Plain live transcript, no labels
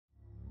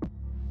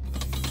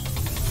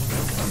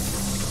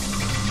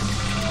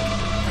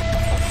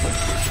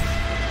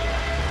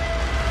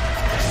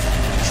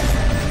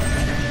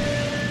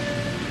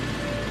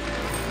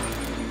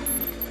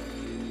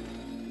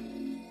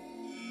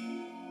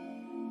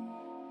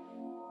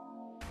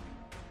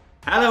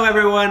Hello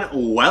everyone,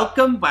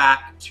 welcome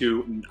back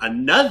to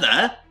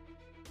another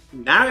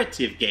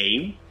narrative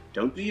game.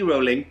 Don't do your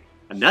rolling.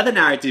 Another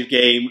narrative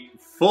game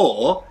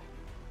for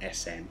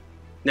SN.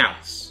 Now,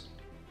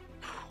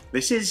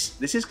 this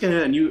is kind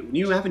of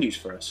new avenues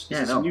for us.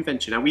 This is a new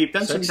venture. Now we've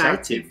done some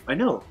narrative. I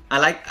know. I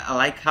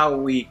like how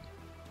we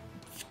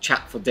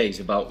chat for days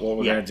about what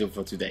we're going to do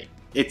for today.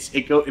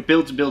 It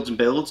builds and builds and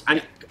builds,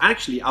 and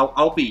actually,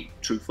 I'll be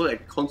truthful.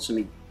 It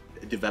constantly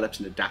develops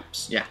and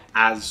adapts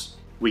as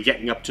we're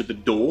getting up to the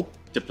door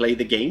to play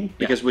the game,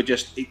 because we're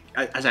just,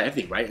 as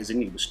everything, right? As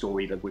any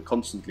story, that we're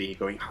constantly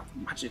going, oh,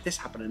 imagine if this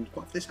happened and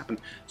what if this happened,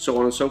 so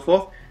on and so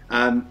forth.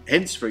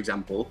 Hence, for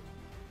example,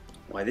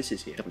 why this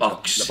is here. The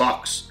box. The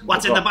box.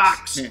 What's in the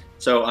box? Yeah.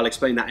 So I'll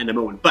explain that in a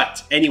moment.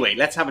 But anyway,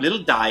 let's have a little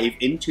dive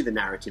into the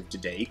narrative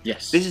today.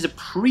 Yes. This is a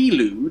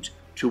prelude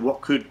to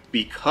what could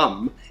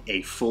become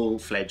a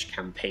full-fledged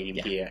campaign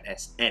here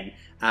at SN.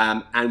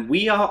 And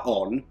we are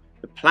on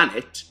the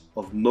planet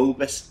of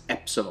Mobus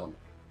Epsilon.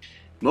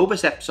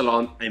 Mobus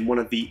Epsilon, in one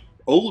of the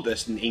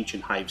oldest and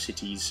ancient hive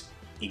cities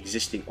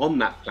existing on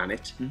that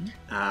planet.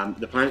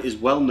 The planet is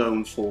well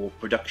known for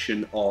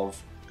production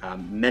of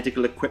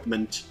medical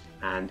equipment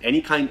and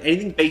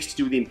anything based to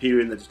do with the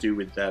Imperium that's to do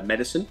with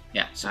medicine.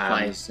 Yeah,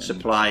 supplies.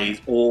 Supplies,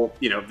 or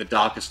the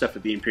darker stuff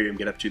that the Imperium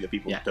get up to that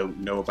people don't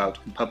know about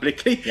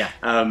publicly.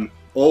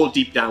 All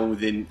deep down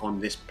within on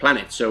this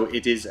planet. So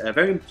it is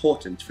very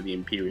important for the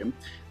Imperium.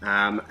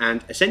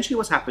 And essentially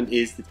what's happened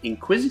is that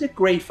Inquisitor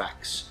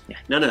Greyfax,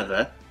 none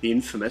other, the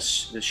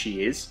infamous as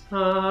she is,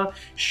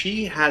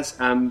 she has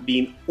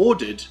been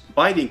ordered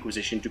by the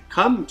Inquisition to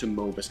come to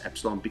Mobus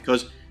Epsilon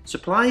because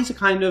supplies are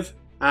kind of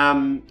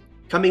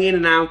coming in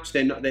and out.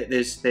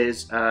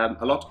 There's a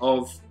lot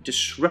of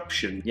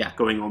disruption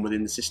going on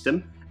within the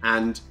system,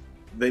 and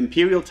the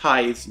Imperial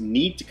tithes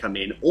need to come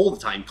in all the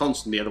time,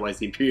 constantly, otherwise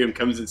the Imperium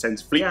comes and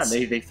sends fleets.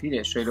 Yeah, they feed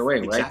it straight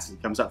away, right? Exactly,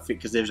 it comes up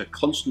because there's a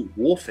constant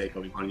warfare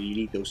going on and you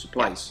need those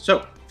supplies.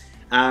 So,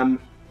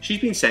 she's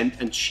been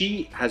sent, and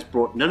she has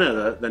brought none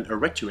other than a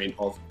retinue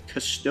of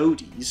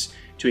Custodes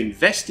to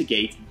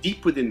investigate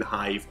deep within the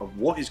hive of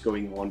what is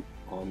going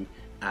on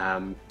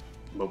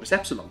Mobus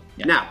Epsilon.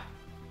 Now,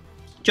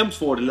 jumps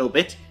forward a little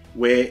bit,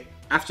 where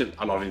after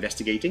a lot of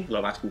investigating, a lot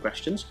of asking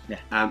questions,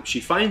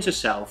 she finds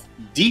herself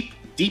deep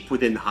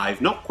within the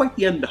hive, not quite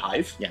the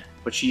underhive,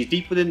 but she is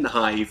deep within the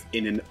hive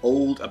in an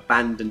old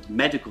abandoned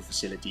medical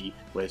facility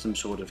where some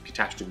sort of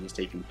catastrophe has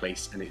taken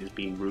place and it has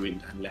been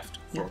ruined and left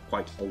for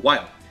quite a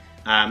while.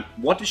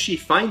 What does she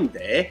find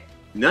there?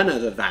 None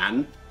other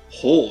than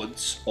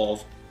hordes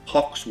of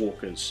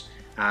Poxwalkers.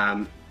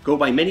 Go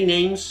by many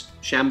names: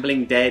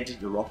 Shambling Dead,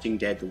 the Rotting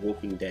Dead, the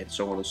Walking Dead,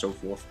 so on and so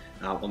forth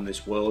on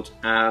this world.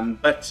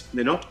 But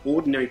they're not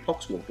ordinary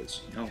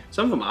Poxwalkers. No.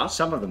 Some of them are.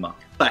 Some of them are.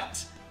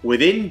 But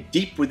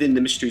deep within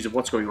the mysteries of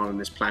what's going on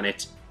this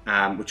planet,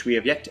 which we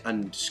have yet to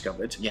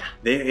undiscovered,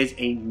 there is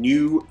a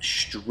new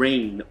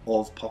strain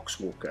of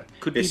Poxwalker.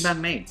 Could be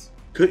man-made.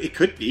 It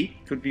could be.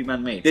 Could be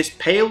man-made. This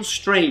pale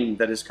strain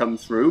that has come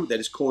through, that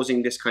is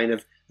causing this kind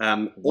of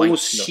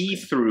almost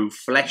see-through,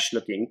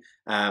 flesh-looking,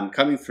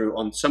 coming through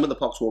on some of the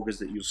Poxwalkers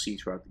that you'll see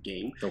throughout the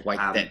game. The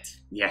White Dead.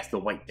 Yes, the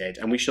White Dead.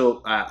 And we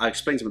shall, I'll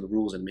explain some of the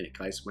rules in a minute,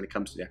 guys, when it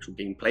comes to the actual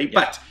gameplay.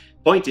 But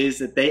point is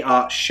that they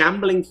are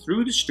shambling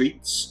through the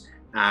streets,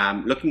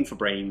 looking for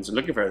brains and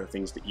looking for other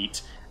things to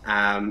eat.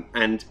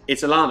 And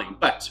it's alarming.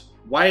 But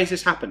why has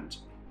this happened?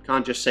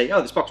 Can't just say, oh,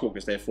 there's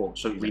Poxwalkers there for.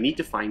 So we need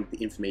to find the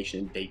information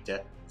and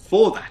data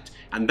for that.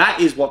 And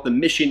that is what the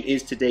mission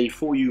is today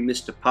for you,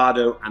 Mr.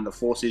 Pardo, and the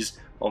forces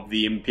of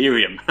the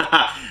Imperium.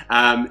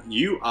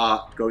 You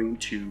are going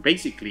to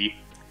basically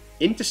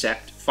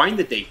intercept, find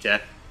the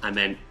data, and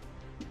then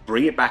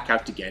bring it back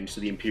out again so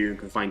the Imperium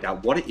can find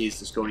out what it is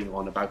that's going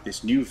on about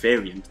this new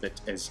variant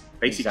that is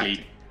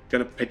basically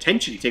going to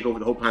potentially take over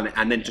the whole planet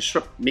and then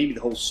disrupt maybe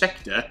the whole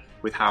sector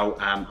with how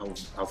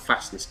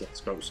fast this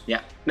goes.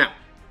 Now,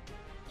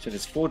 so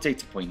there's 4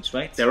 data points,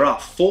 right? There are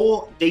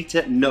 4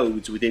 data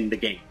nodes within the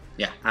game.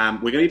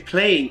 We're going to be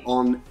playing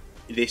on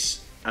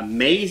this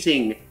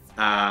amazing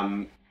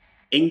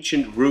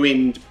ancient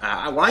ruined.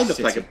 Why look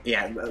like a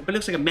but it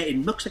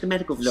looks like a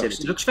medical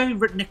facility. It looks very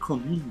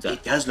Necromunda.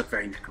 It does look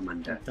very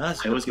Necromunda. It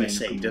does. I was going to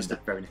say it does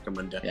look very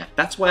Necromunda.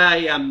 That's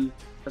why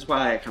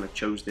I kind of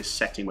chose this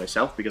setting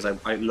myself, because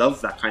I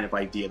love that kind of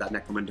idea, that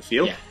Necromunda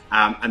feel.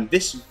 And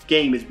this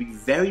game is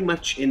very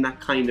much in that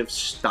kind of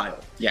style.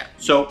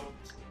 So.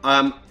 Do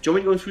you want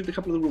me to go through a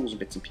couple of the rules and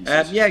bits and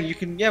pieces? You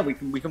can. We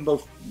can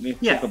both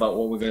talk about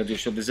what we're going to do.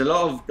 So there's a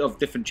lot of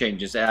different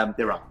changes.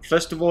 There are.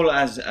 First of all,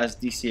 as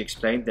DC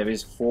explained, there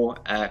is 4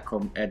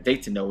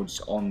 data nodes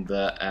on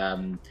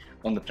the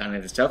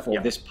planet itself, or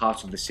this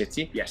part of the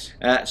city. Yes.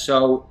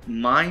 So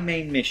my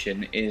main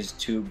mission is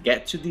to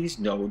get to these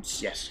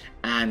nodes.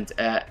 And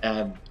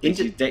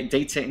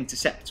data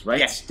intercept, right?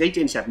 Yes, data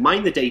intercept.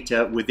 Mine the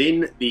data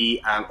within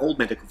the old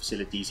medical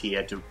facilities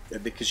here,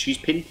 because she's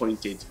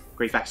pinpointed.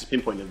 Greyfax has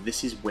pinpointed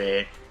this is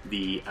where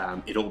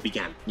it all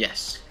began.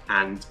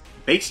 And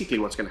basically,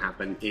 what's going to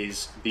happen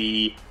is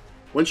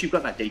once you've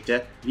got that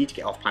data, you need to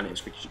get off planet as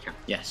quick as you can.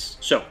 Yes.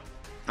 So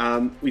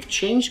we've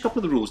changed a couple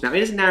of the rules. Now,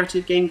 it is a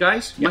narrative game,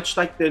 guys, much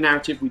like the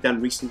narrative we've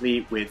done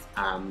recently with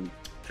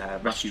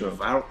Rescue of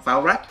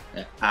Valrak.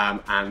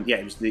 And yeah,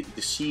 it was the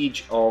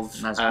Siege of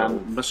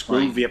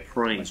Musgrovia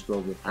Prime. If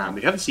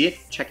you haven't seen it,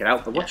 check it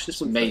out. But watch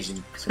this one.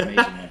 Amazing. It's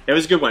amazing. It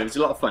was a good one. It was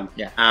a lot of fun.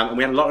 And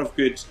we had a lot of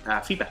good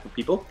feedback from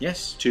people.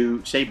 Yes.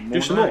 To say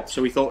do some more.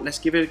 So we thought, let's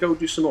give it a go,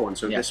 do some more. And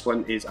so this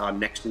one is our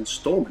next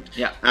installment.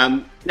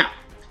 Now,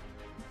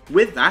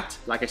 with that,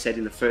 like I said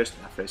in the first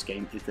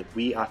game, is that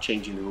we are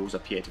changing the rules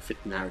up here to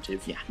fit the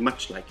narrative,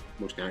 much like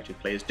most narrative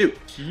players do.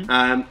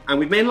 And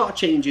we've made a lot of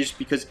changes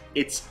because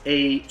it's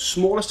a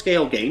smaller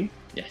scale game.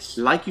 Yes.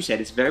 Like you said,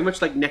 it's very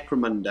much like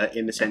Necromunda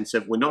in the sense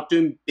of we're not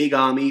doing big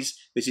armies.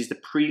 This is the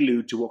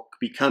prelude to what could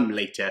become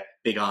later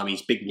big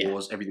armies, big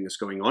wars, everything that's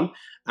going on.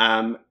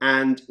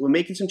 And we're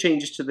making some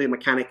changes to the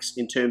mechanics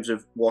in terms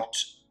of what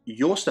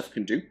your stuff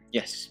can do.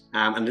 Yes.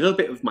 And a little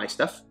bit of my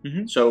stuff.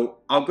 So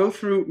I'll go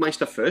through my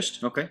stuff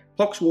first. Okay.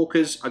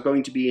 Poxwalkers are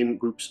going to be in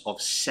groups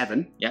of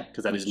 7. Yeah.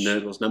 Because that is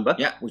Nurgle's number.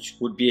 Yeah, which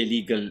would be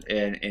illegal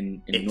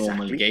in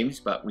normal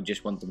games, but we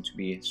just want them to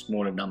be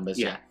smaller numbers.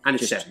 Yeah. And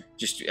it's 7.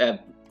 Just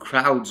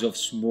crowds of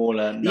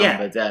smaller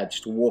numbers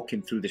just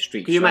walking through the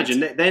streets. Can you imagine?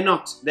 They're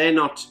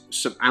not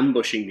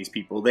ambushing these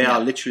people. They are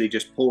literally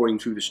just pouring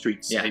through the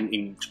streets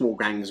in small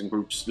gangs and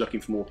groups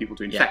looking for more people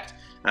to infect.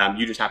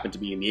 You just happen to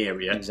be in the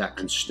area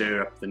and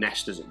stir up the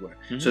nest, as it were.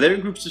 So they're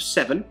in groups of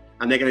 7,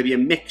 and they're going to be a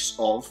mix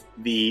of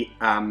the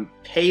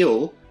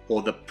pale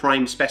or the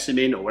prime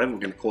specimen, or whatever we're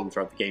going to call them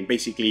throughout the game.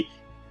 Basically,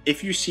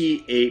 if you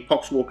see a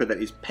Poxwalker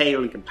that is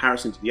pale in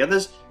comparison to the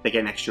others, they get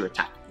an extra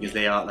attack because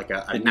they are like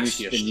a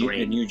nastier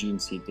strain. The new gene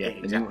seed,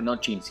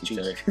 not gene seed,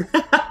 sorry.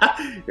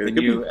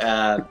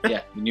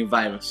 the new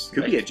virus.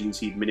 Could be a gene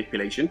seed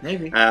manipulation.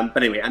 Maybe. But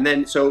anyway, and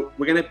then so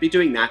we're going to be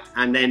doing that,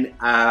 and then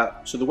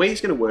so the way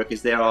it's going to work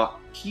is there are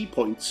key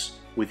points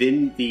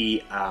within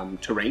the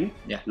terrain,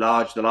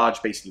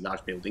 basically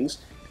large buildings.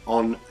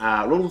 On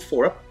roll of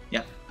 4 up.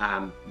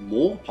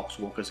 More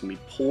Poxwalkers can be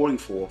pouring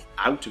forth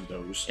out of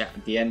those.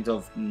 At the end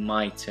of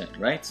my turn,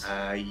 right?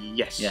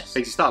 Yes.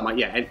 Basically, start my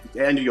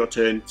end of your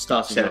turn.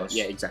 Starting yours.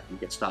 Yeah, exactly.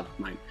 Get started with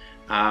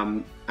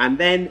mine. And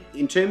then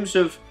in terms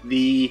of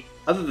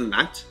other than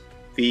that,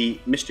 the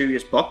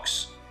mysterious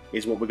box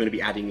is what we're going to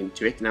be adding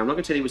into it. Now, I'm not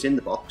going to tell you what's in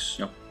the box.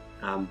 No.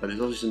 But there's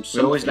obviously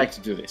some. We always like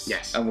to do this.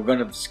 Yes. And we're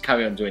going to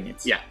carry on doing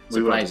it. Yeah.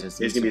 Surprises.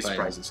 There's going to be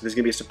surprises. So there's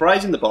going to be a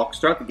surprise in the box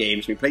throughout the game.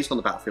 It's going to be placed on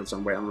the battlefield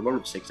somewhere on the roll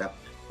of 6 up.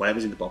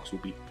 Whatever's in the box will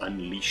be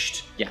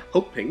unleashed.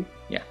 Hoping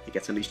it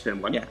gets unleashed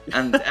turn 1.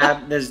 And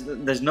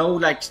there's no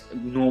like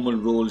normal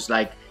rules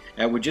like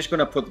we're just going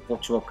to put the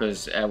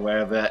Poxwalkers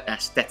wherever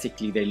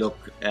aesthetically they look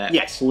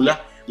cooler.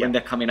 When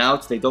they're coming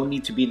out, they don't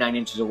need to be 9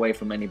 inches away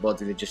from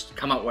anybody. They just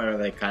come out wherever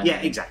they can.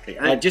 Yeah, exactly.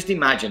 Just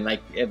imagine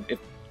like if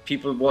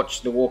people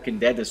watch The Walking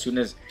Dead, as soon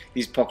as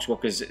these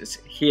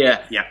Poxwalkers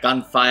hear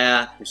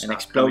gunfire and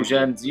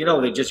explosions,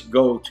 they just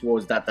go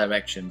towards that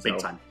direction. Big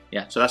time.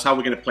 Yeah. So that's how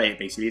we're going to play it.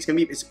 Basically, it's going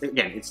to be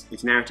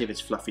it's narrative,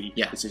 it's fluffy.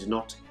 This is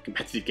not a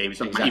competitive game.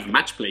 It's not even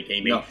match play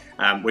gaming.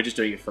 No. We're just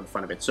doing it for the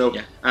fun of it. So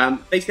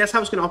basically, that's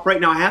how it's going to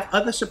operate. Now, I have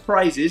other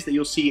surprises that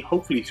you'll see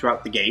hopefully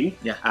throughout the game.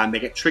 They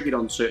get triggered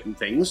on certain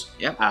things.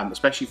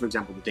 Especially, for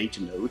example, the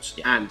data nodes.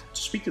 And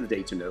to speak to the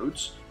data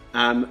nodes.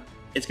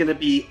 It's going to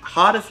be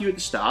harder for you at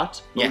the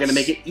start, but we're going to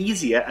make it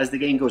easier as the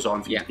game goes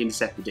on for you to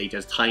intercept the data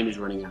as time is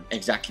running out.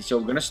 Exactly. So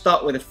we're going to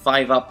start with a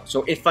 5 up.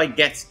 So if I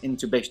get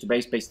into base to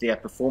base, basically I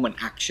perform an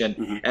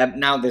action.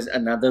 Now there's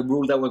another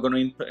rule that we're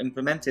going to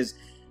implement is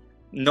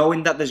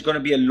knowing that there's going to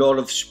be a lot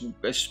of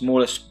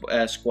smaller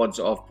squads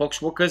of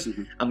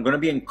Poxwalkers. I'm going to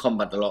be in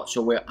combat a lot.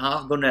 So we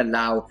are going to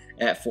allow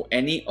for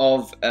any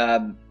of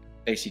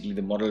basically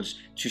the models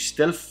to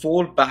still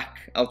fall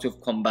back out of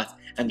combat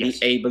and be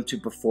able to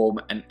perform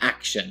an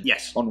action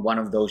on one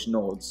of those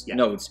nodes.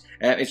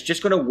 It's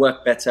just going to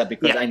work better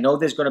because I know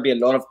there's going to be a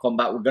lot of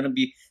combat. We're going to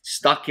be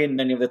stuck in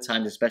many of the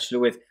times, especially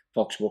with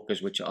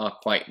Poxwalkers, which are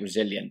quite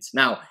resilient.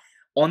 Now,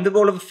 on the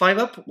roll of a 5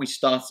 up, we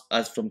start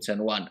as from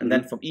turn 1. And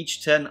then from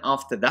each turn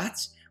after that,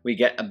 we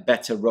get a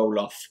better roll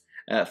off.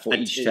 For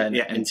each turn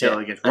until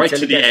it gets right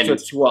to the end. To a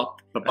 2 up.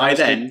 But by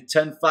then,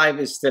 turn 5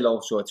 is still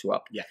also a 2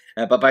 up.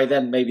 But by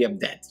then, maybe I'm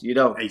dead.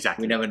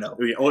 Exactly. We never know.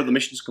 Or the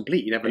mission's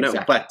complete. You never know.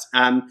 But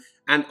and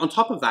on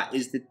top of that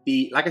is that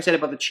like I said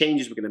about the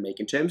changes we're going to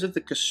make in terms of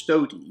the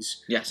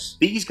Custodes.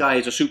 These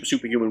guys are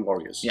superhuman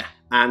warriors.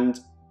 And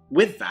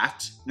with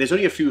that, there's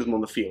only a few of them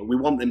on the field. We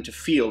want them to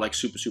feel like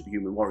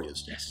superhuman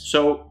warriors.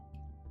 So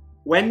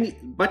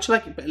much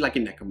like in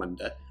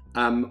Necromunda.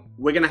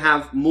 We're going to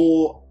have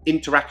more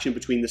interaction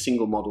between the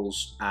single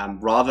models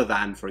rather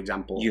than, for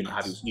example,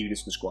 having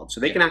units in the squad.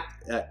 So they can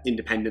act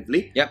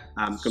independently.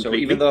 Completely. So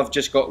even though I've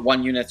just got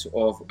 1 unit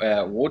of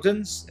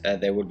Wardens,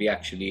 there will be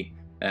actually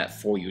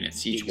 4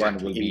 units. Each one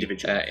will be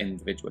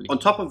individually. On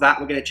top of that,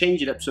 we're going to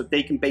change it up so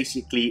they can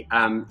basically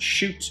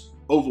shoot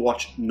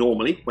Overwatch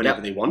normally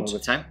whenever they want. All the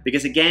time.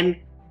 Because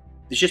again,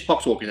 there's just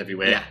Poxwalkers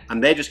everywhere, Yeah.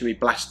 and they're just going to be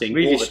blasting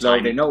really all the slow.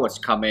 time. They know what's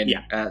coming.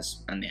 Yeah.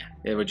 And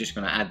they were just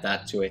going to add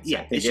that to it.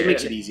 Yeah, I think it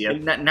makes it easier.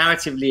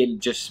 Narratively, it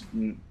just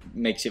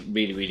makes it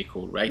really, really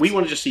cool, right? We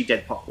want to just see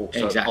dead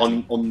Poxwalkers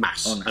Exactly. on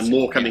mass, On mass, and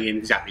more coming in.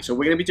 Exactly. So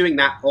we're going to be doing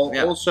that.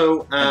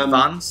 Also,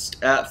 advance,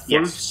 full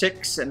yes.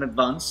 6 and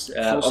advance.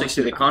 Full 6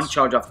 Obviously, and they can't advance.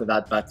 charge after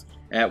that, but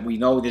we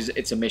know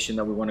it's a mission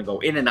that we want to go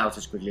in and out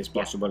as quickly as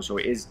possible. So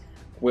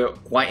we're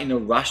quite in a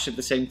rush at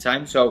the same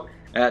time. So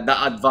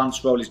that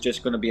advanced roll is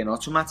just going to be an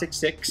automatic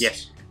 6.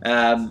 Yes.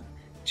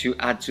 To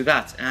add to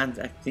that, and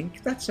I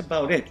think that's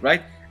about it,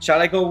 right? Shall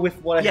I go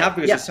with what I have,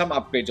 because there's some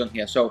upgrades on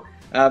here. So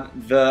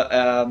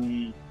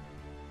the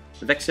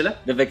Vexilla.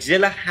 The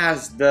Vexilla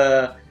has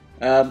the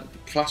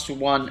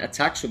 +1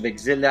 attack, so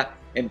Vexilla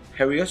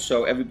Imperious.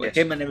 So everybody,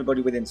 him and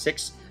everybody within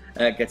 6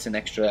 gets an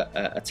extra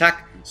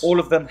attack. Nice. All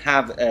of them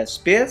have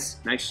spears.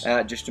 Nice.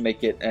 Just to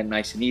make it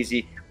nice and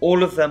easy.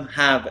 All of them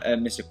have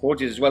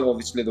Misericordias as well.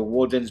 Obviously, the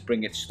Wardens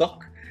bring it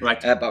stock.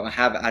 Right. But I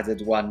have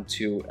added one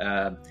to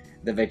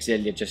the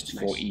Vexilla just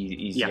for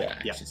easier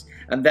access.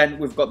 And then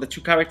we've got the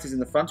 2 characters in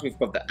the front. We've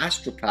got the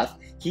Astropath.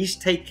 He's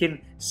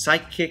taken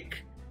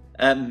Psychic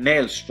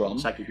Maelstrom,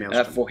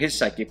 for his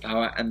psychic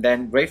power, and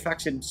then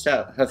Greyfax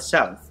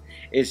herself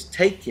is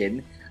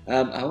taking,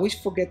 I always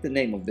forget the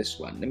name of this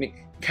one,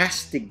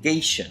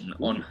 Castigation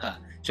on her.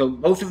 So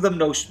both of them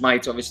know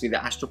smite. Obviously the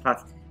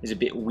Astropath is a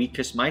bit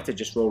weaker smite. I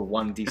just roll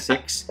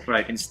 1d6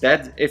 right.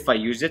 instead if I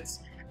use it.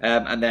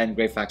 And then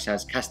Greyfax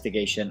has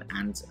Castigation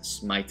and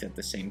Smite at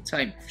the same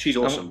time. She's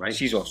awesome, right?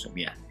 She's awesome,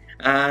 yeah.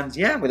 And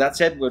yeah, with that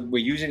said, we're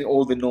using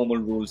all the normal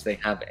rules they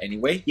have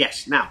anyway.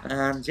 Yes. Now,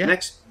 and the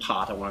next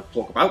part I want to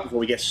talk about before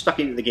we get stuck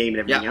into the game and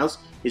everything else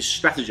is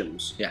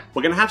stratagems. Yeah.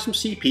 We're going to have some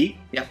CP.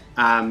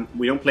 Yeah.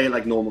 We don't play it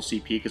like normal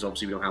CP because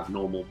obviously we don't have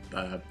normal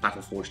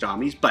battle-forged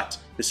armies, but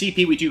the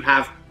CP we do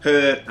have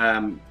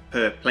per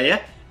player.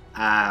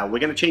 We're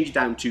going to change it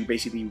down to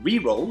basically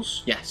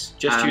re-rolls. Yes,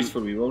 just used for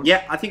re-rolls.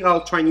 Yeah, I think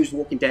I'll try and use The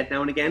Walking Dead now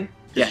and again.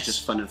 Yes. It's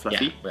just fun and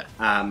fluffy.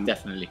 Yeah,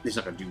 definitely. It's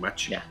not going to do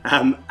much. Yeah.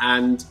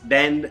 And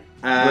then...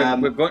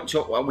 we're going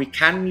to... we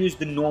can use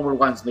the normal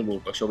ones in the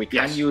rulebook. So we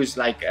can use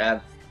like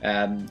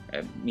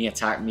me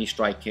attack, me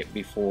strike it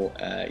before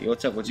your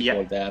attack. What's it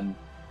called?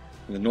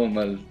 The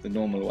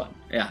normal one.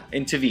 Yeah,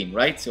 intervene,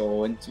 right?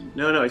 Or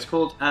No, it's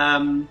called...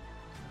 the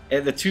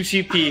 2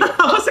 CP...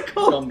 What's it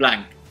called? Gone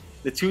blank.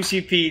 The 2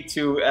 CP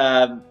to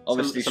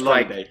obviously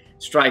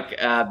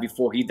strike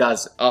before he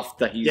does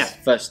after he's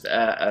first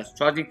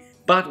charging.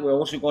 But we're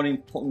also going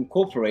to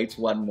incorporate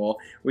one more,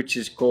 which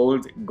is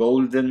called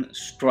Golden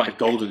Strike.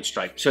 The Golden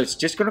Strike. So it's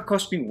just going to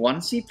cost me 1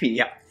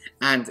 CP,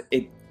 and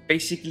it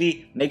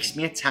basically makes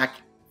me attack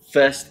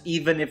first,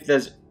 even if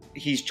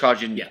he's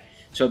charging. Yeah.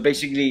 So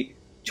basically,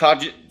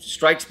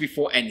 strikes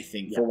before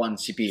anything for 1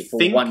 CP for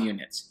 1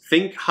 unit.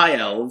 Think High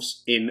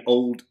Elves in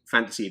old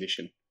Fantasy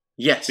Edition.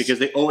 Yes. Because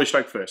they always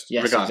strike first,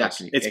 regardless.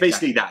 Exactly. It's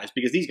basically that. It's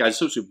because these guys are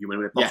so superhuman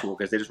with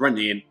Poxwalkers, they're just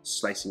running in,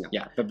 slicing up.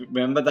 Yeah, but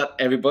remember that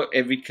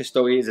every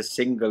custodian is a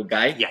single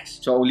guy. Yes.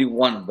 So only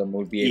one of them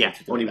will be able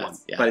to do only that. one.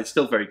 Yeah. But it's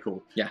still very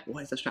cool. Yeah.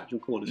 What is the stratagem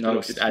called? It's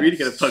really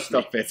going to bug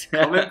stop me. it.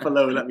 Comment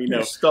below and let me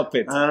know. Stop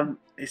it.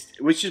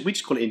 We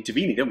just call it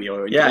intervening, don't we?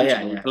 Or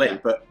when we play.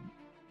 But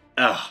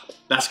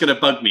that's going to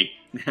bug me.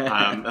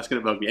 That's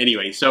going to bug me.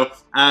 Anyway, so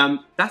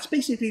that's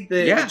basically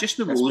just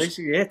the rules.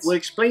 Basically it. We'll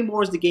explain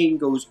more as the game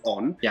goes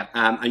on. Yeah.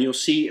 And you'll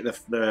see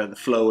the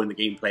flow and the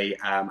gameplay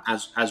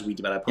as we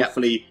develop.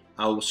 Hopefully,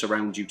 I'll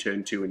surround you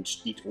turn 2 and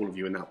just eat all of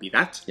you, and that'll be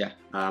that. Yeah.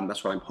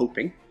 That's what I'm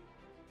hoping.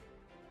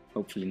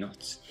 Hopefully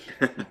not.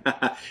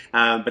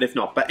 But if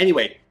not. But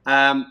anyway,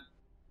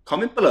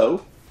 comment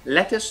below.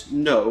 Let us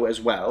know as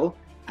well.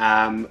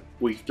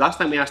 Last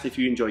time we asked if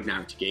you enjoyed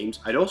narrative games.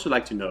 I'd also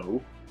like to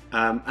know,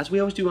 as we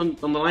always do on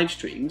the live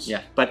streams,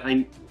 but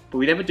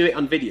we never do it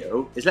on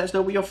video, is let us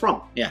know where you're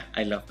from. Yeah,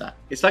 I love that.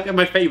 It's like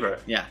my favourite.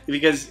 Yeah.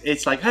 Because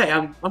it's like, hey,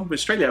 I'm from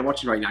Australia, I'm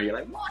watching right now. You're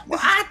like, what?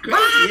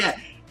 Yeah.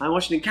 I'm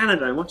watching in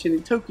Canada, I'm watching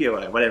in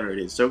Tokyo, whatever it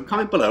is. So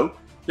comment below.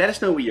 Let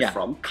us know where you're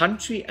from.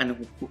 Country,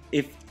 and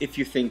if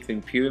you think the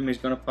Imperium is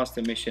going to pass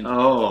the mission,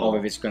 or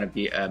if it's going to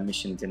be a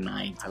mission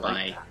denied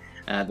by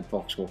the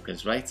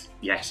Poxwalkers, right?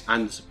 Yes,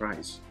 and the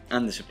surprise.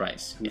 And the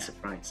surprise. And the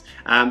surprise.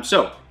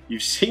 So,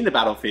 you've seen the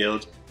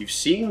battlefield, you've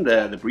seen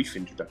the brief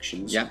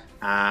introductions,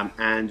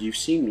 and you've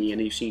seen me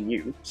and you've seen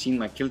you. Seen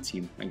my kill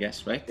team, I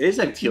guess, right? It is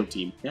like a kill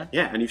team. Yeah.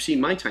 Yeah, and you've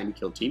seen my tiny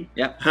kill team.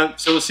 Yeah.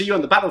 So we'll see you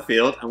on the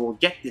battlefield, and we'll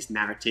get this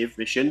narrative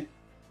mission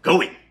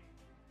going.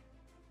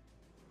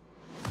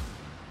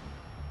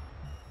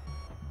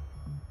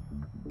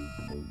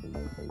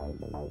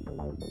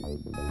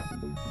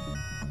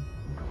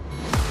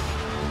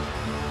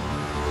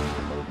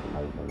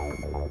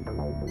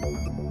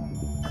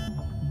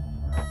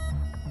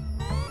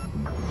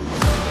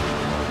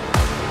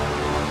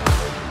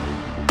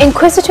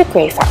 Inquisitor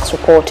Greyfax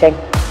reporting.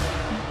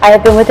 I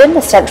have been within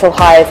the central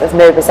hive of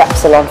Mobus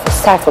Epsilon for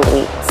several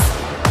weeks.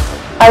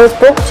 I was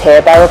brought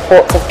here by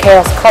reports of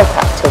Chaos cult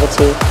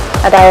activity,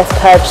 and I have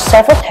purged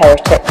several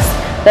heretics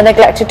that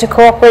neglected to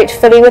cooperate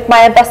fully with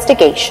my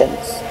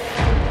investigations.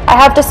 I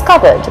have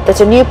discovered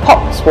that a new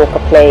Poxwalker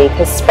plague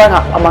has sprung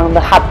up among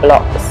the hab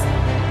blocks.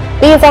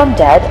 These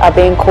undead are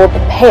being called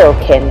the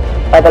Palekin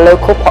by the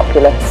local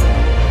populace.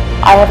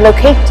 I have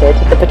located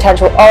the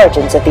potential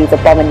origins of these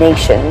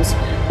abominations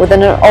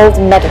within an old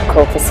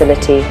medical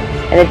facility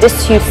in a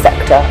disused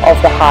sector of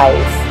the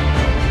Hive.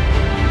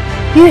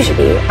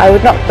 Usually, I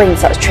would not bring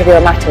such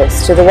trivial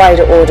matters to the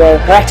wider Ordo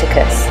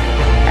Hereticus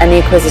and the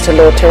Inquisitor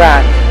Lord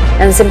Tyrann,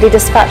 and simply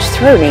dispatch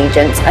throne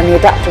agents and the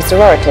Adaptor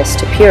Sororitas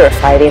to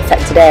purify the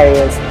affected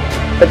areas,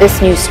 but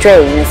this new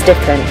strain is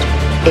different.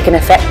 It can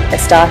affect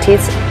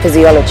Astartes'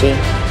 physiology.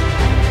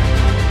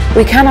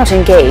 We cannot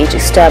engage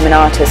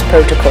Exterminatus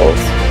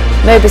protocols.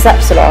 Mobus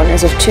Epsilon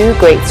is of too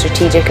great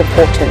strategic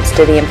importance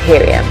to the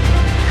Imperium,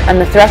 and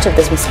the threat of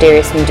this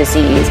mysterious new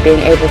disease being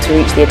able to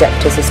reach the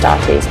Adeptus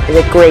Astartes is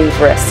a grave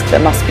risk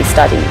that must be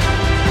studied.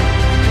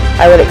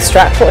 I will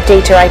extract what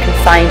data I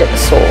can find at the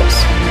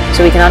source,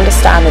 so we can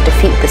understand and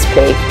defeat this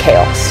plague,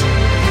 Chaos.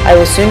 I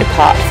will soon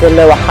depart for the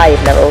lower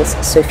Hive levels,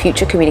 so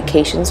future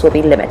communications will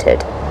be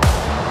limited.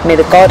 May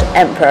the God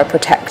Emperor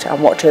protect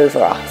and watch over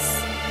us.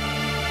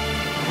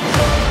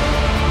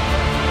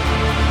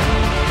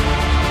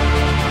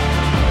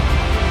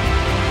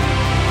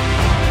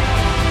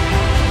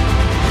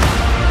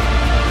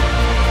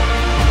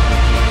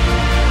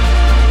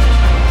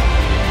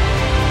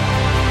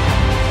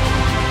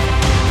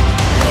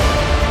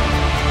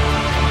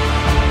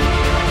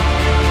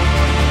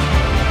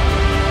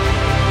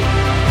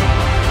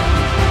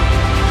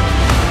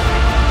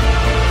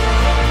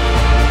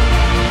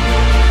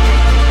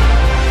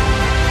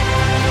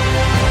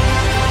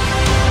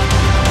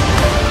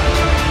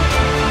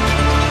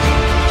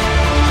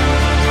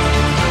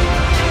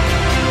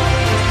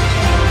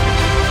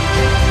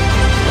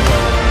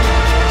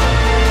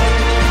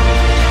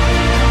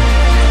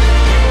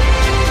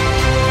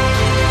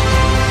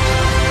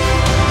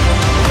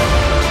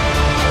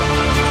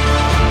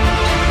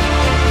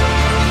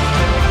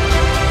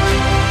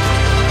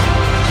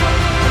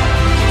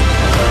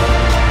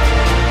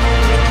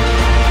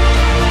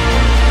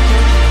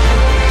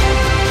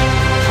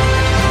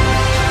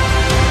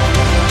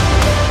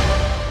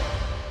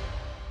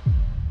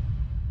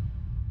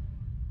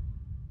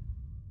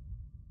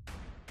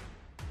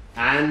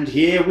 And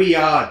here we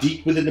are,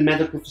 deep within the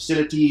medical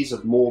facilities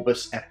of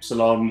Mobus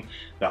Epsilon,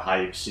 the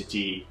Hive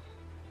City.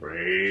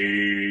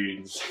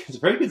 Brains. It's a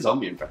very good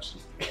zombie impression.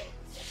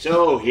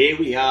 So here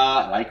we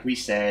are, like we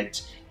said,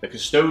 the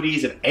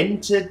Custodes have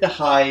entered the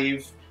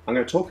Hive. I'm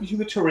going to talk you through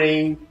the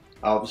terrain.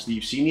 Obviously,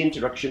 you've seen the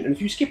introduction, and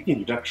if you skip the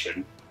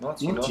introduction,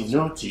 naughty.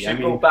 You should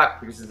go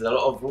back because there's a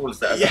lot of rules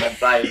that are going to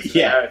apply into the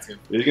narrative.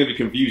 It's going to be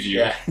confusing.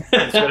 Yeah,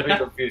 it's going to be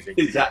confusing.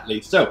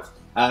 Exactly. So,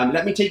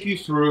 let me take you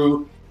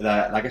through,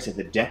 like I said,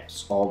 the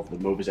depths of the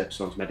Mobus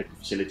Epsilon's medical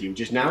facility,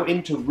 which is now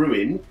into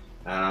ruin.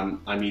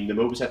 I mean, the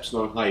Mobus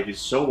Epsilon Hive is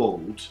so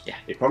old,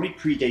 it probably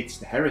predates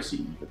the heresy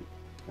even.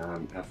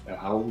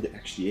 How old it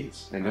actually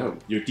is. I know.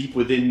 You're deep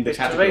within the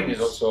terrain is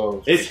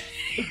also it's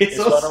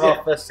one of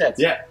our first sets.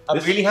 Yeah.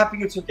 I'm really happy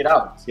you took it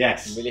out.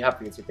 Yes. I'm really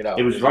happy you took it out.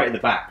 It was right at the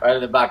back. Right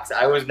at the back.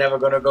 I was never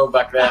going to go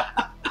back there.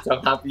 So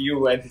I'm happy you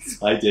went.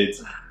 I did.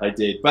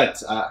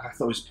 But I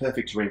thought it was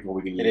perfect terrain for what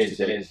we're going to use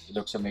today. It is. It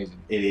looks amazing.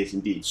 It is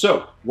indeed.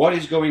 So, what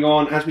is going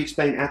on? As we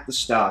explained at the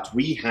start,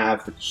 we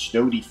have the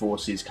Custode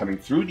forces coming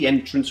through the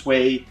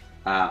entranceway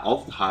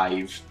of the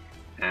Hive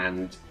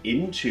and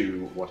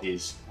into what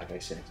is, like I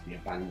said, the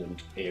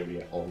abandoned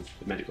area of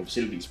the medical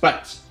facilities.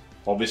 But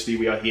obviously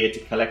we are here to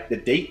collect the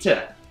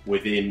data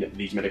within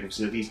these medical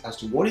facilities as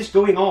to what is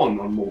going on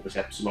Mobus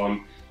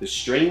Epsilon, the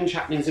strange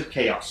happenings of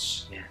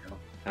chaos. Yeah, I know.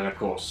 And of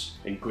course,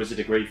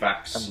 Inquisitor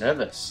Greyfax. I'm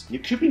nervous.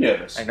 You should be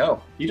nervous. I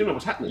know. You don't know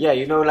what's happening. Yeah,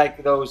 you know,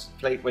 like those,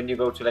 like when you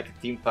go to like a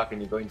theme park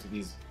and you go into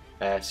these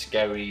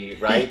scary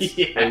rides,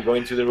 where you go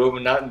into the room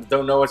and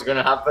don't know what's going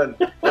to happen.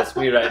 That's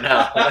me right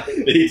now.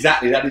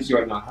 Exactly, that is you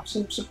right now. I have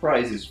some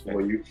surprises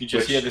for you. You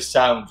just hear the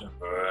sound.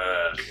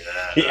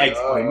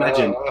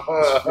 Imagine.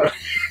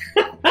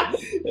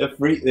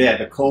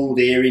 The cold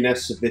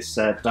eeriness of this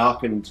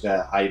darkened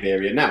Hive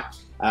area. Now,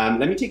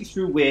 let me take you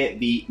through where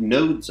the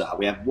nodes are.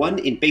 We have one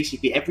in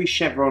basically every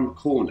chevron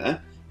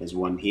corner. There's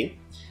one here,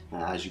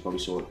 as you probably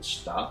saw at the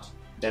start.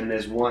 Then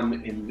there's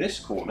one in this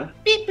corner.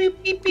 Beep,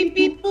 boop, beep, beep,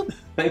 beep, boop.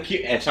 Thank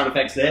you. Sound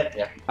effects there.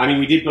 Yeah. I mean,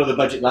 we did blow the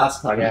budget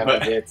last time. Yeah,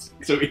 but we did.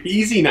 So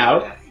easy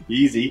now. Yeah.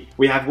 Easy.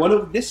 We have one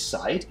over this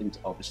side, and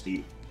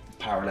obviously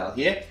parallel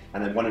here,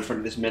 and then one in front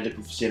of this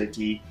medical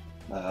facility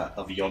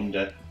of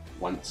yonder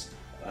once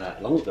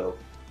long ago,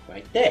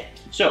 right there.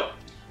 So,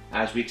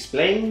 as we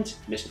explained,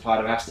 Mr.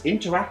 Pardo has to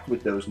interact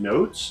with those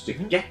nodes to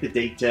get the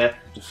data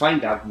to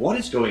find out what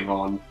is going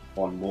on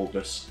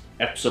Mobus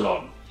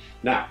Epsilon.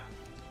 Now,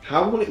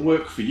 how will it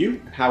work for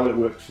you? How will it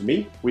work for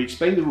me? We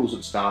explained the rules at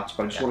the start,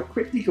 but I just want to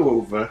quickly go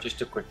over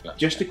just a quick one.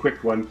 Just a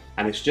quick one,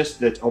 and it's just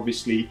that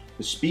obviously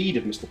the speed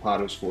of Mr.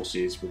 Pardo's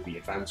forces with the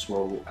advance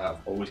roll of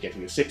always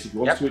getting a 6 if he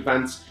wants to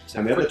advance,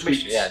 and the other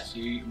tweaks. Yeah, so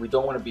we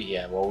don't want to be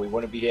here. Well, we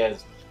want to be here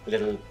as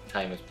little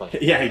time as possible.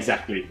 Yeah,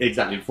 exactly,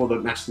 before the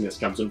nastiness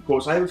comes. And of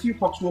course, I have a few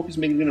Poxwalkers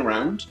mingling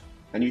around,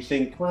 and you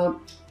think,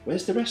 well,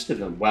 Where's the rest of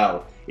them?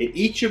 Well, in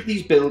each of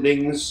these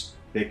buildings,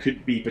 there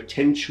could be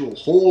potential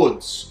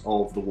hordes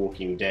of the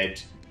Walking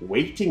Dead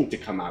waiting to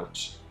come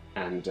out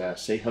and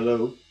say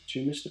hello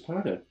to Mr.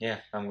 Pardo. Yeah,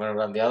 I'm going to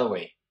run the other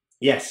way.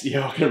 Yes,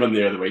 you're going to run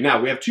the other way.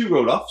 Now, we have 2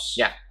 roll-offs.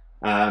 Yeah.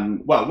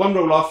 Well, 1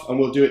 roll-off, and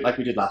we'll do it like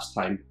we did last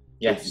time.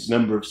 Yes.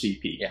 Number of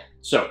CP. Yeah.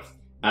 So,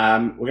 we're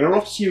going to roll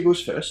off to see who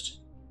goes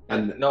first.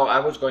 And no, I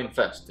was going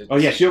first. Oh,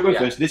 yes, you're going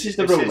first. This is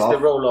the roll-off. This is the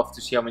roll-off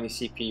to see how many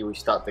CP we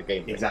start the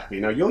game with. Exactly.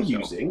 Now, you're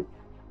using...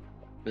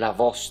 La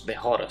Voz de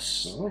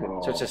Hordes. Oh.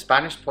 So it's a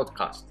Spanish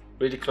podcast.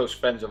 Really close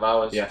friends of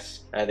ours.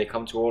 Yes. They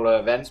come to all our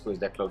events because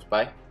they're close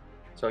by.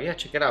 So yeah,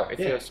 check it out. If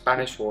you're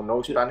Spanish or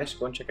no Spanish,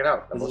 go and check it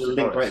out. There's a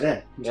link right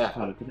there. Yeah.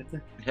 Pardo, put it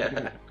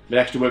there. The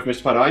extra word for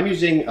Mr. Pardo. I'm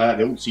using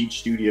the old Siege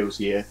Studios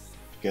here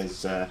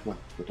because well,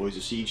 the boys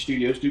of Siege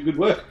Studios do good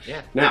work.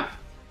 Yeah. Now,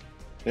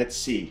 let's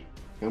see.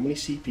 How many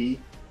CP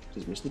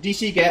does Mr.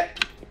 DC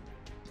get?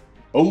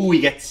 Oh, he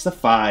gets a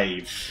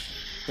 5.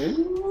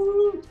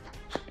 Ooh.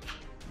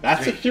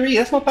 That's a 3.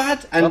 That's not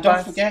bad. And not don't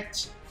bad.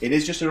 forget, it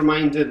is just a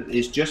reminder that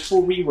it's just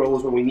for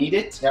rerolls when we need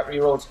it. Yeah,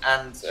 rerolls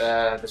and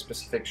the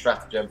specific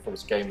stratagem for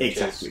this game. Which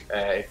Exactly. Is,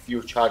 if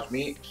you charge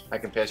me, I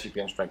can pay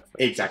CP on strength.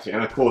 Exactly,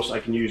 and of course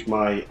I can use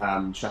my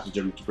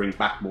stratagem to bring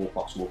back more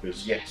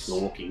Poxwalkers. Yes. The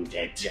Walking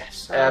Dead.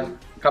 Yes. A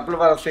couple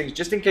of other things,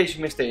 just in case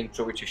you missed the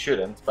intro, which you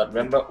shouldn't. But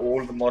remember,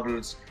 all the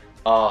models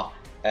are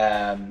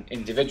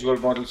individual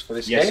models for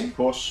this Yes, game. of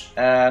course.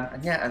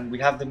 And yeah, and we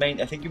have the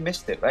main. I think you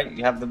missed it, right?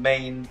 You have the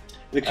main.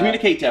 The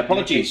communicator,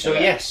 apologies. So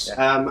yes,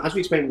 as we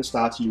explained at the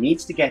start, he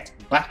needs to get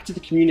back to the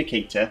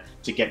communicator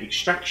to get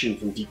extraction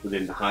from deep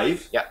within the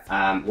hive.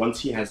 Yeah. Once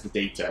he has the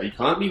data, he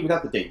can't leave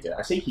without the data.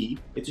 I say he,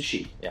 it's a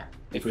she. Yeah.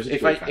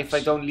 If I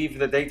don't leave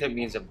the data, it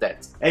means I'm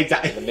dead.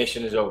 Exactly. The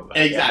mission is over.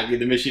 Exactly.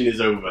 The mission is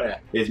over. Yeah.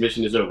 His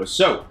mission is over.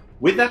 So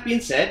with that being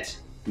said,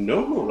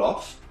 no roll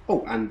off.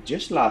 Oh, and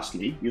just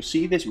lastly, you'll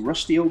see this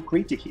rusty old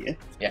crater here.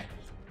 Yeah.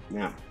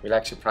 Now, We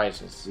like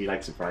surprises. we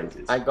like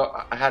surprises. I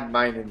had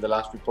mine in the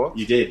last report.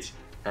 You did.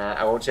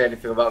 I won't say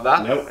anything about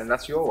that. No. And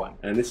that's your one.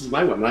 And this is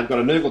my one. And I've got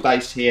a Nurgle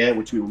dice here,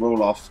 which we will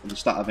roll off at the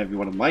start of every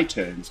one of my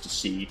turns to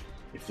see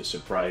if the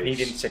surprise...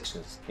 Needing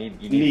 6s.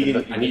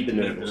 I need the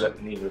Nurgles.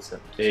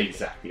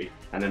 Exactly.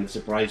 And then the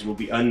surprise will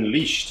be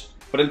unleashed.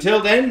 But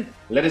until then,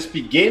 let us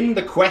begin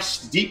the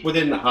quest deep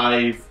within the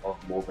Hive of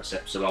Mobus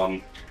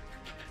Epsilon.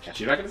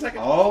 Catch you back in a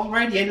second.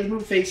 Alrighty, end of the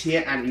move phase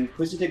here, and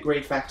Inquisitor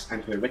Greyfax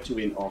and her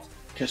retinue of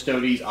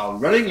Custodes are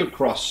running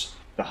across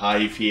the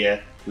Hive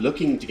here,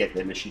 looking to get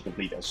their mission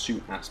complete as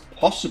soon as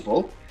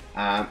possible.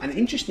 And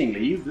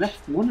interestingly, you've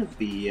left one of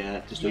the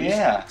Custodes.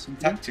 Yeah, some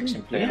tactics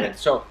in play. Yeah.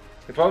 So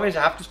the problem is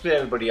I have to split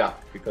everybody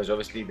up because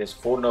obviously there's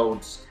 4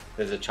 nodes.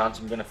 There's a chance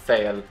I'm going to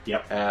fail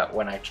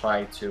when I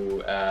try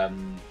to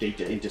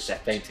Data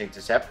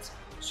intercept.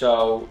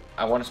 So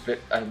I want to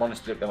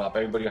split them up.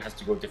 Everybody has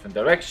to go different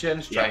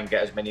directions, try and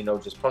get as many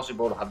nodes as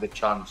possible, have the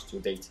chance to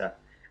data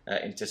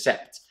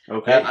intercept.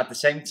 Okay. At the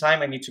same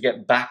time, I need to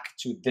get back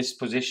to this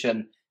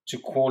position to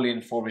call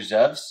in for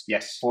reserves.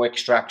 Yes. For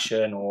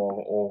extraction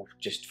or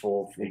just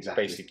for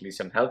basically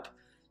some help.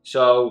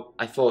 So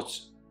I thought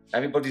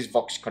everybody's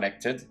Vox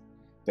connected.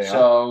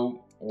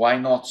 So why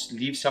not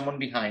leave someone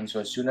behind? So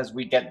as soon as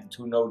we get the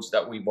 2 nodes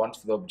that we want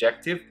for the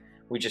objective,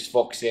 we just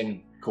Vox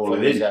in. Call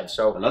it in.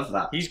 So I love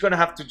that. He's going to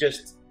have to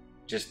just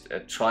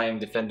try and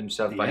defend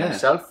himself by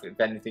himself if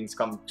anything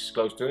comes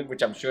close to it,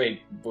 which I'm sure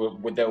he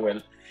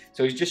will.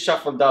 So he's just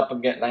shuffled up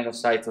and get line of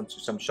sight onto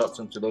some shots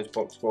onto those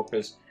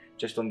Poxwalkers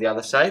just on the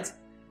other side.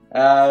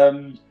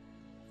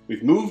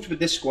 We've moved with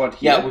this squad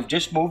here. Yeah, we've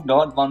just moved,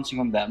 no advancing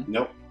on them.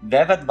 Nope.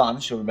 They've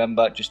advanced, so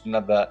remember, just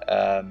another...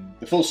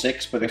 the full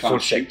 6, but they can't full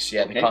shoot. 6,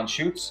 yeah, they can't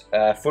shoot.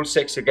 Full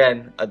 6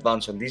 again,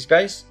 advance on these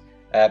guys.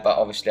 But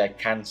obviously I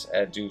can't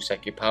do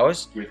psychic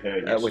powers With her,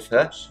 yes, with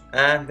her.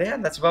 And yeah,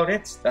 that's about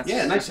it. That's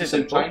nice and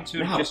simple. I'm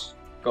trying to just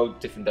go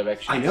different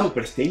directions. I know,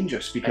 but it's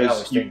dangerous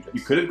because you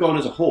could have gone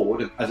as a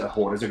horde, as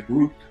a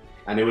group,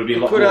 and it would be a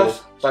lot could more...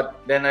 have,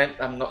 but then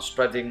I'm not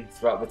spreading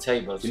throughout the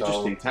table.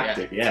 Interesting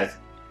tactic, yeah.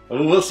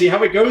 Well, we'll see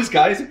how it goes,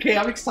 guys. Okay,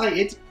 I'm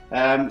excited.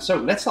 So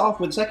let's start off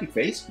with the psychic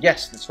phase.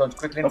 Yes, let's go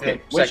quickly into the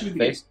psychic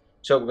phase.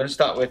 So we're going to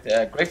start with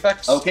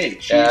Greyfax. Okay,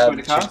 she's going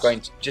to cast. She's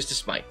going to just a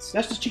smite.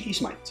 That's just cheeky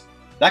smite.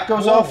 That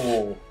goes off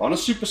on a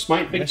super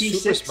smite, big D6.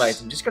 Super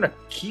smite. I'm just going to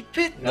keep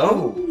it?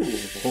 No.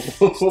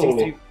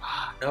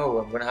 No,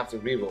 I'm going to have to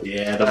reroll.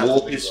 Yeah, the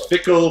wall is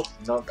fickle.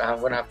 No, I'm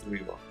going to have to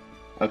reroll.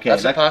 Okay,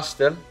 that's a pass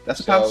still.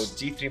 That's a pass.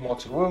 So D3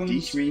 mortal wounds.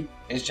 D3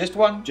 is just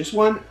one. Just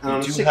one.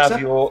 And do you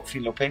have your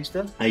Feel Pain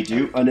still? I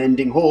do.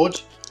 Unending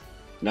Horde.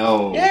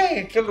 No.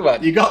 Yay, killed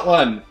one. You got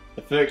one.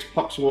 The first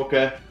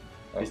Poxwalker.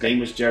 His name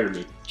was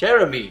Jeremy.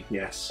 Jeremy.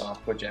 Yes. Oh,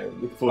 poor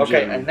Jeremy. Poor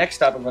Jeremy. And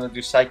next up I'm going to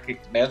do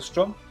Psychic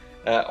Maelstrom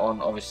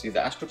on obviously the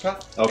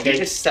Astropath. Okay.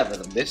 Just 7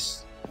 on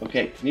this.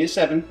 Okay, near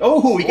 7.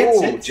 Oh, he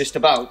gets it. Just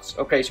about.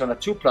 Okay, so on a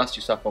 2+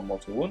 you suffer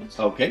mortal wounds.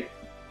 Okay.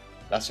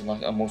 That's a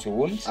mortal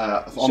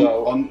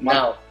wound.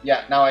 Now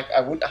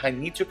I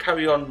need to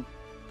carry on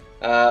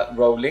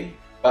rolling,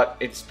 but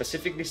it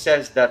specifically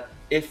says that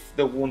if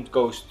the wound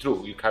goes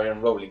through, you carry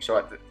on rolling.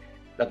 So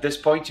at this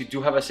point you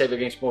do have a save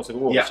against mortal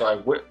wounds. Yeah. So I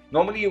would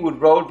normally you would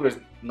roll because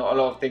not a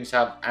lot of things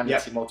have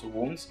anti-mortal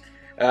wounds.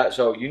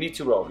 So you need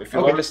to roll. If you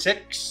roll a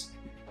 6,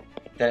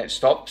 then it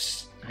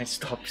stops. It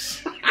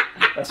stops.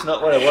 That's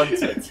not what I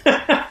wanted.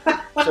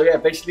 So yeah,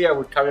 basically I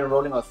would carry on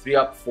rolling on 3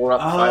 up, 4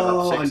 up, 5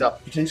 up, 6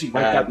 up. Potentially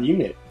wipe out the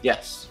unit.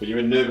 Yes. But you're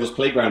in Nurgle's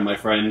playground, my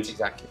friend.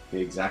 Exactly.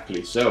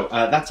 Exactly. So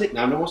that's it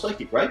now. No more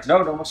psychic, right?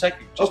 No more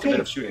psychic. Just a bit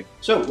of shooting.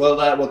 So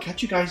we'll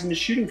catch you guys in the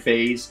shooting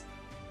phase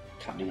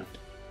coming up.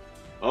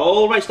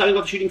 Alright, starting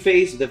off the shooting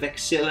phase, the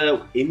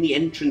Vexilla in the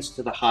entrance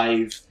to the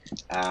Hive.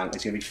 It's going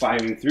to be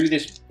firing through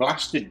this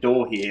blasted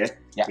door here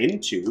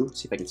into,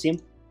 see if I can see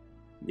him.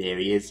 There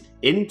he is.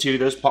 Into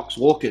those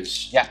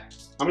Poxwalkers. Yeah.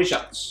 How many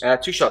shots?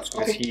 2 shots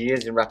because he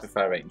is in rapid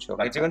fire range. So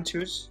hitting on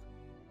 2s.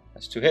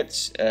 That's 2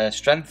 hits.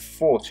 Strength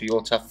 4 to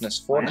your toughness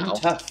 4 now.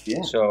 Tough,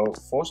 yeah. So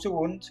 4 to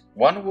wound.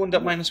 1 wound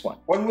at -1.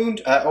 1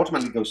 wound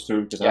automatically goes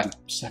through because I'm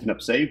 7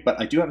 up save, but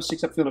I do have a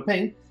 6 up field of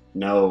pain.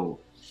 No.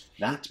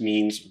 That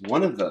means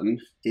one of them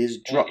is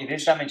dropped. It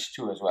is damage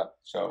 2 as well,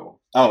 so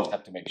you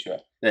have to make sure.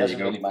 There Doesn't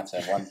you go. really matter.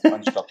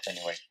 One's dropped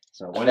anyway.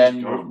 So and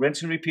then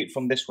rinse and repeat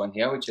from this one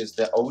here, which is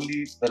the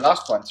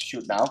last one to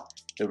shoot now.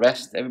 The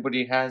rest,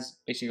 everybody has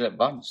basically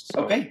advanced.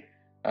 So, okay.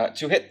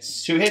 2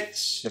 hits. 2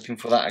 hits. Looking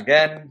for that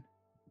again.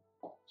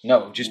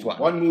 No, just 1.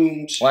 1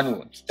 wound. 1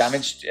 wound.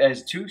 Damage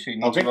is 2, so you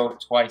need to roll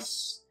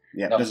twice.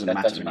 Yeah, no, doesn't that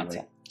matter doesn't anyway.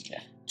 matter. Yeah.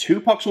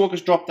 2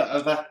 Poxwalkers dropped out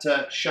of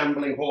that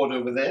shambling horde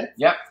over there.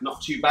 Yep.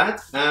 Not too bad.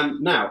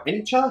 Now,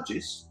 any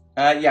charges?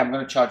 Yeah, I'm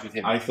going to charge with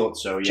him. I thought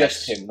so,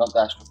 yes. Just him, not the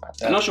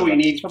astropath. I'm not sure what you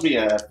need. It's probably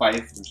a 5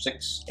 or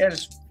 6. Yeah,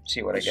 let's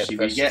see what I get See first.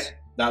 what you get.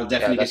 That'll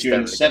definitely get you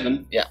in definitely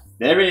 7. Yeah.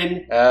 They're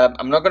in.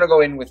 I'm not going to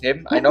go in with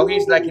him. I know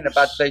he's like in a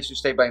bad place to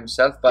stay by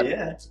himself, but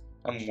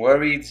I'm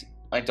worried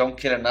I don't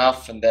kill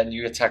enough and then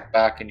you attack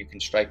back and you can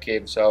strike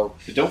him. So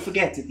But don't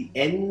forget, at the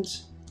end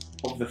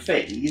of the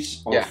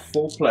phase, of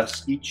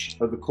 4+, each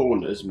of the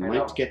corners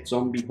might get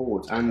zombie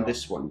hordes, and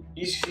this one.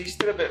 He's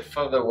still a bit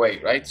further away,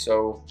 right?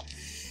 So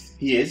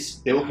he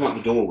is. They will come out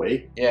the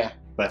doorway. Yeah.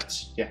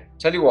 But yeah.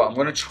 Tell you what, I'm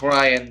going to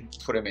try and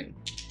put him in.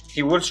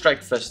 He would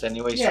strike first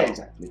anyway. Yeah, so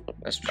exactly.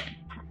 Let's try.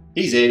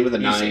 He's in with a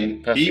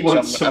 9. He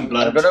wants some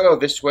blood. I'm going to go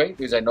this way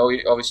because I know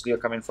obviously you're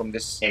coming from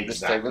this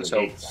table,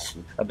 so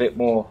a bit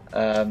more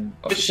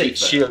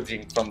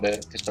shielding from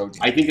the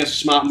custodian. I think that's a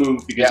smart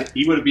move because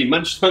he would have been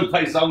munched on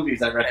by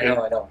zombies, I reckon.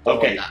 I know.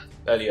 Okay.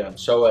 Early on,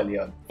 so early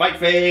on. Fight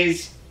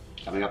phase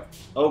coming up.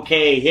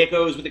 Okay, here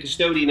goes with the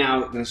custodian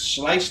now. Going to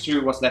slice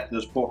through what's left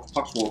of those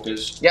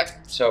Poxwalkers. Yep.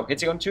 So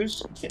hitting on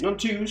 2s. Hitting on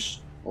 2s.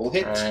 All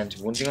hit. And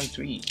wounding on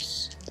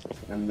 3s.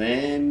 And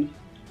then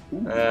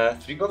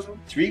 3 go through.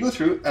 3 go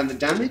through, and the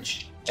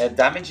damage?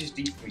 Damage is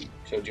D3.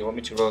 So do you want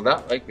me to roll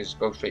that? Right, because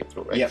go straight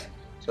through, right? Yep.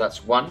 So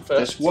that's 1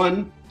 first. This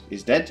 1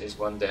 is dead. Is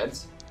 1 dead.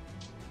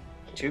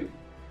 2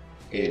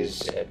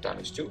 is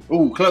damage 2.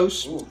 Oh,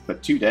 close,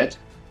 but 2 dead.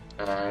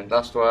 And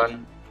last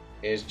one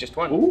is just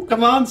 1. Oh,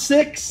 come on,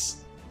 6.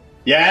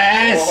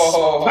 Yes!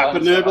 Papa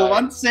Nurgle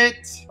wants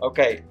it.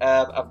 Okay,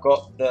 I've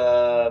got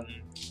the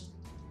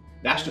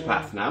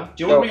astropath now.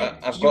 Do you want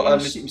to I've got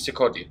Mr.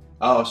 Cordian.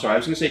 Oh, sorry. I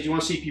was going to say, do you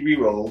want to CP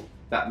reroll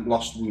that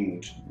lost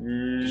wound?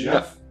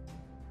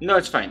 No,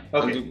 it's fine.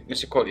 Okay. I'll do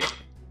Mr. Cordian.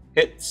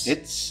 Hits.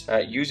 Hits.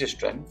 User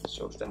strength.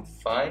 So strength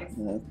 5.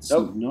 That's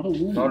nope. Not a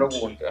wound. Not a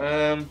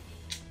wound.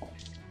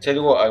 Tell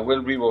you what, I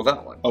will reroll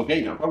that one.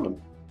 Okay, no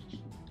problem.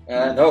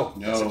 No.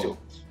 That's a 2.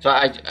 So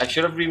I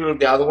should have rerolled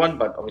the other one,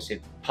 but obviously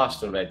it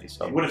passed already.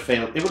 So it would have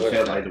failed. It would have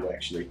failed either way,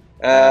 actually.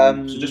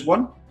 So just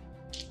 1.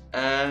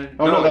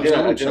 No, I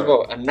didn't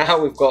go. And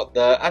now we've got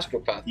the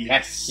astropath.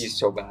 Yes. He's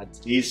so bad.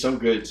 He's so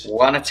good.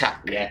 1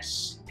 attack.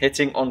 Yes.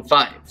 Hitting on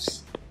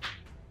 5s.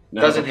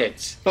 No. Doesn't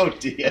hit. Oh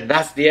dear. And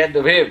that's the end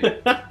of him.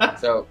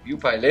 So you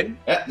pile in.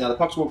 Yeah, now the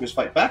Poxwalkers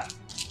fight back.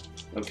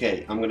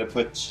 Okay, I'm gonna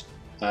put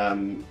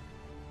I'm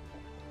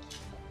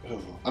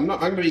not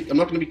gonna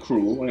be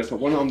cruel. I'm gonna put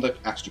 1 on the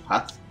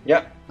astropath.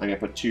 Yeah. I'm gonna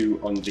put 2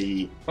 on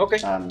the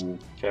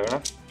fair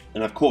enough.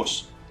 And of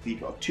course we've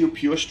got 2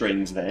 pure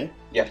strains there.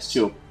 Yes.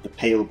 2 of the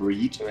pale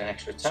breed. So an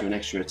extra attack. So an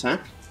extra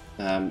attack.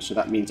 So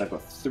that means I've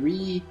got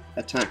 3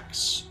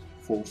 attacks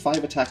for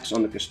 5 attacks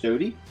on the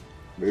Custodian.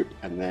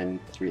 And then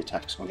 3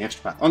 attacks on the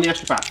astropath. On the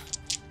astropath,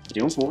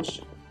 deal on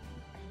 4s.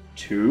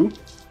 2.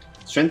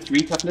 Strength 3,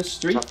 toughness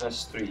 3.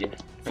 Toughness 3, yeah.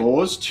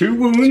 4s, 2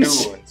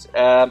 wounds. 2 wounds.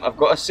 I've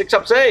got a 6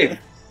 up save.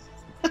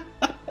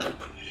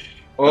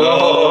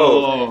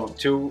 Oh.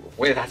 2.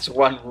 Wait, that's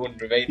 1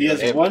 wound remaining. He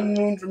has 1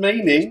 wound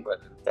remaining.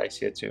 But the dice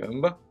here to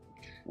remember.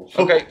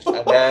 Okay,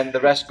 and then the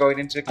rest going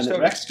into the Custodian.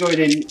 And the rest going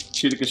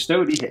into the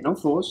Custodian, hitting on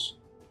 4s.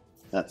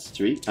 That's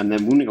 3. And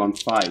then wounding on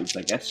 5s,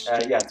 I guess.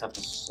 Yeah,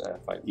 toughness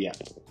 5. Yeah.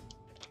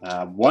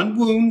 1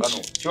 wound.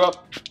 2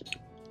 up.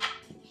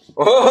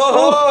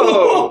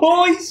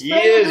 Oh, he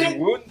is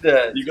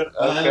wounded. You got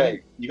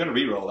you got to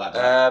reroll that.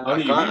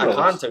 I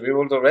can't. I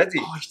rerolled already.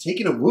 Oh, he's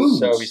taking a wound.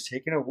 So he's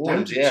taking a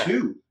wound. Down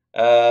to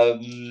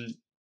 2.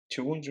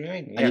 2 wounds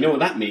remaining. And you know what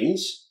that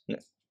means?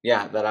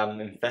 Yeah, that I'm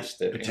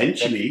infested.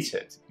 Potentially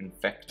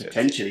Infected.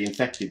 Potentially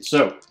infected.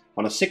 So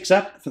On a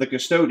 6-up for the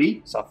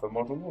Custode, Suffer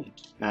mortal wound.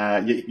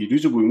 you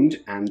lose a wound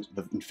and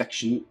the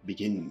infection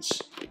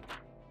begins.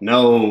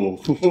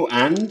 No.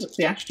 And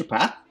the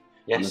Astropath.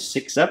 Yes. On a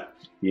 6-up,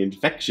 the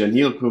infection,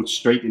 he'll go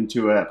straight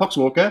into a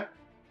Poxwalker.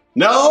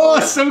 No,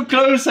 so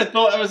close. I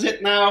thought that was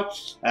it now.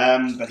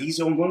 But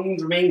he's on 1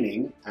 wound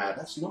remaining.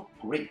 That's not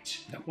great.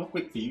 No. Not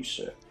great for you,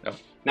 sir. No.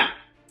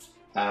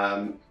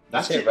 Now,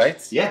 that's it.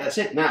 Right? Yeah, that's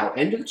it. Now,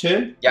 end of the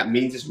turn. Yeah. It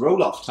means it's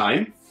roll-off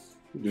time.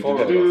 4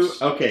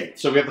 roll-offs. Okay,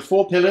 so we have the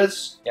 4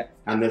 pillars. Yeah.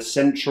 And the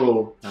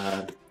central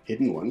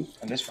hidden one.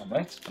 And this one,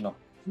 right? Or no?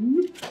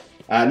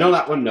 No,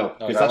 that one, no. No,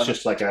 Because that that's one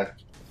just like a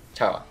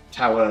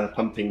tower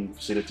pumping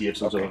facility of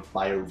some sort of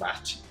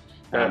biovat.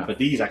 Yeah. But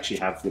these actually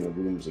have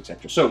rooms,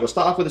 etc. So we'll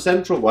start off with the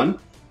central one.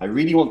 I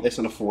really want this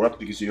on a 4-up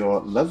because of your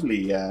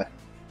lovely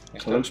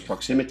close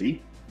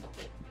proximity.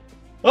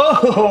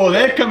 Oh,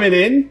 they're coming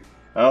in.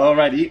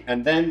 Alrighty,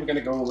 and then we're going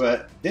to go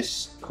over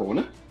this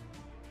corner.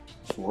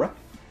 4-up.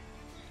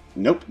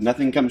 Nope,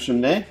 nothing comes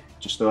from there.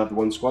 Just still have the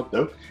 1 squad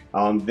though.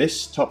 On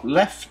this top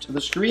left of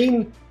the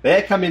screen,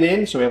 they're coming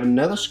in. So we have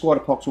another squad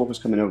of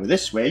Poxwalkers coming over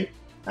this way.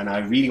 And I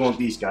really want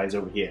these guys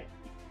over here.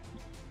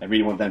 I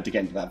really want them to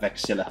get into that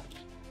Vexilla.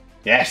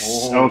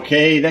 Yes, oh.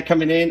 Okay, they're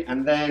coming in.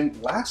 And then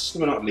last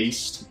but not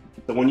least,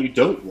 the one you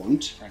don't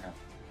want.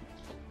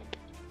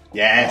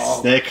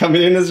 Yes, they're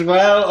coming in as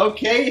well.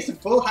 Okay, it's a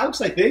full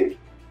house, I think.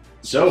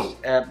 So,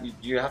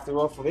 you have to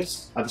roll for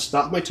this? at the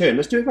start of my turn,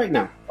 let's do it right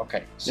now.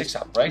 Okay,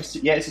 6-up, right?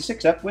 Yeah, it's a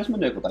 6-up. Where's my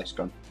Nurgle dice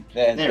gone?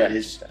 There it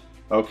is.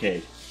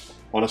 Okay,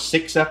 on a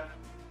 6-up,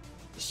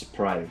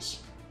 surprise.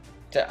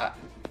 I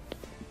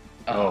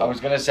was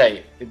going to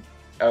say,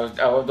 I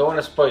don't want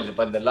to spoil it,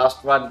 but the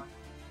last one,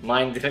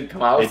 mine didn't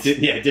come out. It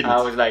didn't.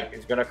 I was like,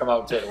 it's going to come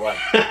out turn 1.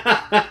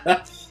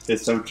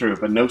 It's so true,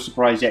 but no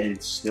surprise yet.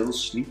 It's still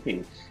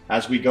sleeping.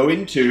 As we go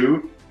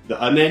into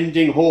the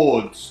unending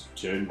Hordes,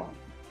 turn 1.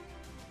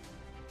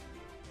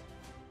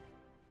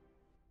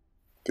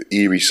 The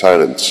eerie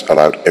silence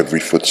allowed every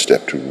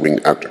footstep to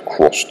ring out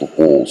across the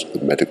walls of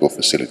the medical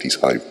facility's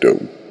Hive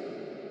dome.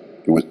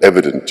 It was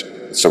evident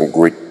that some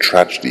great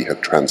tragedy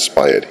had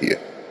transpired here.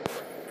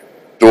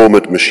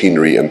 Dormant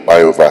machinery and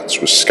biovats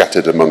were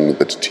scattered among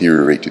the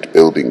deteriorated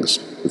buildings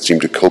that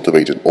seemed to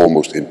cultivate an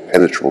almost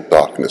impenetrable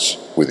darkness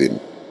within.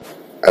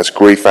 As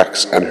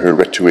Greyfax and her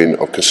retinue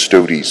of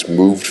Custodes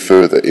moved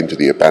further into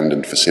the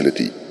abandoned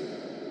facility,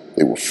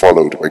 they were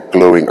followed by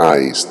glowing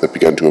eyes that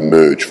began to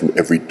emerge from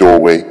every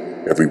doorway,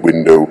 every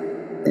window,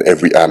 and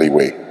every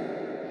alleyway.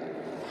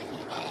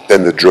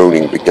 Then the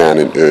droning began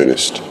in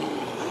earnest.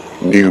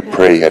 New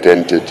prey had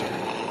entered,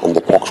 and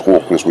the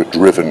Poxwalkers were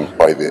driven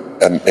by the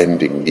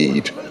unending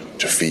need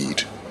to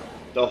feed.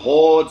 The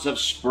Hordes have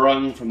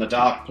sprung from the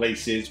dark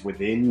places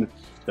within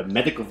the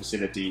medical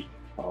facility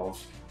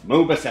of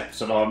Mobus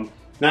Epsilon.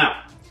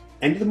 Now,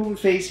 end of the movement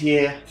phase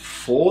here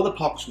for the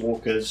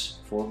Poxwalkers,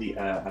 for the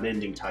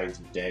unending tides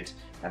of dead.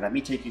 And let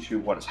me take you through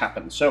what has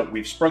happened. So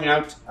we've sprung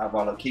out of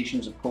our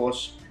locations, of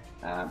course,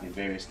 in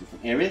various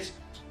different areas.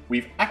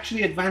 We've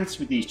actually advanced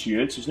with these 2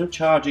 units. There's no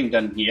charging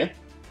done here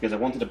because I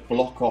wanted to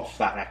block off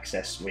that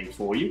access way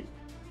for you.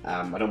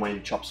 I don't mind you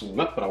chop some of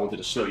them up, but I wanted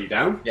to slow you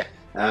down. Yeah.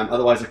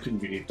 Otherwise, I couldn't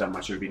really have done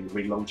much. It would have been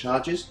really long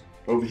charges.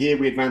 Over here,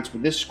 we advanced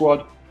with this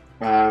squad.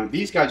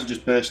 These guys will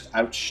just burst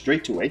out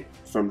straight away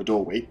from the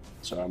doorway.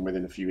 So I'm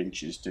within a few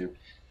inches to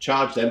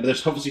charge them. But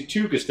there's obviously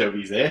 2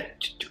 Custodes there.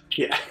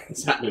 Yeah,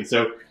 exactly.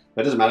 So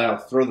that doesn't matter, I'll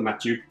throw them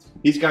at you.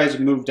 These guys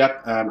have moved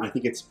up, I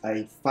think it's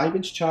a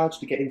 5-inch charge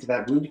to get into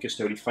that wounded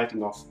Custode,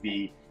 fighting off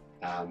the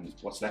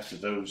what's left of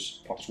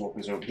those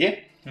Poxwalkers over here.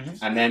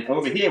 And then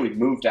over here we've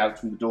moved out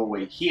from the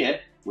doorway here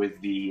with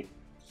the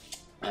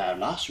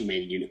last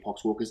remaining unit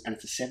Poxwalkers, and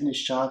it's a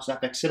 7-inch charge to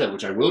that Vexilla,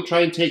 which I will try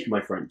and take,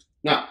 my friend.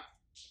 Now,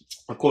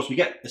 of course, we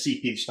get the CP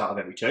at the start of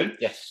every turn.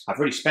 Yes. I've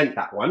already spent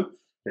that one.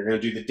 We're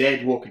going to do the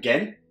Dead Walk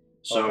again.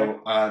 So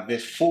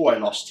there's 4 I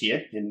lost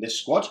here in this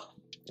squad.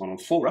 On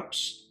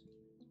 4-ups.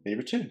 They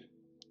return.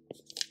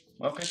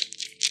 Okay.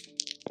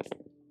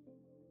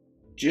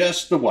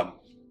 Just the 1.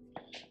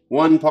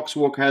 1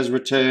 Poxwalker has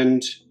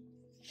returned.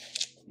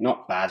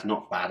 Not bad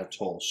at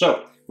all.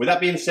 So, with that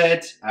being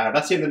said,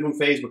 that's the end of the move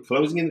phase. We're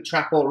closing in the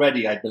trap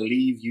already. I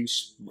believe you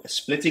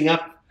splitting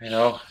up. I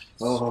know.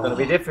 It's going to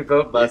be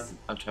difficult, but yes.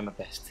 I'll try my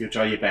best. You'll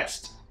try your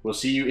best. We'll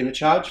see you in the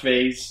charge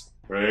phase.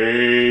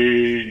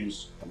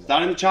 Praise.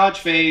 Starting the charge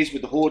phase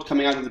with the Horde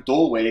coming out of the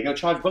doorway. You're going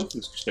to charge both of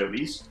those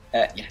Custodes.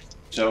 Yeah.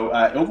 So,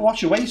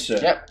 Overwatch away, sir.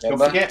 Yep. Don't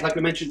forget, like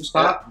we mentioned at the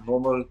start. Yeah,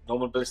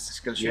 normal ballistic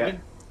skill shooting.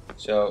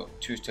 So,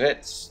 2 to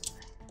hits.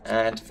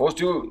 And force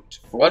to wound.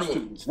 1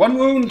 wound. 1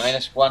 wound.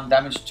 -1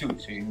 damage 2.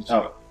 So you can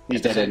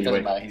he's dead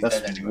anyway. He's That's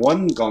dead anyway.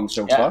 1 gone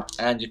so far.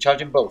 And you're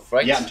charging both,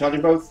 right? Yeah, I'm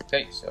charging both.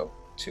 Okay, so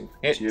 2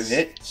 hits. 2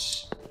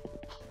 hits.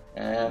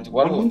 And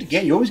 1 wound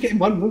again. You're always getting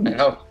 1 wound. I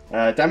know.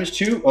 Damage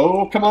 2.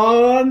 Oh, come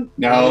on.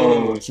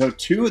 No. So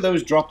 2 of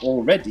those drop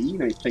already.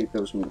 Let me take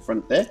those from the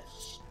front there.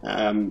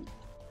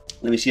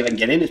 Let me see if I can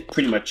get in. It's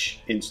pretty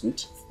much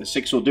instant. The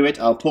 6 will do it.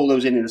 I'll pull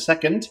those in a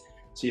second.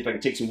 See if I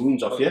can take some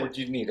wounds off here. What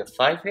do you need? A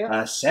 5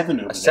 here?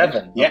 7 over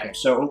 7. Yeah. Okay.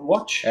 So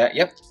Overwatch.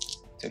 Yep.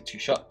 So 2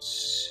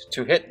 shots,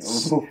 2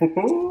 hits. 1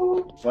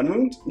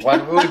 wound.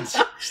 1 wound.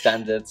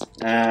 Standard.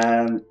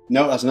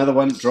 No, that's another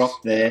one. Drop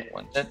there.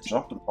 1 dead.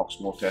 Drop with the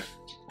Poxwalker.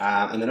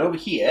 And then over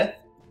here.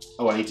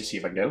 Oh, I need to see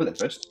if I can get over there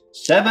first.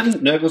 7,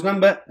 Nurgle's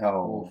number.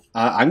 Oh,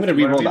 I'm going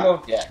to reroll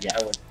that. Yeah,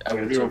 I'm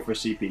going to reroll for a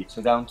CP.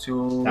 So down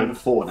to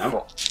 4 now.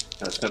 4.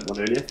 I spent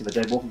one earlier for the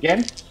dead walk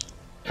again.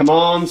 Come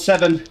on,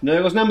 7,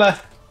 Nurgle's number.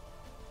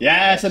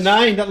 Yes, a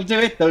 9. That'll do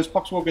it. Those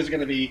Poxwalkers are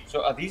going to be.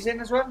 So are these in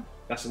as well?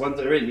 That's the ones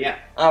that are in. Yeah.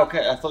 Ah,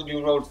 okay. I thought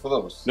you rolled for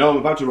those. No, I'm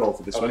about to roll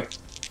for this one.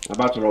 I'm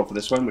about to roll for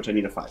this one, which I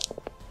need a 5.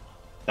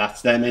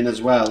 That's them in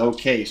as well.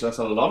 Okay, so that's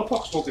a lot of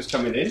Poxwalkers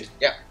coming in.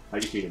 Yeah. How are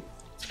you feeling?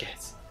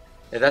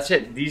 Yeah, that's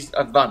it. These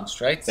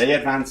advanced, right? They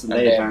advance and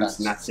they advance,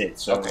 and that's it.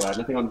 So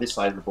nothing on this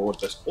side of the board,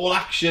 just all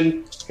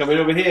action coming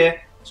over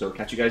here. So we'll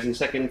catch you guys in a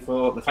second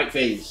for the fight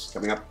phase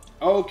coming up.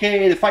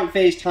 Okay, the fight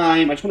phase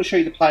time. I just want to show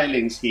you the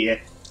pilings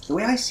here. The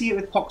way I see it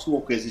with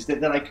Poxwalkers is that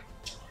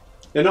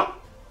they're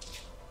not.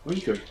 Where are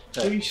you going?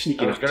 Where are you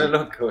sneaking? I was going to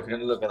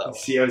look at that one.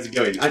 See how's it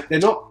going? They're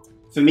not.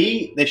 For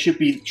me, there should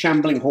be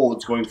shambling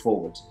hordes going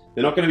forward.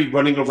 They're not going to be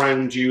running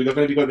around you. They're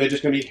going to be going. They're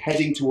just going to be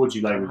heading towards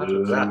you like.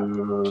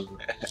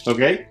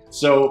 Okay.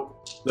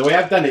 So the way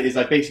I've done it is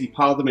I basically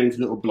pile them into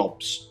little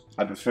blobs.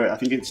 I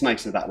think it's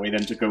nicer that way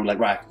than to go like,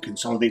 right, I can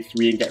consolidate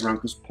 3 and get around,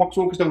 because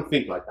Poxwalkers don't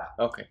think like that.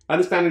 Okay. I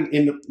understand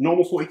in the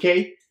normal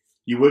 40k,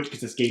 you would,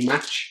 because it's game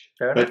match.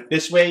 Fair but enough.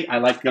 This way, I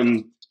like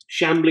them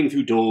shambling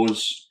through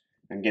doors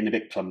and getting a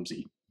bit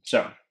clumsy.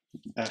 So,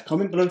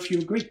 comment below if you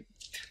agree.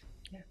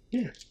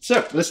 Yeah.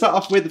 So, let's start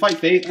off with the fight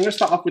phase. I'm going to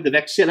start off with the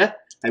Vexilla.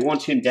 I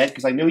want him dead,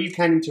 because I know you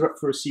can interrupt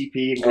for a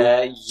CP. And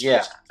go...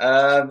 Yeah.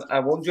 I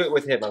won't do it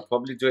with him. I'll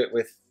probably do it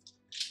with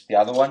the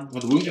other one. Well,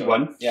 the wounded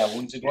one. Yeah,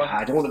 wounded one.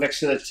 I don't want the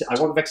Vexilla. I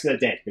want the Vexilla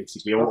dead,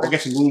 basically. I want to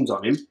get some wounds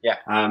on him. Yeah.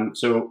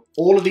 So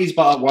all of these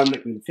bar one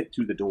that can fit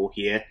through the door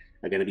here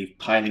are going to be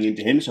piling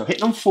into him. So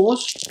hitting on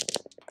 4s.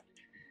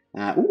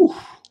 Ooh,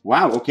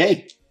 wow.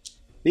 Okay,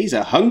 these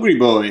are hungry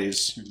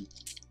boys.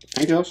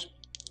 Hey girls.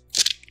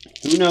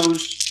 Who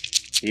knows?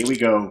 Here we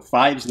go.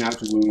 5s now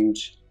to wound.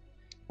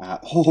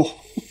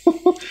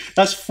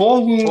 That's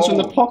 4 wounds from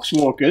the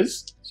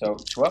Poxwalkers. So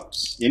 2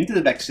 ups. Into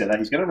the Vexilla.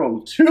 He's going to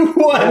roll 2 ones.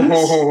 Are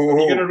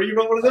you going to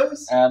re-roll one of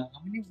those? How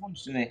many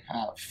wounds do they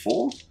have?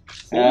 4?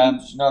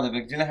 No, the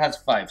Vexilla has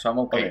 5, so I'm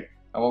okay.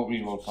 I won't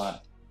re-roll 5.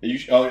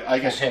 I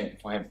guess For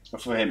him.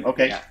 For him.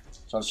 Okay. Yeah.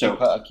 So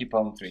I'll keep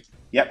on 3.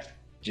 Yep.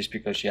 Just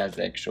because she has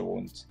the extra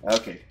wounds.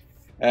 Okay.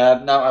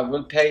 Now I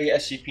will pay a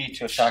CP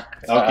to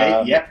attack.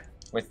 Okay. Yep.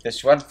 With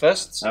this one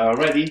first.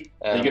 Already.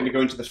 Are you going to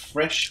go into the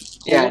fresh?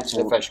 Yeah, into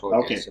the fresh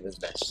horde. Okay. So there's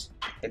this.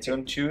 Hitting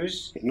on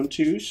 2s. Hitting on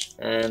 2s.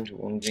 And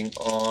wounding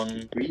on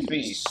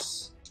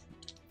 3s.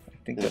 I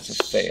think that's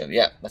a fail.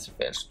 Yeah, that's a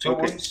fail. So 2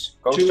 wounds.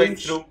 Go 2 straight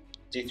wounds. through.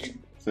 D3.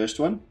 First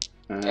one.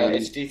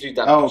 It's D3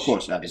 damage. Oh, of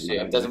course. That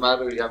it doesn't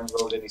matter if you haven't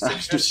rolled any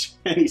 6s.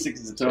 Any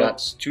 6s at all.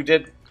 That's 2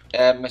 dead.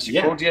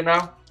 Misericordia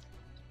now.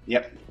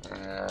 Yep.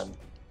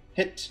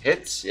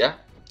 Hits, yeah.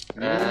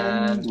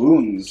 And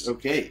wounds.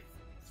 Okay.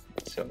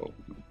 So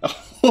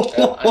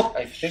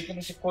I think the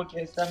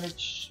Misericordia is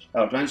damage.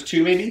 Oh, damage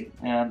 2 maybe?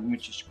 Let me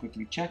just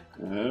quickly check.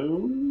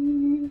 Oh.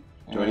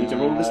 Do I need to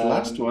roll this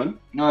last one?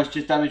 No, it's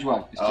just damage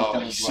 1. It's just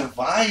damage he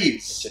survives.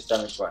 It's just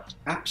damage 1.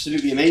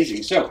 Absolutely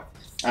amazing. So,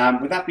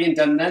 with that being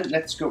done then,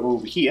 let's go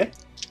over here.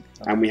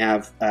 And we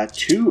have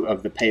 2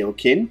 of the pale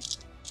kin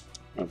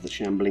of the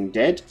shambling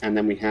dead. And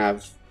then we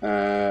have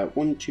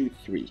 1, 2,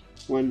 3.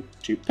 1,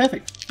 2.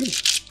 Perfect.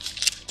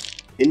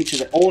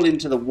 All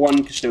into the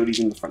 1 Custodes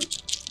in the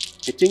front.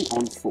 Hitting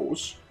on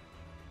 4s.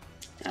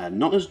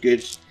 Not as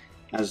good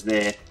as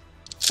their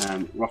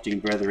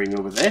rotting brethren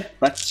over there,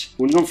 but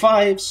wounding on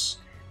 5s.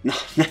 No,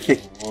 nothing.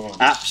 Whoa.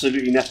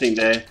 Absolutely nothing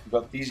there. We've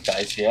got these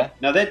guys here.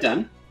 Now they're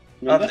done.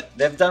 They've done.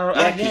 They've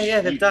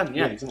done.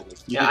 Yeah, exactly.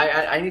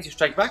 Yeah, I need to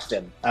strike back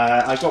then.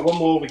 I've got one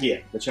more over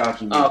here. The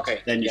charging unit.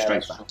 Okay. Then you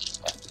strike back.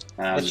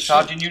 The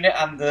charging unit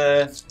and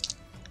the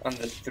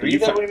 3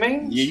 that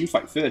remain. Yeah, you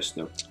fight first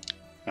though.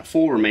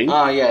 4 remain.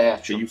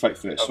 Yeah. So you fight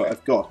first. Okay. So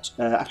I've got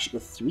actually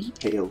got 3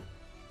 pale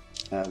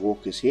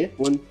walkers here.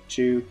 1,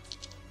 2,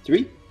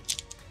 3,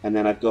 and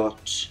then I've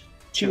got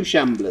 2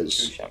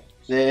 shamblers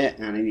there,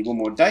 and I need 1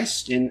 more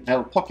dice in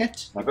L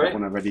pocket. I've got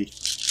one already.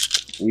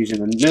 I'm using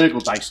the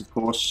Nurgle dice, of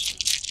course.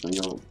 And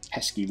your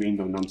pesky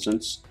rainbow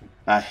nonsense.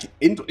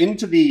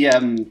 Into the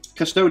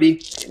Custode.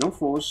 No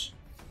 4s.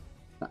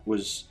 That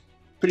was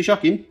pretty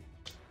shocking.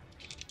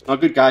 Oh,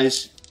 good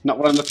guys. Not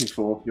what I'm looking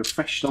for. You're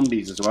fresh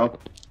zombies as well.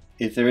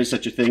 If there is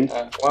such a thing.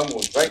 1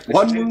 wound, right?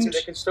 1 wound? To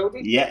the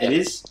Custode? Yeah, it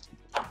is.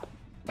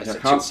 I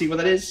can't see what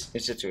that is.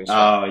 It's a 2.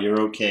 Oh, you're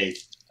okay.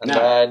 And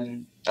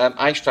then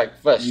I strike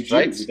first,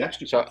 right? So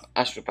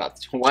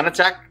Astropath. 1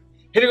 attack.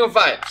 Hitting on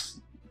 5s.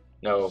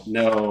 No.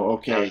 No,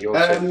 okay. You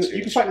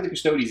can fight with the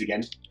Custodes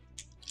again.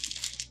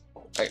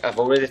 I've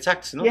already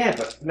attacked, no? Yeah,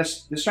 but the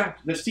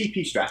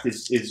CP strat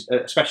is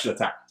a special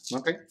attack.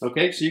 Okay.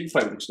 Okay, so you can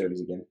fight with the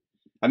Custodes again.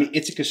 I mean,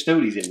 it's a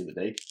Custodes at the end of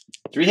the day.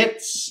 3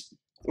 hits.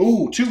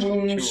 Ooh, 2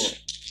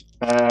 wounds.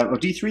 Or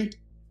D3.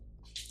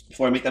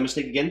 Before I make that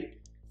mistake again.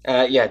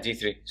 Yeah,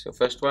 D3. So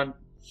first one.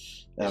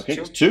 Okay,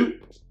 it's 2.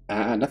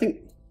 Nothing.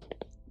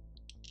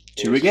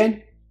 2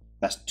 again.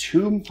 That's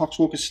 2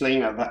 Poxwalkers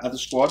slain out of that other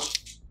squad.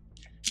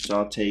 So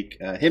I'll take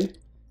him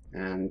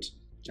and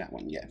that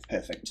one. Yeah,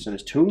 perfect. So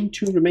there's 2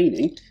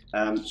 remaining.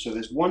 So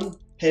there's 1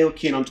 Pale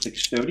Kin onto the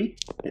Custode,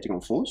 hitting on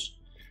 4s,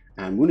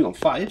 and wounding on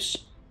 5s.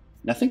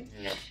 Nothing.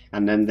 No.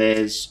 And then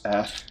there's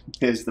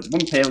the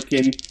 1 Pale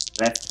Kin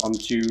left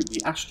onto the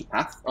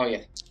Astropath. Oh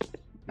yeah.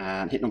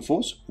 And hitting on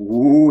 4s.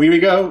 Ooh, here we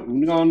go.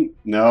 Wounding on.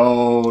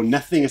 No,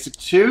 nothing. It's a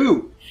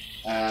 2.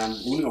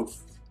 Wounding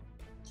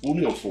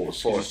on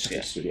 4s.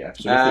 4s, yeah.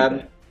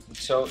 So,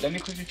 so let me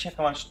quickly check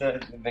how much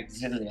the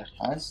Vexillia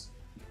has.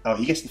 oh,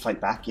 he gets to fight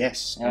back.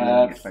 Yes.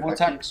 4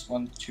 attacks.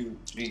 1, 2,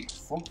 3,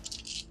 4.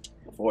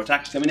 4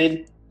 attacks coming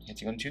in.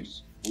 Hitting on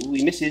 2s. Ooh,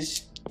 he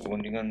misses.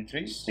 Wounding on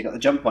 3s. They got the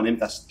jump on him.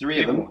 That's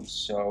 3 of them. Wounds.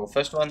 So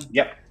first one.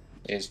 Yep.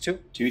 Is 2.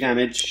 2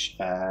 damage.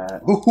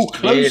 Ooh,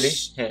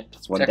 close. Really?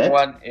 That's 1 Second dead.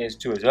 one is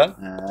 2 as well.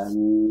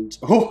 And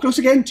close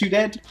again. 2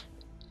 dead.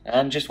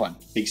 And just 1.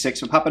 Big 6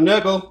 for Papa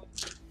Nurgle.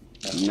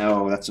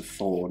 No, that's a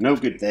 4. No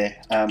good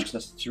there. So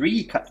that's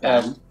 3 cut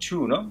down.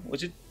 2, no?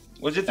 Was it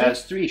 3?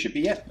 That's 3 should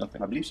be, yeah. Okay.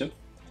 I believe so.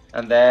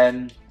 And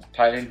then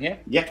pile in here.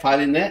 Yeah, pile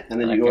in there, and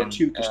then you got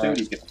 2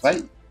 Custodians get to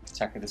fight.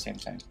 Attack at the same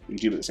time. You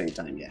do them at the same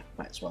time, yeah.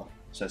 Might as well.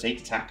 So it's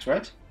 8 attacks,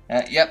 right?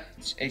 Yep,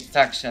 it's 8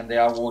 attacks and they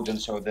are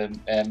wardens, so the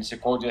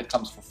Misericordia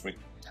comes for free.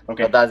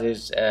 Okay. But that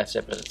is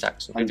separate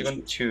attacks. So hitting on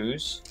Understood.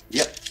 2s,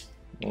 Yep.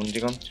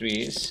 wounding on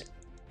 3s.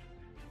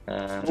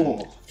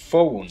 4.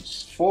 4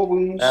 wounds. 4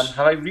 wounds.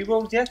 Have I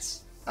rerolled yet?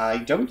 I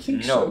don't think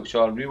No, so.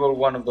 so I'll reroll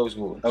one of those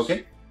wounds.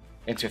 Okay.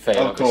 Into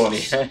fail, Of course.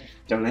 obviously.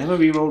 Don't ever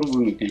reroll a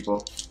wound,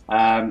 people.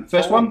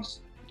 First 4 one. wounds.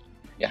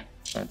 Yeah,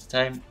 at the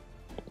time.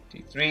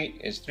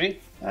 D3 is 3.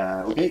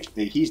 Okay,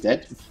 he's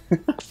dead.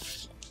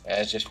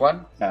 It's just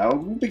 1.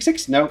 Big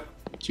 6, no.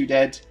 2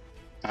 dead.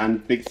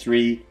 And big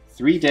 3,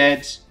 3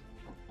 dead.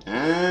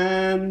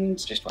 And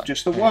Just 1.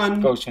 just the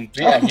 1. Goes from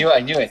 3. I knew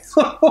it.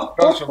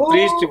 Goes from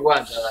 3s to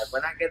 1s. So like,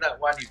 when I get that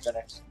 1, he's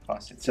gonna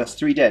pass it. So that's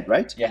 3 dead,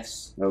 right?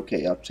 Yes.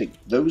 Okay, I'll take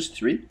those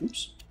 3.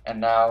 Oops.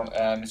 And now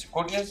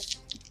Misericordias.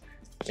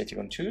 Hitting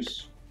on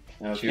 2s.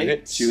 Okay. 2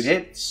 hits. 2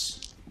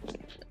 hits.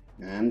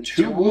 And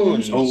 2 2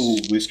 wounds.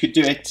 wounds. Oh, this could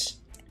do it.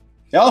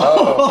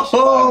 Oh,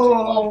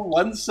 Oh,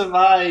 1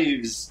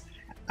 survives.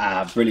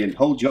 Brilliant.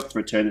 Hold you up for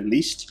a turn at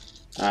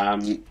least.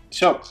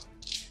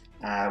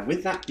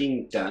 With that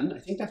being done, I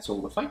think that's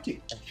all the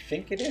fighting. I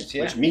think it is,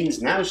 yeah. Which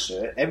means now,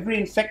 sir, every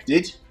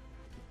infected,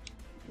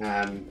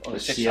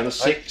 let's see, on a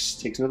 6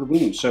 takes another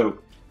wound. So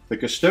the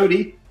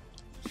Custode,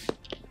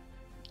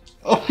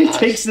 he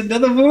takes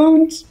another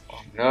wound.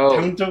 Oh, no.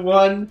 Down to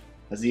 1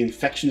 as the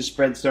infection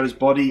spreads throughout his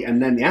body,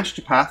 and then the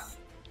Astropath.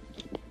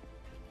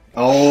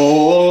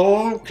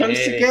 Oh, close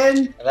Really? again.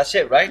 And that's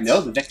it, right?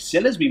 No, the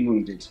Vexilla's been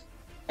wounded.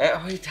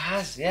 Oh, it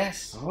has,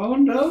 yes. Oh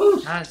no.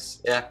 It has,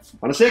 yeah.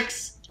 On a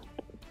 6.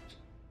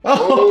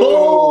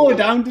 Oh, Oh.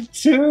 down to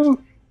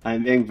 2.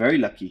 I'm being very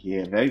lucky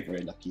here, very,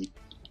 very lucky.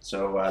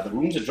 So the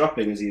wounds are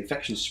dropping as the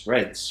infection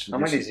spreads. How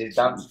many is it?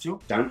 Down to 2?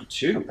 Down to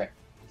 2. Okay.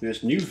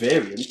 This new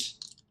variant.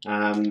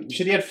 You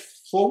said he had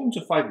 4 wounds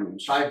or 5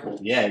 wounds? 5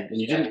 wounds. Yeah, and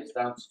you didn't. It's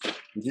down to 2.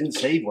 You didn't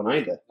save one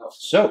either. No.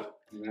 So.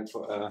 I'm going to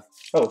put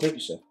Oh, thank you,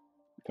 sir.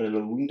 Put a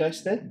little wound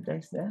dice there.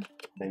 dice there.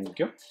 There you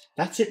go.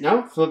 That's it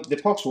now for the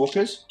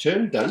Poxwalkers.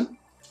 Turn done.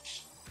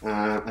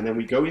 And then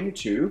we go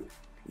into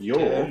your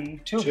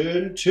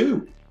turn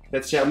 2.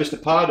 Let's see how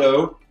Mr.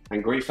 Pardo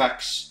and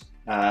Greyfax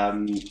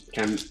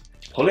can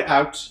pull it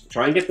out,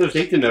 try and get those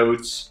data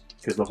nodes,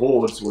 because the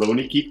Hordes will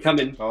only keep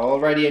coming.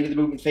 Alrighty, end of the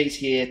movement phase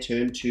here.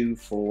 Turn 2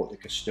 for the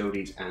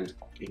Custodes and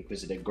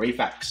Inquisitor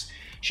Greyfax.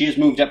 She has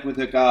moved up with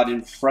her guard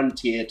in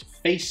front here to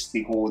face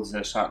the Hordes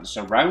that are starting to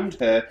surround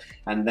her.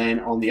 And then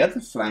on the other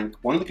flank,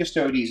 one of the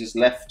Custodes has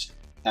left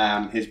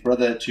his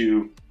brother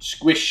to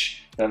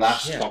squish the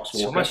last Poxwalker.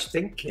 So much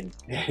thinking.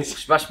 Yes.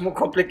 It's much more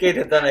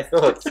complicated than I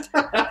thought.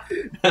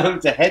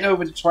 To head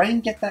over to try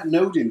and get that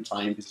node in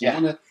time, because you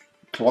want to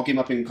clog him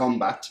up in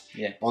combat.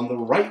 Yeah. On the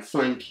right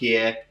flank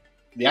here,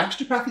 the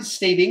Astropath has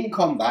stayed in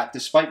combat,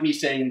 despite me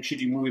saying, should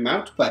you move him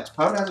out? But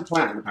Pardo has a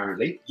plan,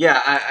 apparently. Yeah,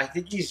 I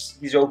think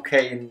he's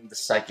okay in the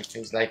psychic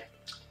phase. Like,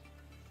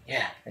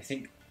 yeah, I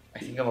think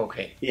I'm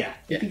okay. Yeah,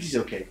 I think he's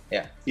okay.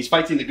 Yeah. He's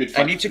fighting the good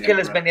fight. I need to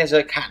kill as many as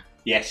I can.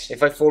 Yes.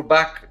 If I fall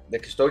back, the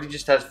Custodian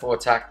just has 4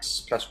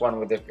 attacks plus 1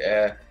 with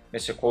the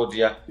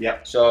Misericordia. Yeah.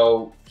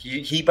 So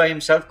he by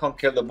himself can't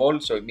kill them all.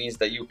 So it means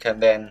that you can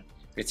then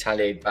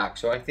retaliate back.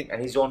 So I think,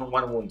 and he's on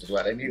 1 wound as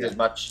well. I need as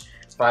much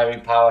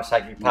firing power,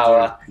 psychic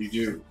power, You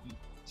do.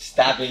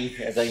 stabbing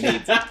as I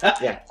need.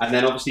 Yeah. And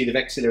then obviously the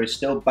Vexilla is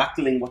still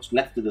battling what's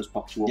left of those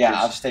Poxwalkers.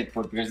 Yeah, I've stayed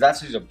put because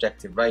that's his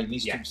objective, right? He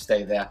needs to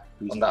stay there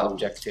on that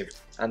objective.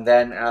 And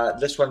then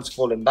this one's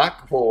fallen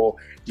back, or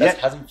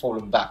hasn't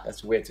fallen back.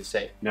 That's weird to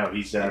say. No,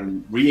 he's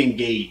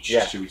re-engaged,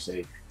 should we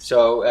say.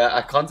 So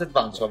I can't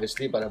advance,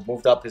 obviously, but I've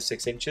moved up his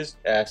 6 inches,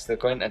 still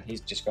going, and he's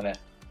just going to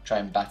try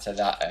and batter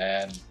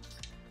that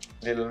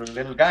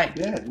little guy.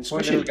 Yeah,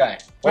 poor little guy.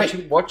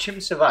 Watch him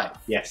survive.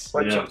 Yes,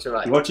 Watch him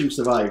survive. Watch him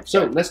survive.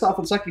 So let's start off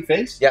with the psychic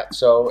phase. Yeah,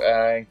 so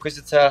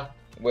Inquisitor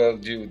we'll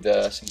do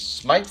some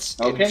smites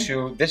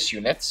into this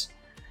unit.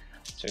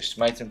 So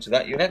smite into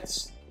that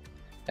unit.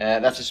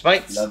 That's a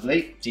smite.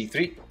 Lovely.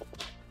 D3.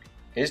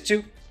 Here's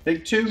 2.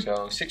 Big 2. So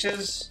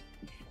 6s.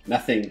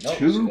 Nothing. No,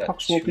 2 so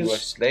Poxwalkers. 2 are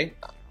slain.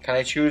 Can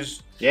I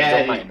choose? Yeah. You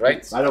don't mind,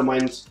 right? I don't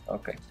mind.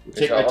 Okay.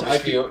 Take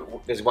obviously,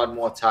 there's one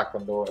more attack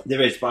on the...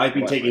 There is, but I've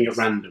been taking it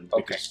random.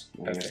 Okay.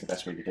 That's the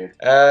best way to do it.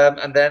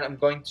 And then I'm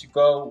going to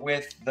go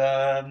with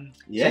the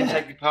same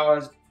psychic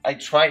powers I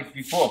tried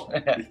before.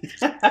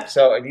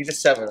 So I need a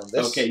 7 on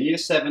this. Okay, you need a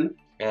 7.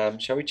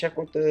 Shall we check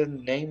what the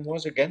name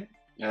was again?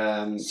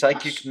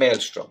 Psychic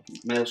Maelstrom.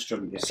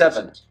 Maelstrom. Yes.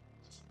 7.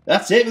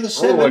 That's it with a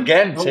 7. Oh,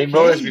 again, same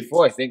roll as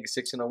before. I think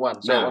 6 and a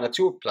 1. So No. on a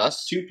 2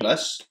 plus. 2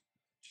 plus.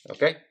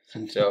 Okay.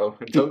 So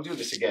don't do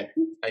this again.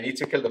 I need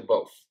to kill them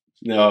both.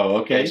 No.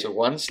 Okay. So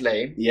 1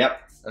 slain.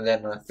 Yep. And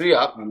then on a 3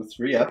 up. On a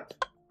 3 up.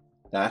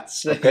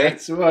 That's Okay.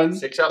 That's 1.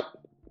 6 up.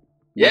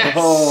 Yes.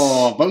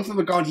 Oh, both of them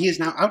are gone. He is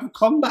now out of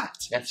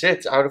combat. That's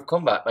it. Out of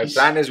combat. My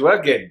plan is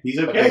working. He's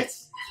okay.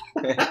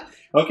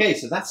 Okay,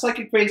 so that's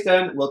Psychic Phase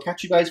done. We'll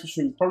catch you guys for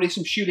probably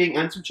some shooting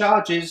and some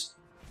charges.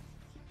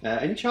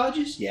 Any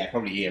charges? Yeah,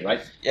 probably here, right?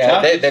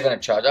 Yeah, they're going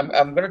to charge.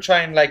 I'm going to try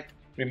and like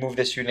remove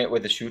this unit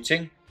with the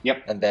shooting.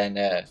 Yep. And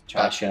then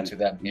charge into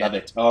them. Love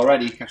it.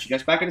 Alrighty, catch you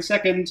guys back in a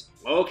second.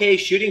 Okay,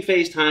 shooting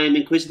phase time.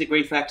 Inquisitor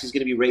Greyfax is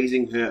going to be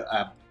raising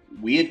her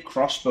weird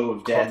crossbow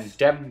of death.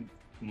 Condemn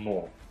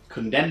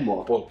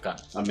more. Bolt gun.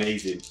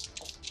 Amazing.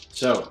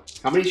 So,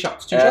 how many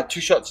shots? 2 shots? shots?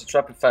 2 shots. It's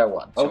rapid fire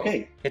 1. So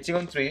Okay. hitting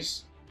on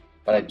 3s.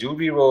 But I do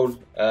reroll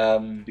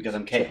because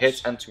I'm to chaos.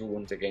 hit and 2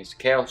 wounds against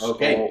chaos or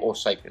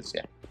psychers,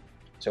 yeah.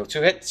 So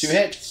 2 hits. 2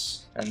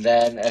 hits. And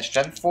then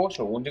strength 4,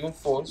 so wounding on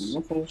 4s.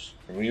 No force.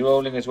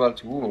 Rerolling as well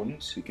to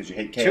wounds. Because you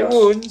hate 2 chaos.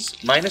 wounds,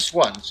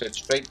 -1, so it's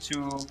straight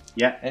to...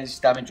 Yeah. And it's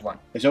damage 1.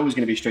 It's always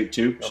going to be straight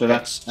 2, so Okay.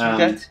 that's... 2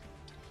 dead.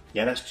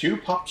 Yeah, that's 2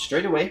 pops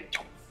straight away.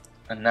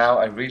 And now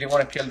I really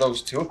want to kill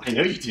those 2. I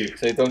know you do.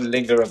 So they don't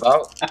linger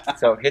about.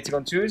 So hitting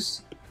on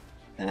 2s.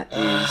 That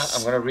I'm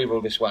is... going to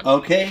reroll this one.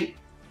 Okay.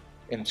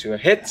 Into a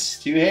hit.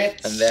 2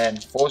 hits. And then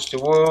force to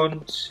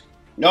wound.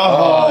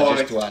 No!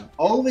 Just 1.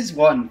 Always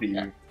 1 for you.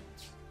 Yeah.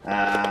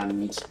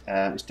 And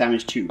it's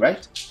damage 2,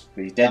 right?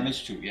 But he's dead.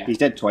 Damage 2, yeah. He's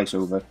dead twice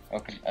over.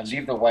 Okay, I'll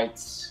leave the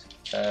whites.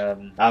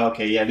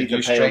 Okay, yeah, leave the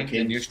new pale strain, king.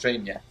 the new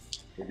strain, yeah.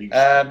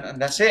 And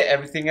that's it.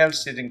 Everything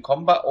else is in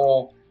combat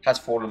or has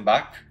fallen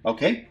back.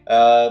 Okay.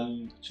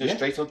 So Yeah.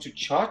 straight on to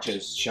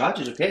charges.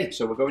 Charges, okay.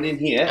 So we're going in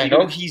here. I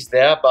know he's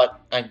there, but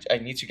I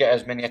need to get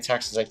as many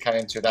attacks as I can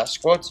into that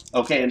squad.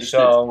 Okay,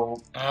 understood.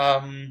 So, Or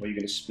are you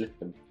going to split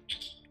them?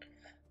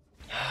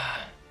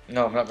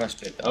 no, I'm not going to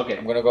split them. Okay.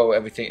 I'm going to go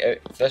everything.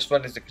 First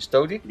one is the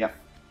Custodes. Yep.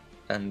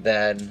 And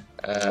then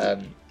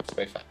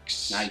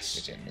Greyfax. Nice.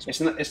 Is in as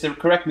well. It's the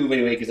correct move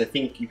anyway, because I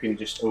think you can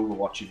just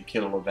overwatch if you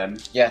kill all of them.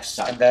 Yes,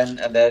 Done.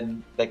 and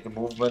then like the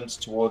movement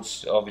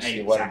towards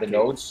obviously one of the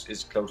Exactly. nodes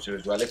is closer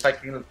as well. If I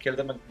can kill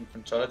them and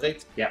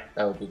consolidate, Yeah.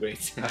 that would be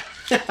great.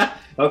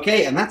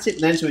 Okay, and that's it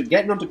then. So we're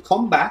getting on to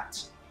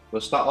combat.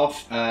 We'll start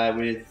off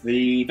with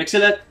the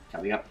Vexilla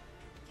coming up.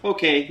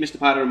 Okay, Mr.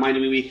 Pardo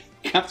reminded me we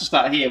have to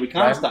start here. We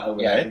can't start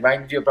over yeah, there.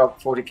 reminded you about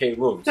 40k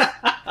rules.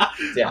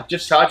 Yeah,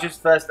 just charges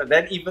first, and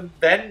then even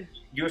then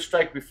you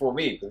strike before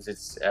me because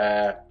it's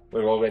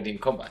we're already in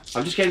combat.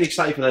 I'm just getting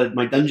excited for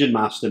my dungeon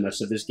masterness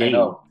of this game. I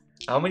know.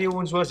 How many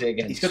wounds was it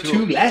again? He's got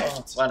 2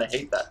 left. Oh, man, I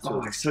hate that.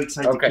 Oh, I'm so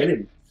excited Okay. to kill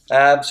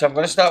him. So I'm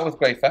going to start with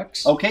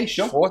Greyfax. Okay,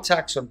 sure. 4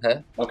 attacks on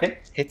her, Okay,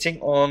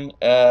 hitting on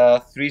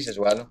 3s as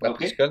well. Weapon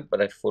Okay. skill,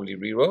 but I fully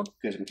reroll.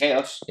 because I'm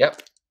chaos.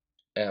 Yep.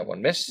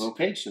 1 miss.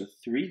 Okay, so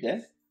 3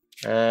 there.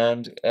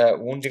 And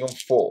wounding on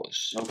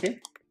 4s. Okay,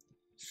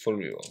 Full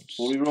rerolls.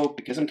 fully rolled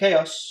because I'm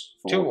chaos.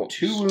 For 2 wounds.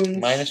 2 wounds.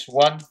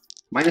 -1.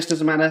 Minus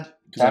doesn't matter.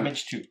 'cause I'm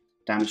Damage 2.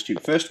 damage 2.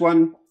 First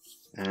one,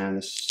 and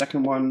the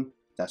second one,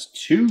 that's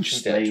 2 dead,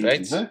 slain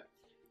right? from her.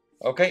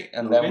 Okay,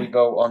 and Okay. then we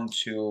go on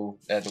to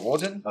the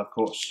Warden. Of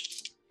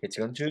course.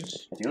 Hitting on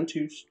 2s. Hitting on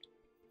 2s.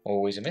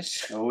 Always a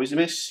miss. Always a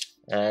miss.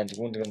 And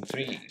wounding on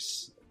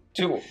 3s.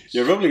 2 wounds.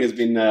 Your rolling has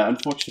been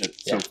unfortunate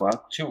so Yeah.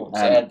 far. 2 wounds.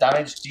 Um,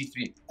 Damage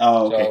D3.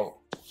 Oh, okay.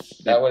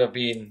 So that would have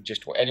been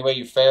just anyway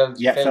you failed.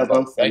 You Yeah, failed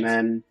fell both, right? and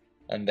then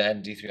And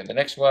then D3 on the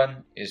next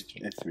one is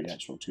 3. 3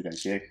 actual 2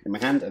 dice here in my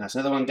hand, and that's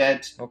another one dead.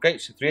 Okay,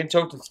 so 3 in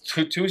total.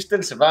 2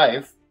 still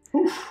survive.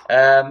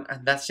 And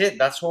that's it.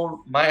 That's all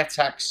my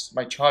attacks,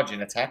 my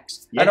charging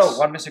attacks. Yes. I know,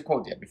 1 miss a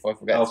code yet before I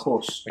forget. Oh, of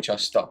course. Which are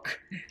stock.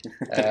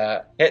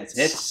 Hits.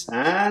 Hits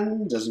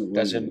and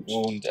doesn't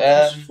wound.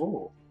 That's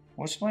 4.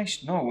 What's my...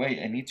 No, wait.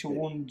 I need to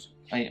wound...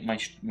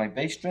 My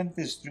base strength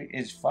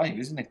is 5,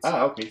 isn't it?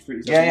 Ah, okay.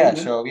 3. Yeah.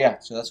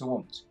 So that's a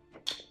wound.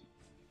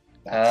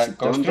 That's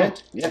goes one through.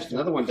 dead. Yes,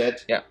 another one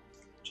dead. Yeah.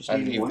 Just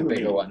And leaving leave the one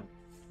bigger remaining. one.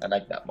 I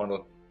like that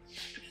model.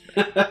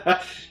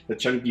 The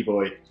chunky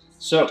boy.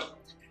 So,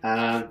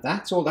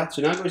 that's all that.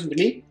 So now it goes into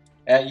me.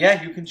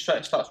 Yeah, you can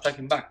start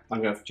striking back.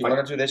 I'm going to Do you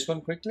want to do this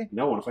one quickly?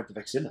 No, I want to fight the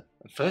Vexilla.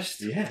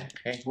 First? Yeah.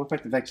 Okay. I want to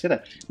fight the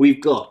Vexilla.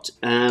 We've got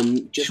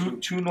just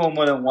Two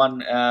normal and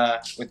 1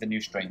 with the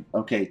new strain.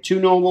 okay, 2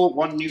 normal,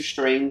 1 new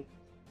strain.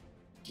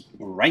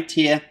 Right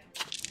here.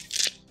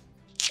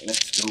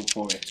 let's go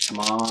for it. Come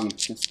on,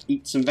 let's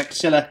eat some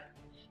Vexilla.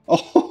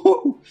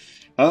 Oh,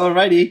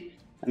 alrighty.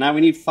 And now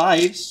we need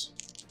 5s.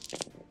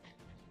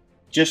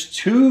 Just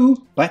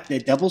 2, but they're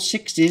double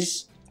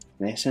 6s.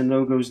 The SN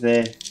logo's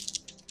there.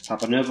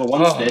 Papa Nerva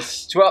wants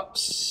this. 2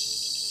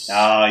 ups.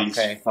 Ah, he's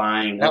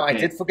fine. Now I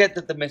did forget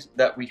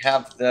that we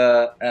have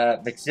the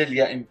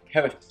Vexilia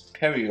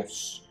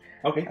Imperius.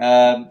 Okay.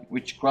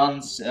 Which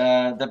grants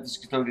that the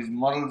Custodes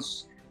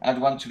models add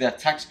 1 to their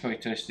attacks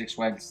characteristics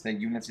whilst their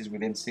unit is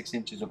within 6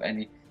 inches of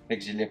any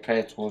Vexilia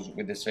predators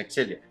with this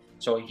Vexilia.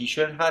 So he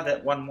should have had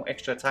that 1 more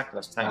extra attack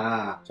last time.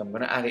 Ah. So I'm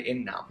going to add it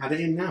in now. Add it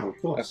in now,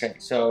 of course. Okay,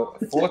 so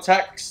 4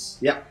 attacks.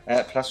 Yeah.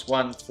 Plus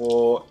 1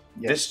 for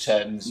this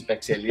turn's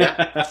Vexilia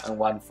and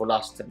 1 for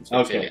last turn's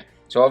Vexilia. Okay.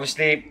 So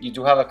obviously you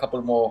do have a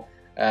couple more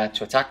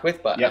to attack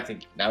with, but Yeah. I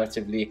think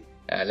narratively,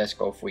 let's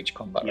go for each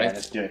combat, Yeah, right?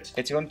 let's do it.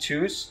 Hitting on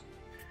 2s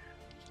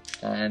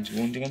and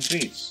wounding on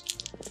 3s.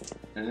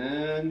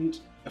 And...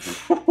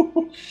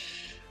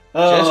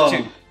 Just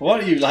 2.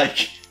 What are you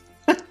like?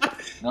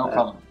 No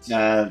comments.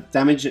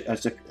 Damage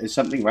is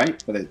something,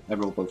 right? But I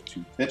roll both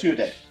 2. They're 2 a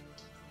day.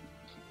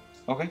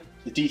 Okay.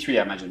 The D3,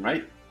 I imagine,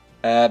 right?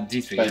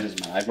 D3. But it doesn't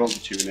matter. I rolled the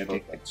 2 and they're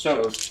both. Okay.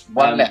 So,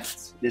 1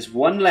 left. There's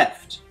 1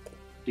 left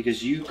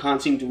because you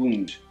can't seem to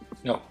wound.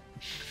 No.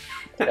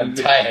 I'm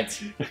tired.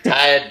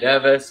 Tired,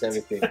 nervous,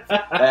 everything.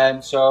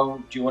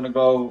 So, do you want to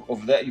go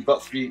over there? You've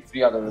got three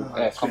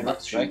other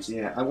combats, right?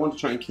 Yeah, I want to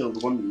try and kill the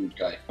 1 wound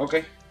guy.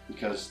 Okay.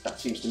 Because that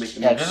seems to make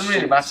the Yeah, it most doesn't really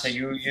sense. matter.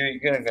 You're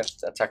going to get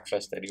attacked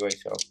first anyway,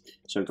 so...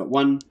 So we've got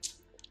 1,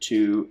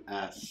 2,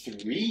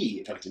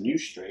 3 of the new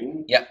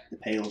string. Yeah. The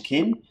Pale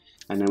Kin.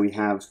 And then we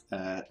have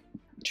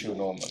 2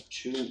 normal.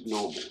 2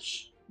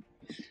 normals.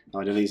 I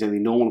don't think there's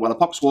anything normal about a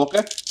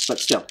Poxwalker, but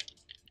still.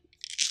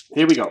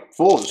 Here we go.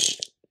 4s.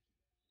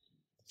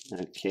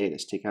 Okay,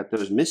 let's take out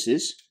those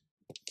misses.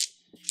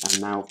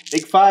 And now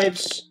big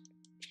 5s.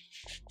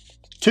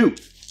 2.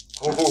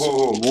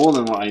 Oh, More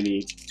than what I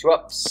need. 2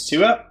 ups.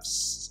 2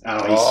 ups.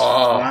 Oh, he's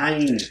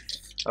fine.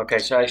 Okay,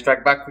 so I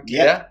strike back quickly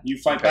Yeah, there. you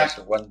fight Okay, back.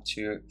 so 1,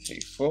 2, 3,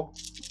 4.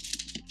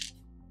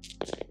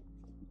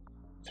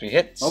 3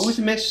 hits. Always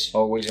a miss.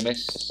 Always a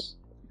miss.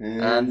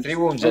 And 3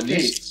 wounds at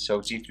least. So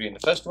T3 in the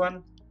first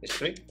one is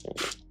 3.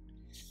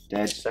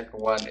 Dead. Second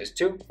one is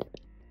 2.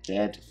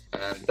 Dead.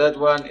 And third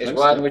one is Close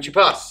 1 then. which you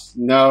pass.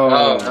 No.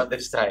 No, not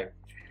this time.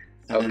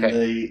 And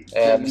Okay.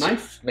 then the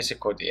knife.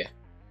 Misericordia.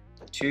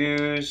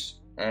 2s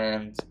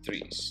and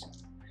 3s.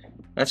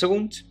 That's a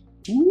wound.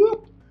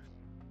 Whoop.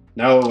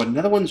 No,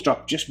 another one's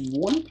dropped. Just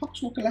 1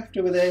 Poxwalker left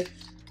over there.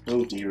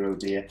 Oh dear, oh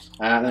dear.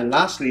 And then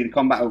lastly, the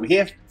combat over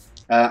here.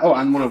 Oh,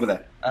 and 1 over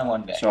there. And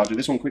 1 there. So I'll do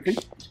this one quickly.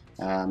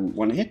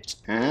 1 hit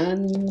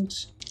and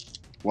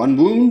 1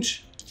 wound.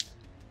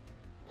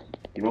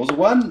 He rolls a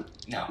 1.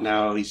 No.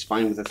 No, he's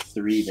fine with a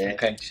 3 there.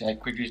 Okay, so I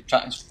quickly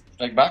try and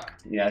strike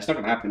back. Yeah, it's not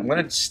going to happen. I'm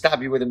going to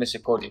stab you with a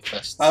Misericordia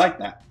first. I like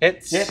that.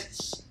 Hits.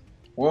 Hits.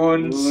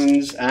 Wounds.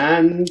 Wounds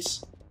and...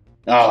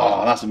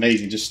 Oh, that's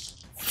amazing.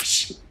 Just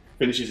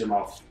finishes him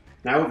off.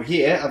 Now over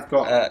here, I've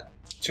got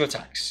 2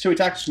 attacks. 2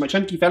 attacks from my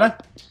chunky fella.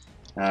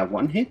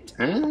 1 hit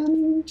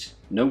and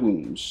no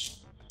wounds.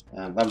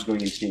 That was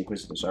going into the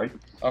Inquisitor, sorry.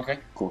 Okay.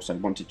 Of course, I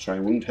wanted to try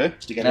and wound her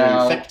to get Now,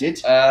 her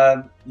infected.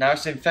 Now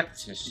it's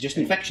infectious. Just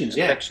infections,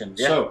 yeah. Infections,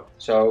 yeah.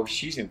 So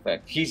he's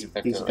infected. He's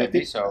he's already,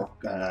 infected. so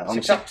On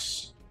 6 6.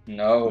 ups.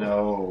 No.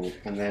 No.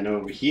 And then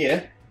over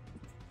here,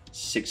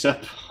 6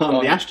 up on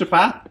On- the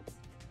Astropath.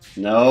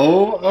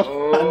 No.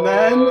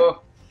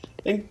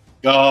 And then...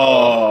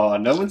 Oh,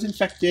 no one's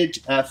infected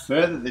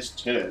further this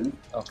turn.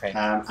 Okay.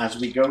 As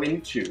we go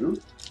into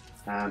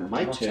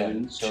my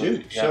turn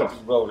too. So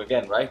roll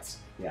again, right?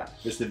 Yeah,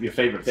 this is your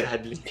favourite bit.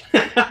 Sadly.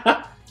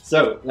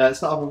 So let's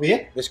start off over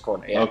here. This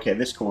corner, yeah. Okay,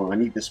 this corner. I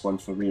need this one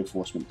for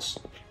reinforcements.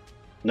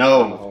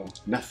 No,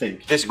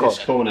 nothing. This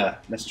corner.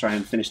 Let's try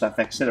and finish that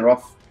Vexilla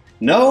off.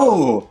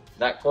 No.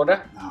 That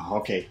corner? Oh,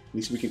 okay. At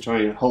least we can try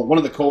and hold one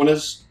of the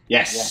corners.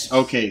 Yes.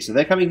 Okay, so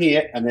they're coming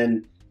here, and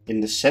then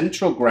in the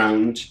central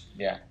ground.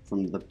 Yeah.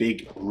 From the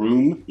big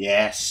room.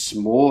 Yes,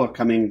 more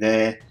coming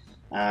there.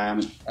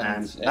 And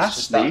lastly,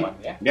 just that one,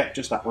 yeah?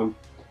 Just that one.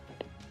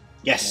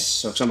 Yes,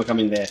 so some are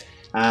coming there.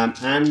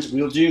 And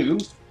we'll do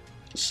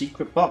the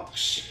secret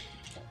box.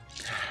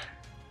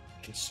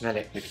 I can smell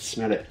it. I can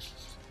smell it.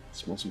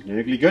 Smell some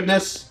nurgly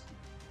goodness.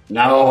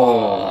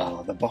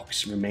 No, the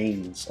box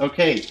remains.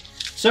 Okay,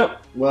 so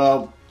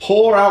we'll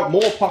pour out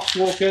more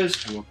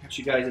Poxwalkers, and we'll catch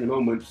you guys in a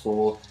moment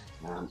for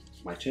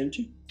my turn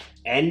 2.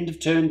 End of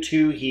turn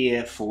 2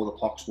 here for the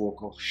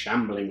Poxwalker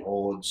shambling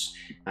hordes,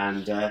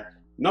 and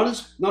not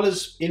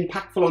as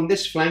impactful on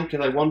this flank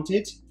as I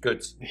wanted.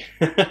 Good.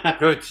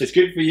 Good. It's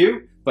good for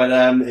you, but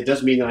it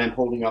does mean that I'm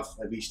holding off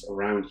at least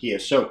around here.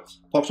 So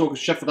Poxwalker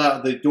shuffled out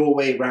of the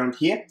doorway around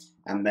here,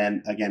 and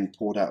then again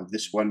poured out of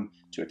this one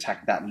to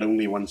attack that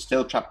lonely one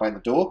still trapped by the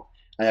door.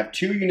 I have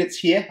 2 units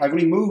here. I've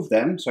only moved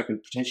them, so I can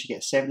potentially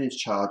get a 7-inch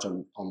charge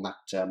on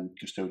that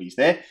Custodes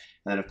there.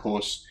 And then, of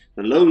course,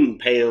 the lone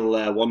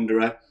Pale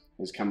Wanderer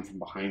has come from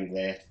behind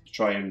there to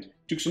try and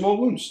do some more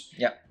wounds.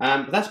 Yeah.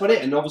 But that's about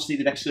it. And obviously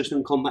the Vexill's still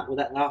in combat with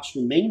that last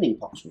remaining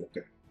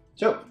Poxwalker.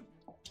 So,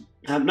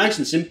 nice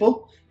and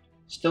simple.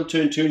 Still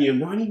turn 2 and you're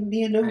not even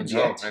near nodes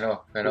yet. I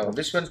know.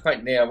 This one's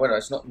quite near. Well,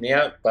 it's not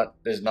near, but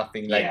there's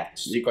nothing like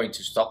going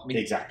to stop me.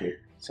 Exactly.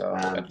 So,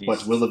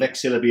 but will the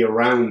Vexilla be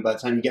around by the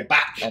time you get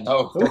back? I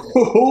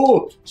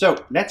know.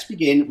 So let's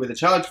begin with the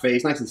charge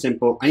phase. Nice and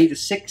simple. I need a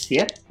 6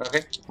 here.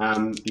 Okay.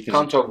 Because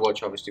can't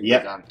overwatch, obviously,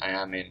 because I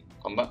am in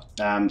combat.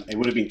 It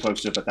would have been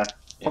closer, but that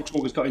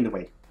Poxwalker's got in the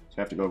way. So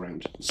I have to go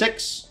around.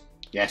 6.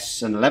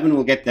 Yes, and 11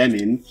 will get them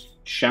in.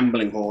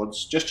 Shambling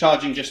hordes. Just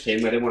charging just him.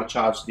 I didn't want to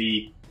charge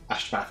the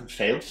Ashpath and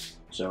fail.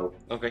 So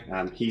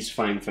he's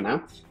fine for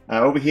now.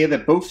 Over here, they're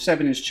both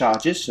 7-inch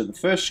charges. So the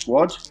first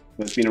squad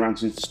that's been around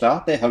since the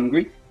start, they're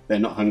hungry. They're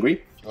not hungry.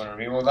 Do you want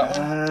to reroll that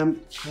one?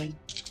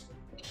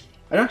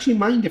 I don't actually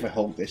mind if I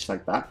hold this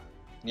like that.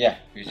 Yeah,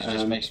 because it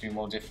just makes me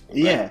more difficult.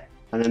 Yeah, right?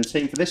 and then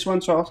same for this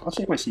one. So I'll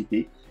save my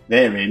CP.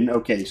 They're in.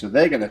 Okay, so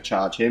they're going to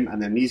charge him,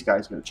 and then these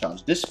guys are going to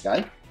charge this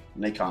guy,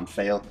 and they can't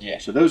fail. Yeah.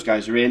 So those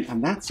guys are in,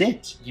 and that's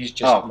it. He's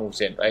just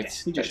moves in, right?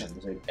 He just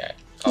moves in. Yeah,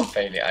 can't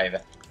fail it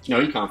either. No,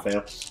 you can't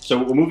fail.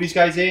 So we'll move these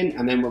guys in,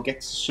 and then we'll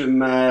get some,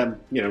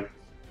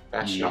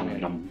 bashing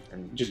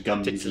and just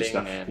guns and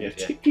stuff.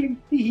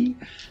 tickling.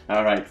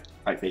 All right,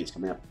 fight phase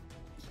coming up.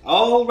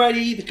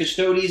 Alrighty, the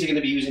Custodes are going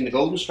to be using the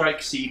Golden Strike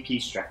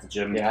CP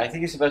stratagem. Yeah, I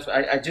think it's the best.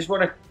 I just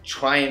want to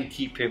try and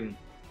keep him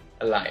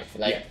alive.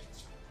 Like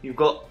you've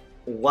got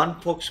one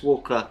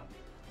Poxwalker,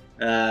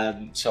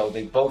 so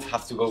they both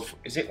have to go.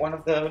 Is it one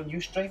of the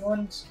new strain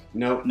ones?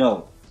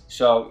 No.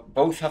 So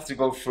both have to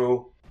go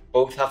through.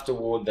 Both have to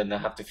wound and they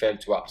have to fail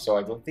to up. So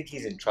I don't think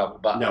he's in trouble.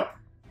 But no,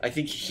 I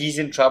think he's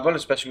in trouble,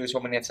 especially with so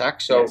many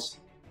attacks. So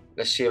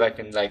let's see if I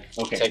can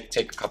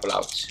take a couple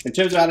out. In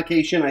terms of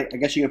allocation, I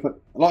guess you're gonna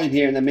put a lot in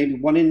here and then maybe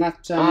one in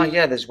that.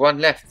 Yeah, there's one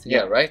left.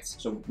 Yeah, right.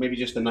 So maybe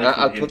just the knife.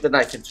 I'll put the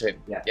knife into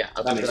him. Yeah,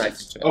 I'll put the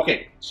knife into him.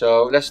 Okay.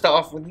 So let's start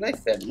off with the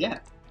knife then. Yeah.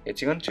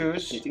 Hitting on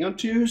 2s. Hitting on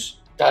 2s.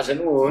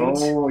 Doesn't wound.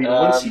 Oh, you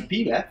have 1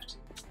 CP left.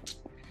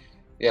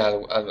 Yeah,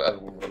 I'll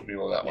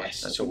reroll that one.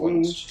 Yes, that's a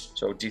wound.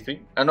 So D3.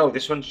 I know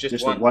this one's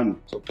just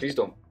one. So please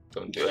don't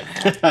do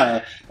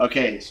it.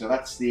 Okay, so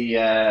that's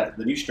the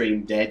new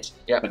strain dead.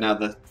 Yeah. But now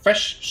the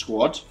fresh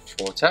squad.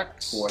 4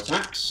 attacks. 4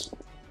 attacks.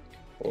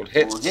 All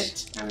hits. 4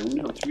 hit. And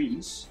no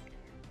 3s.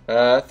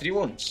 3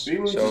 wounds. 3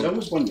 wounds. So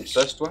almost 1 miss.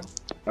 First one.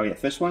 Oh yeah,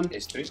 first one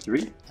is 3.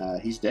 3.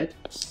 He's dead.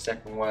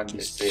 Second one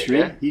is 3.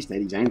 Yeah. He's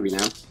dead. He's angry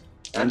now.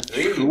 And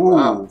 3. Ooh.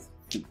 Wow.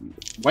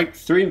 Wipe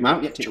 3 of them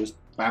out. Yeah, it was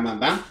bam, bam,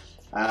 bam.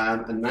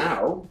 And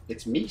now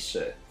it's me,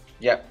 sir.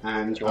 Yep.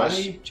 And let's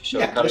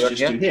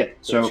just do here.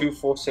 So 2,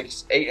 4,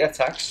 6, 8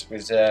 attacks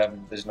with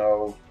there's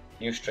no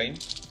new strain.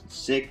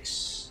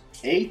 6,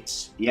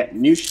 8. Yeah,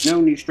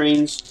 no new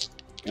strains.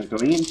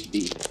 Going into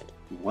the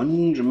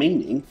 1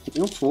 remaining.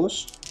 Hitting on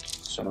 4s.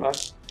 So bad.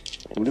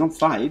 Hitting on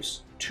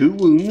 5s. 2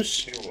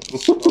 wounds. 2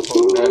 wounds.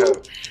 Oh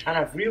no. And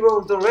I've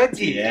rerolled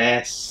already.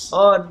 Yes.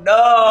 Oh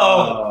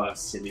no. Oh,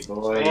 silly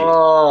boy.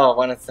 Oh,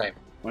 one at a time.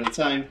 One at a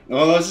time.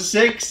 Oh, it's a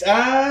 6.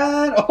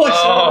 And I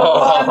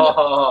saw the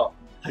 1.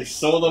 I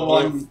saw the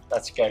 1.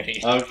 That's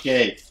scary.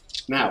 Okay.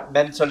 Now.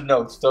 Mental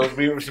notes. Don't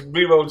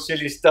reroll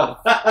silly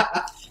stuff.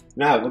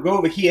 Now, we'll go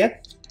over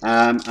here.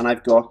 And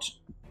I've got.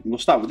 We'll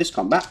start with this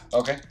combat.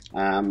 Okay.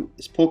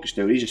 This poor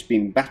Custodes just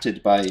been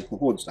battered by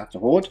hordes after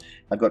horde.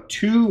 I've got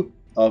 2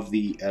 of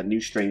the new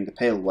strain, the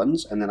pale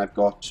ones, and then I've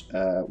got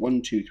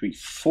 1, 2, 3,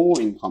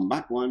 4 in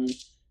combat. 1,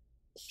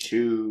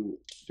 2,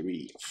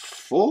 3,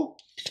 4.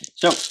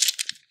 So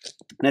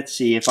let's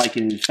see if I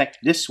can infect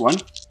this one.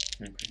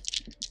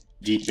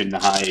 Deep in the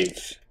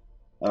hive.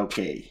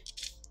 Okay.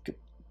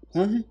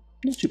 Not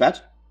too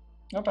bad.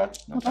 Not bad.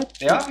 Not bad.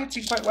 They are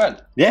hitting quite well.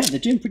 Yeah, they're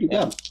doing pretty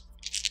well.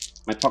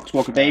 My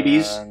Poxwalker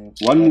babies.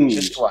 1 wound.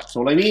 That's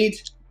all I need.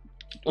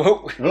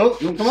 Oh, you want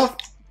to come off?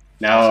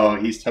 No,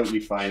 he's totally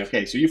fine.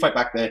 Okay, so you fight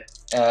back there.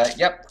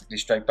 Yep, quickly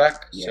strike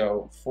back. Yeah.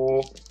 So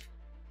 4.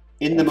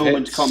 In the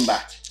moment hits.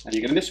 Combat. And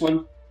you're going to miss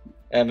 1.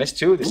 Miss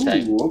 2 this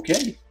time.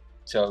 Okay.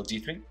 So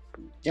D3.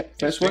 Yep,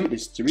 first 3. One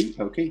is 3.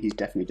 Okay, he's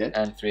definitely dead.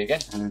 And 3 again.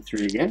 And then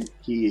 3 again.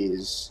 He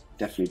is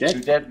definitely dead.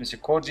 2 dead.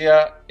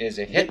 Misericordia is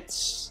a hit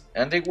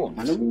and a wound.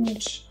 And a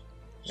wound.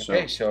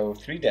 Okay, so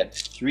 3 dead.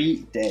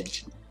 3 dead.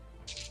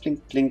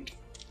 Clink, clink,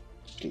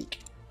 clink.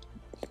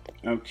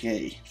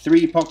 Okay,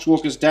 3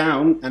 Poxwalkers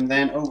down, and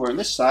then over on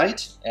this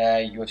side,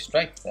 your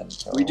strike then.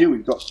 So. We do.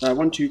 We've got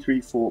 1, 2, 3,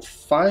 4,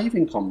 5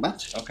 in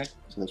combat. Okay.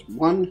 So there's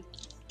 1,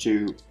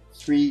 2,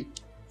 3,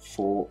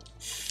 4,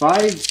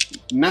 5.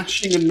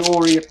 Mashing a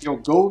Nori up your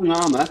golden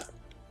armor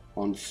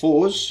on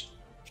 4s.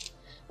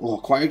 Oh,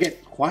 quite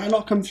a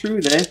lot come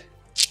through there.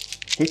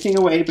 Hitting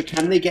away, but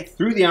can they get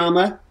through the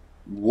armor?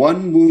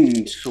 1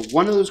 wound. So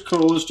one of those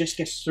claws just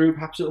gets through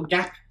perhaps a little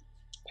gap.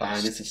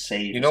 And it's a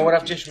save. You know what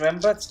I've just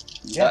remembered?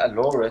 Yeah.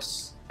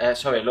 Aloris,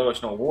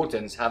 not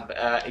Wardens, have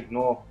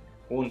ignore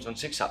wounds on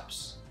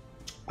 6-ups.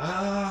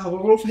 Ah,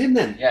 we'll roll for him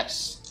then.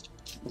 Yes.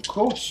 Of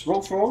course,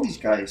 roll for all these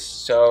guys.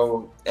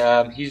 So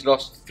he's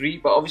lost 3,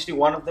 but obviously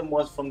one of them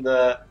was from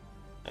the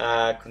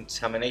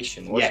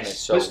contamination, wasn't it? Yes,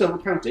 So but still,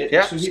 we'll count it.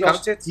 Yeah, so just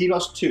count it. he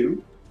lost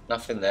 2.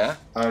 Nothing there.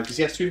 Because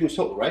he has 3 wounds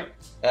total, right?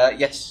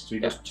 Yes. So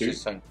he lost 2.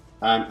 It's fine.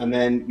 And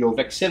then your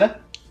Vexilla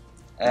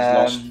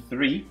has lost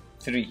 3.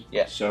 3,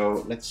 yeah.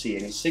 So let's see,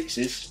 any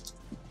 6s?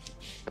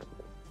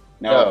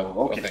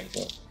 No, okay.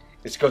 So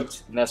it's good.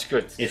 That's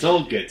good. It's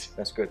all good.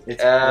 That's good.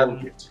 It's all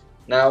good.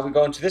 Now we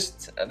go into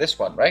this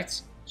one,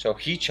 right? So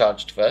he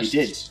charged first.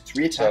 He did.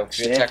 3 attacks.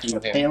 So 3 attacks from from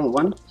the him. pale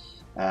one.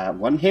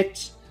 1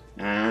 hit.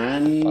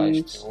 And...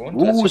 5 to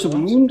wound. Ooh, it's a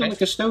wound on okay. the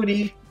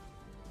Custode.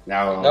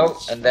 No,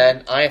 and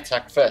then I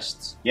attack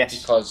first. Yes.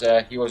 Because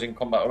he was in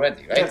combat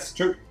already, right? That's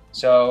true.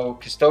 So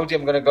Custode,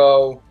 I'm going to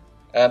go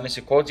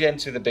Misericordia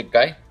into the big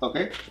guy.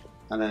 Okay.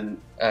 And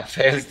then...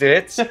 Fails to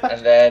hit.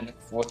 And then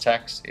 4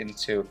 attacks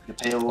into the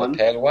pale one. The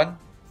pale one.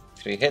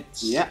 3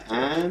 hits. Yeah,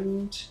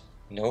 and...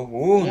 No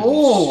wounds.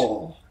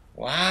 Oh!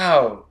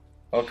 Wow.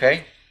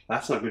 Okay.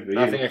 That's not good for you.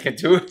 Nothing I can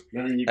do.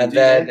 Nothing you can And do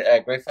then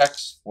there.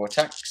 Greyfax, 4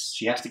 attacks.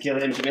 She has to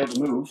kill him to be able to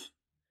move.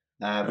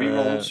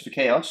 Rerolls for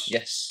chaos.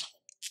 Yes.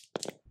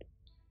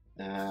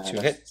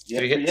 2 hits.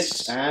 3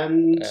 hits.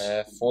 And...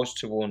 Force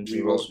to wound.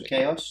 Rerolls for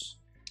chaos.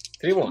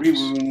 3 wounds. 3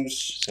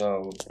 wounds.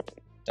 So,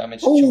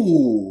 damage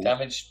Oh! 2.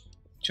 Damage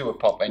 2 a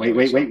pop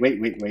anyway.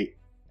 Wait.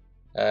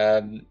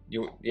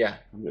 Yeah.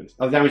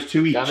 Oh, damage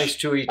 2 each. Damage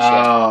 2 each.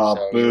 Ah,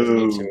 so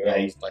boom.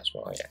 Nice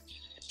one, yeah.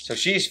 So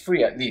she's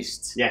free at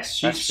least. Yes,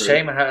 she's That's free. a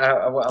shame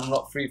I'm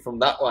not free from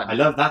that one. I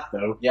love that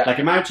though. Yeah. Like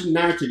imagine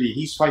narratively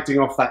he's fighting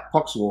off that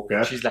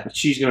Poxwalker. She's like,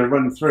 she's going to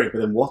run through it, but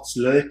then what's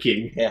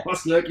lurking? Yeah.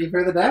 What's lurking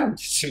further down?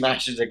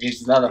 Smashes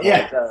against another one.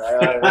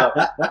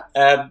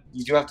 Yeah.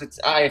 You do have to.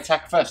 I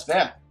attack first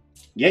there.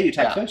 Yeah, you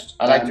attack first.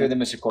 I like doing the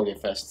Misericordia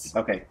first.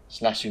 Okay.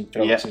 Slashing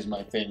throats is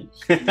my thing.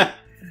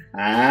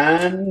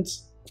 And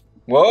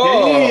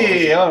whoa!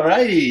 Hey,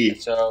 alrighty.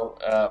 So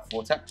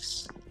 4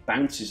 attacks.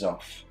 Bounces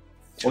off.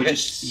 Or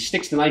just he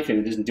sticks the knife in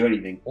and doesn't do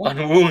anything.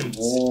 1 wound.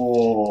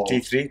 Whoa.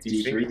 D3.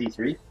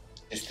 D3.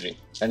 It's 3.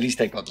 At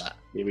least I got that.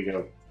 Here we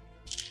go.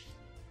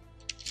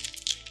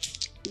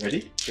 You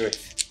ready? Do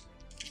it.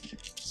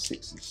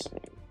 6s.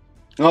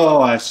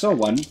 Oh, I saw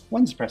 1.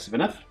 1's impressive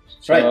enough.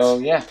 Right. So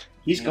yeah.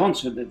 He's gone,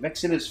 so the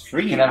Vexilla's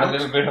free. You can now. have a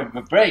little bit of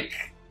a break.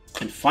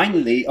 And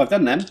finally, I've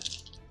done them.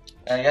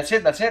 That's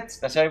it.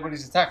 That's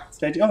everybody's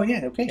attacked. Oh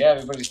yeah, okay. Yeah,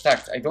 everybody's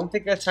attacked. I don't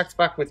think I attacked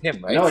back with him,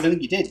 right? No, I don't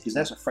think you did, because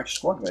that's a fresh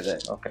squad right there.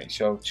 Okay,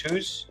 so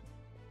 2s.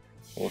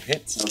 4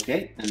 hits.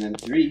 Okay, and then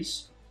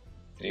 3s.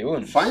 3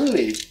 wounds.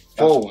 Finally,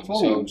 4 wounds.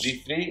 4 So wounds.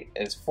 D3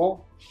 is 4.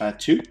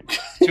 2.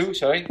 2,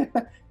 sorry.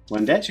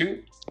 1 dead.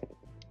 2.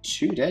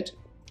 2 dead.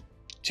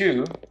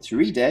 2.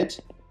 3 dead.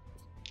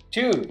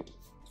 2.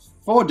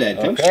 4 dead.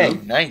 Okay,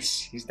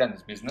 nice. He's done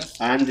his business.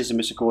 And there's a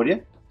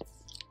Misericordia.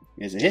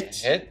 Here's a hit.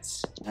 Hit.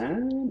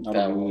 And not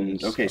That a wound.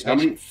 was- Okay, so how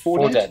many? 4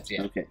 4 dead? dead,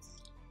 yeah. Okay.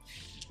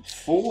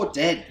 4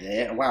 dead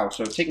there. Wow,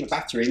 so taking the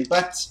battering,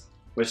 but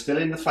we're still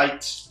in the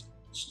fight.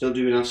 Still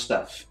doing our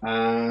stuff.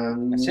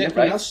 That's it, nothing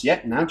right? else?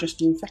 Yeah, now just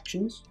the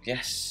infections.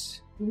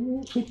 Yes.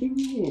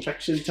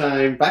 Infection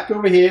time. Back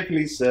over here,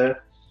 please, sir.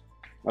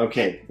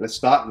 Okay, let's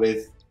start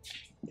with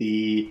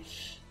the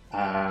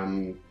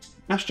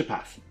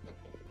Astropath.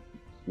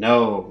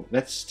 No,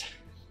 let's...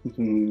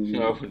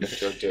 No,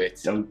 don't do it.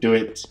 Don't do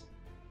it.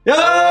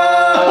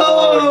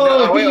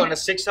 Oh, no, wait, on a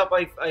 6-up,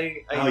 I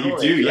Oh, you ignore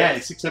do, it, yeah.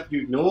 right? 6-up,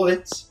 you ignore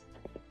it.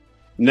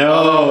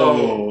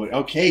 No.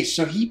 Okay,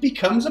 so he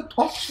becomes a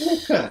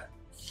Poxwalker.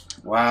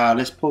 Wow,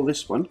 let's pull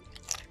this one.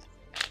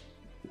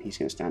 He's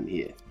going to stand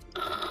here.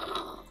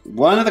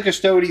 One of the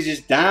Custodes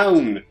is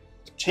down.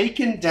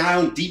 Taken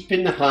down deep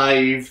in the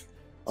hive.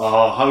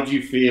 Oh, how do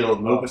you feel?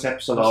 Mobus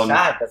Epsilon.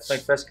 Sad, that's my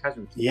first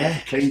casualty. Yeah,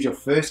 claimed your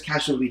first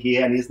casualty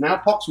here, and he's now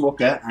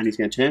Poxwalker, and he's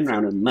going to turn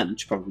around and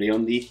munch probably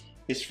on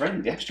his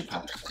friend, the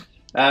Astropath.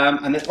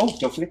 And then, oh,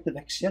 don't forget the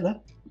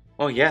Vexilla.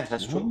 Oh, yeah,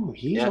 that's true. Oh,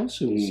 he's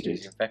also wounded.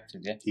 He's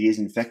infected, yeah. He is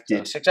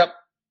infected. 6-up.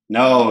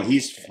 No,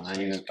 he's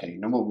fine. Okay,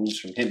 no more wounds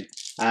from him.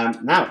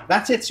 Now,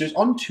 that's it. So it's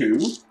on 2.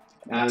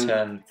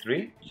 Turn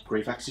 3.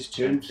 Greyfax is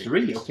turn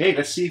 3. Okay,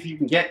 let's see if you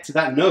can get to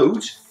that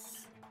node.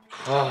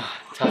 Oh,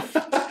 tough.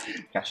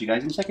 Catch you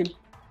guys in a second.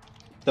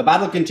 The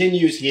battle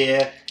continues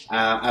here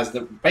as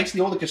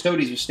basically all the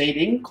Custodes have stayed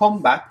in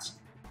combat,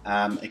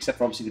 except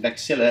for obviously the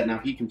Vexilla. Now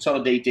he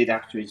consolidated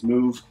after his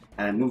move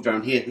and moved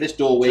around here. This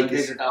doorway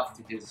is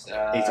after his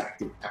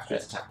exactly after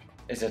his attack.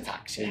 His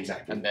attacks, yeah.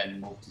 Exactly. And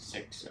then moved to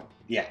 6. So.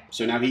 Yeah.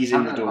 So now he's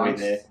in the doorway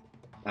there.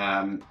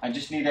 I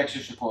just need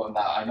extra support on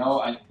that. I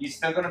know he's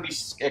still going to be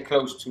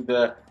close to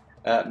the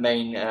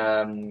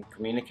main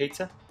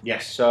communicator.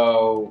 Yes.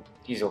 So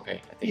he's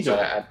okay. I think He's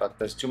okay. But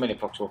there's too many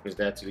Poxwalkers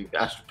there to leave the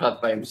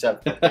Astropath by himself.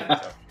 I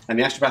think, so. And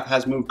the Astropath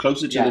has moved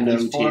closer to the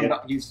node here.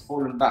 He's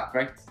fallen back,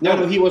 right?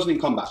 No, he wasn't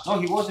in combat. No,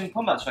 he was in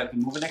combat, so I can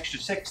move an extra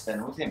 6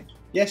 then with him.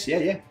 Yes,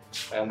 yeah.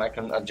 I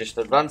can just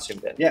advance him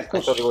then. Yeah, of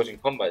course. I thought he was in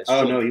combat.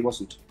 Oh, no, he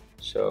wasn't.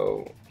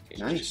 So he's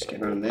Nice, just get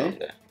gonna around move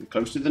there.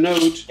 Close to the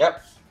node.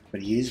 Yep.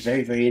 But he is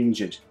very, very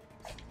injured.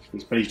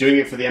 But he's doing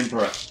it for the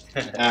Emperor.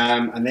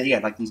 And then, yeah,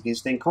 like he's going to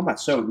stay in combat.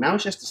 So now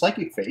it's just the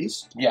psychic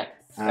phase. Yeah.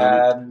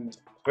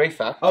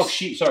 Greyfax. Oh,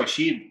 she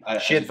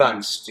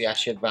advanced. Yeah,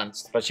 she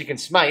advanced. But she can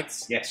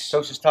smite. Yes.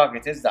 Closest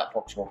target is that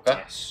Poxwalker.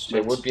 Yes. So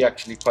it would be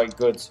actually quite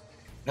good.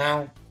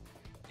 Now,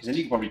 because then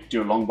you can probably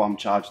do a long bomb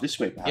charge this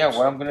way, perhaps. yeah,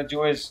 what I'm going to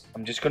do is,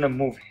 I'm just going to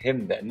move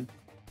him then.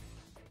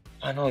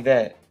 I know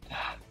that.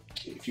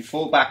 If you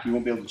fall back, you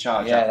won't be able to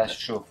charge. Yeah, that's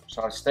true.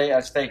 So I'll stay here.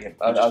 Just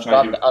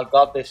try I'll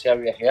guard this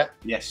area here.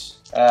 Yes.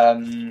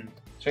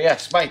 So yeah,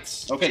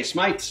 smites. Okay,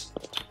 smite.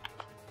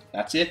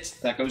 That's it.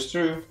 That goes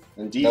through.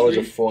 And D3. That was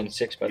a 4 and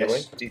 6, by the way.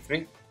 Yes.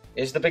 D3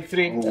 is the big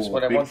 3. Ooh, That's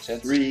what I big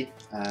wanted. 3.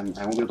 I won't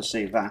be able to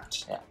save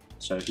that. Yeah.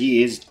 So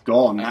he is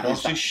gone. I That can is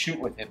also shoot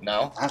with him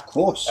now. Of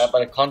course.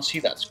 But I can't see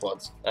that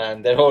squad.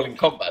 And they're all in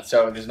combat,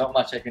 so there's not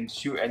much I can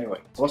shoot anyway.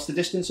 What's the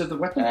distance of the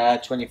weapon?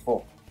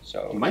 24.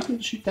 So You might be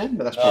able to shoot them,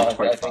 but that's no, probably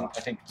quite I far.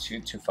 think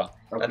too far.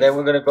 Okay. And then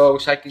we're gonna go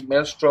Psychic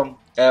Maelstrom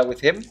with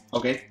him.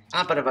 Okay.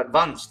 But I've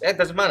advanced. It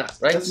doesn't matter,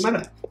 right? Doesn't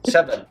matter.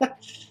 7.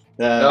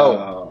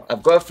 No,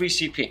 I've got a free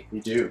CP,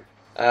 You do.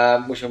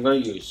 which I'm gonna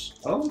use.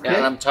 Okay. Yeah,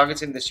 and I'm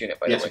targeting this unit,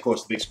 by Yes, the way. of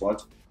course, the big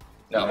squad.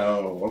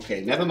 No.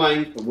 Okay, never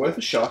mind, but worth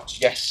a shot.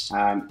 Yes.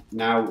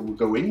 Now we'll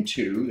go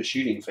into the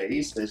shooting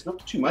phase. There's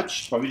not too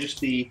much, probably just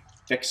the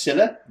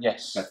Vexilla,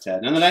 Yes.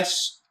 but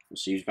nonetheless, we'll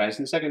see you guys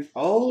in a second.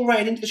 All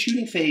right, into the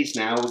shooting phase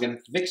now. We're going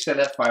to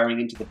Vexilla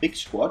firing into the big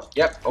squad.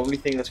 Yep. Only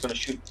thing that's gonna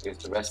shoot is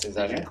the rest is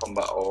either in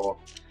combat or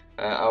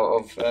out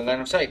of line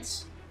of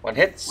sight. 1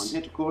 hit. 1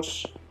 hit, of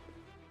course.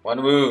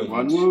 1 wound.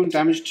 1 wound,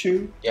 damage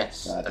 2.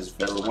 Yes. That that's is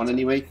level 1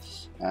 anyway.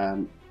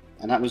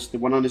 And that was the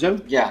one on his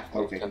own? Yeah.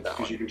 Okay. That Because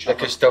one. you can The chop up.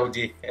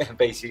 Custode,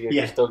 basically,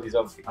 Yeah. Custode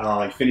zombie. Oh,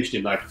 I finished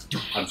him like,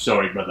 I'm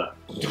sorry, brother.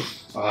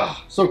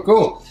 So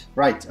cool.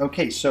 Right,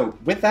 okay, so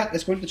with that,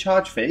 let's go into the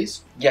charge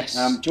phase. Yes. Do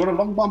you want to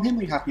long bomb him, or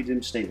are you happy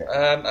to stay there?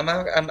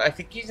 I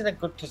think he's in a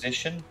good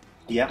position.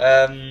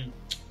 Yeah.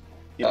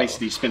 You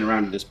basically spin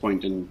around at this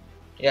point and...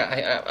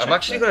 Yeah, I'm Check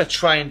actually that. going to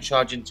try and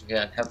charge into here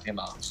and help him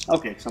out.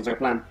 Okay, sounds like a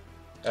plan.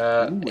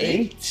 Ooh,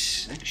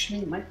 8.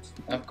 Actually, might...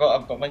 I've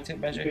got my tape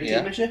measure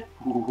here. Measure?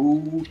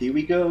 Ooh, here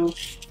we go.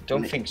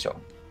 Don't think so.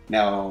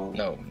 No.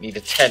 No, need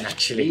a 10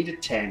 actually. Need a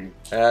 10.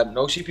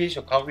 No CP,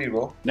 so can't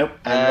reroll. Nope.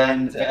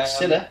 And then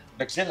Vexilla.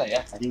 Vexilla, yeah.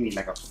 I think we need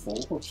like a 4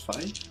 or 5.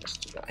 Let's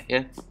do that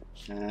here.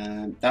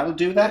 That'll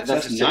do that. So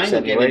That's that's a 9 6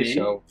 anyway, getting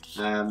so...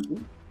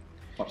 in.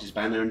 Pops his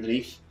banner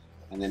underneath.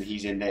 And then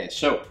he's in there.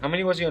 So, How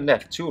many was he on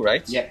left? 2,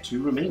 right? yeah,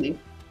 2 remaining.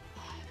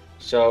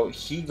 So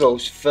he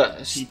goes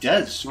first. He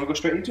does. You want to go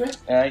straight into it?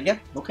 Yeah.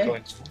 Okay.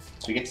 Going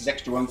So he gets his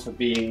extra 1 for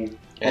being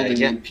holding the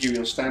yeah.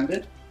 Imperial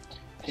Standard.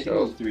 Hitting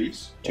So, on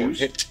 3s, One 2s,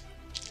 hit,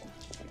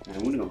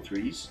 and wounding on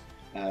 3s.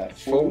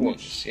 4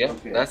 wounds. Yeah,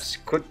 Okay. that's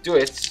could do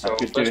it. So That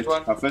could do first it.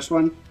 one Our first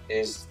one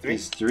is 3.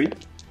 is 3.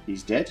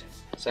 He's dead.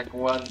 Second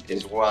one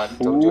is 1.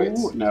 Don't do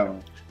it. No.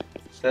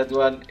 Third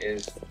one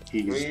is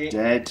He's 3.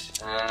 dead.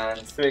 And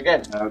 3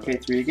 again. Okay,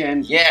 3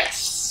 again.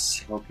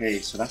 Yes! Okay,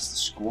 so that's the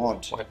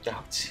squad. Wiped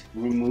out.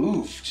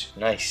 Removed.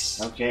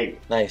 Nice. Okay.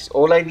 Nice.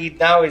 All I need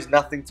now is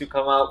nothing to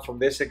come out from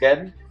this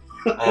again.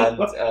 And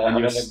I'm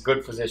in you're a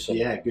good position.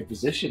 Yeah, good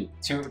position.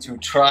 To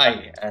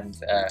try and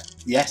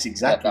Yes, get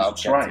exactly. that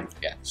Try. objective.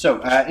 Yeah. So,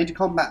 into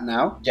combat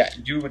now. Yeah,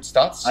 you would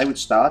start. I would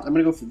start. I'm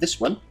going to go for this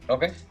one.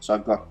 Okay. So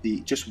I've got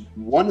just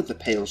one of the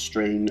pale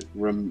strain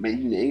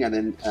remaining, and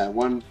then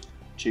 1,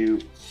 2,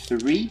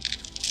 3.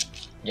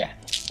 Yeah.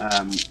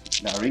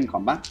 That are in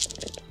combat.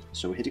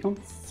 So we're hitting on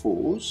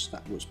 4s.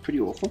 That was pretty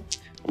awful.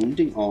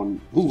 Wounding on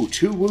 2 wounds.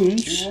 2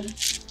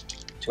 wounds.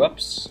 2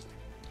 ups.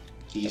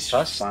 He's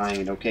Plus.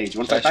 fine. Okay, do you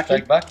want to Try fight back?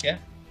 strike back, yeah.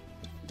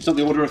 It's not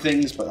the order of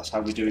things, but that's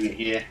how we're doing it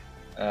here.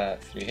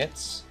 3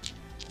 hits.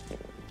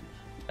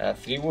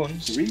 3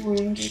 wounds. 3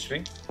 wounds.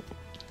 D3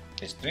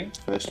 is 3.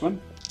 First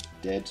one.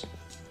 Dead.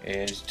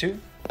 Is 2.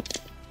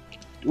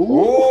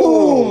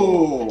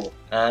 Ooh!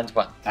 And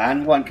 1.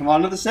 And 1. Come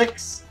on, another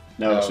 6.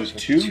 No, so it's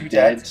 2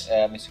 dead.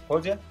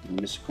 Misericordia.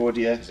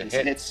 Misericordia Is a is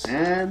hit. hit.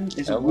 And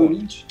is a A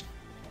wound.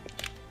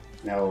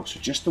 No, so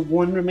just the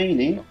 1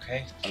 remaining.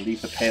 Okay. I'll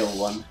leave the pale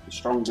one. The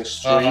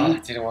strongest I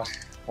strain. didn't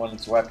want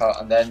to wipe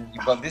out. And then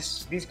you've got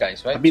these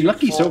guys, right? I've been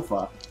lucky 4, so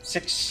far.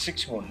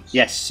 6 wounds.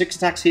 Yes, 6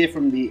 attacks here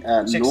from the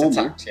 6 normal.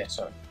 attacks, yeah,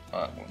 sorry.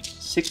 Wounds.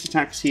 6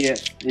 attacks here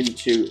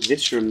into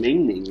this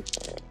remaining.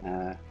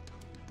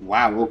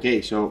 Wow,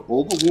 okay, so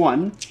all but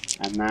 1.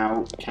 And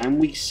now, can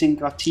we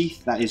sink our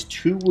teeth? That is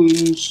 2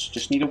 wounds.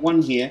 Just need a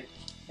 1 here.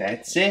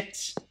 That's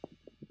it.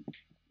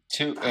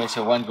 2,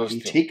 so 1 goes He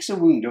through. takes a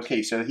wound.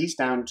 Okay, so he's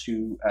down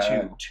to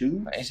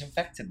 2. But he's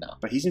infected now.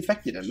 But he's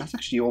infected, and that's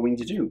actually all we need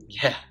to do.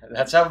 Yeah,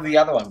 that's how the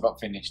other one got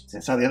finished.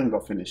 That's how the other one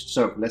got finished.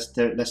 So let's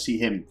see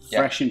him. Yeah.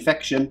 Fresh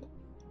infection.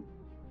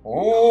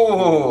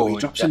 Oh, he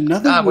drops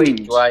another wait,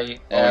 wound. do I?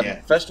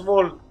 yeah. First of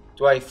all,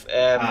 do I?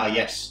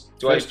 Yes.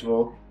 Do First of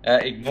all,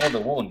 ignore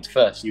the wound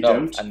first? You no.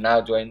 don't. And now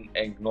do I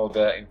ignore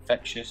the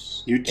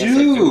infectious? you Yes, I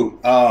do. do.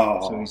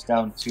 Oh, So he's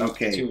down to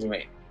Okay. 2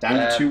 remaining.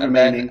 down to 2 and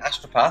remaining. then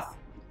Astropath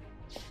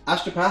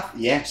Astropath,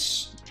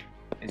 yes.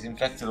 is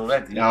infected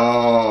already.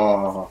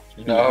 Oh,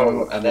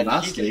 No, and then he's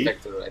lastly,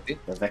 infected already.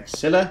 the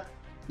Vexilla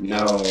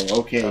No.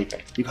 Okay.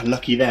 You got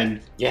lucky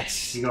then.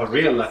 Yes. You got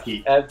real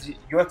lucky.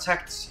 You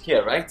attacked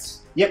here, right?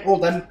 Yep, all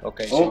done.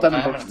 Okay, all so done. I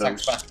haven't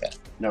attacked back there.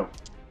 No.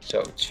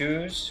 So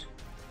choose.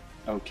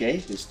 Okay,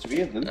 there's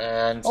 3 of them.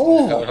 And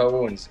no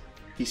wounds.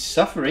 He's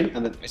suffering,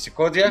 and then Mr.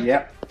 Cordia?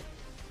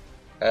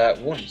 Yep.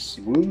 Wounds.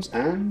 Wounds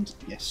and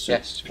yes, so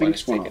yes,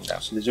 Flinks one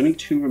off. So there's only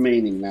 2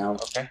 remaining now.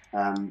 Okay.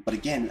 But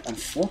again,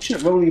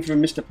 unfortunate rolling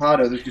from Mr.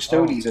 Pardo. The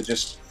Custodes are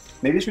just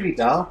maybe it's really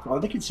dark. Oh,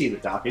 they can see in the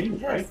dark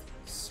anyway, right?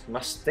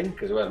 Must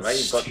stink as well, right?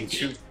 You've got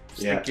 2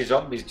 stinky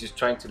zombies just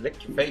trying to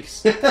lick your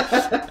face.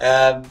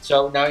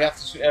 So now you have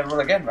to roll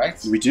again,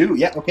 right? We do,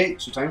 yeah. Okay,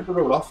 so time for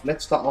the roll off.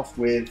 Let's start off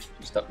with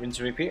rinse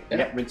and repeat.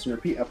 Yeah, rinse and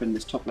repeat up in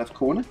this top left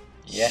corner.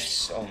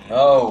 Yes. Oh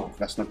no.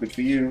 That's not good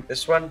for you.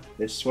 This one.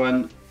 This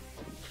one.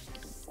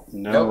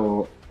 No.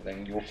 Nope.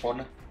 Then your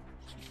corner.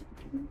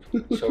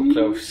 So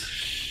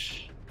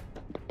close.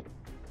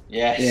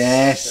 Yes.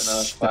 Yes. No,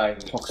 it's fine.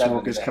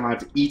 Poxwalker's come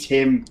out to eat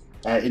him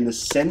in the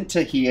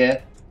center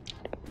here.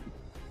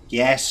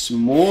 Yes,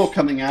 more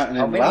coming out. And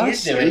how then many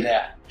is there in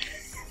there?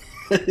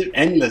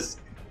 Endless.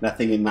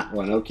 Nothing in that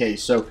one. Okay,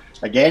 so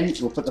again,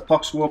 we'll put the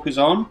Poxwalkers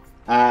on,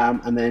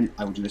 and then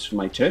I will do this for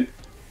my turn.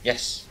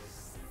 Yes.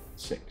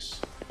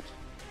 6.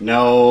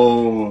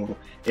 No,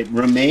 it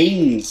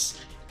remains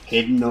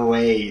hidden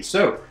away.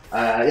 So,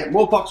 yeah,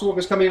 more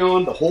Poxwalkers coming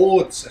on. The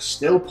Hordes are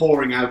still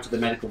pouring out of the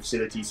medical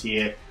facilities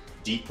here,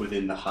 deep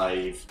within the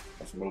Hive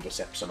of Mobus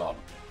Epsilon.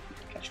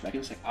 Catch you back in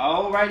a second.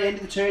 Alright, end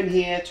of the turn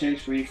here. Turn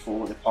 3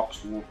 for the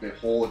Poxwalker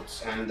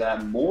Hordes.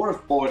 And more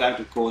have poured out,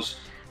 of course,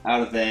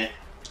 out of there.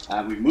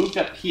 We've moved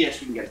up here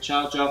so we can get a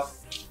charge off.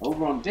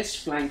 Over on this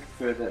flank,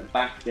 further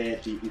back there,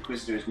 the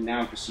Inquisitor is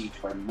now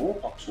besieged by more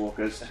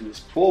Poxwalkers, and this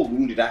poor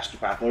wounded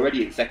astropath,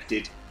 already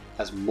infected,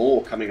 has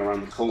more coming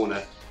around the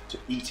corner to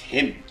eat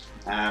him.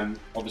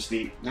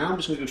 Obviously, now I'm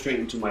just going to go straight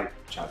into my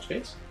charge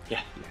phase.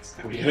 Yeah. Yes,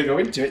 and we're going to go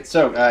into it.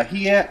 So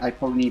here, I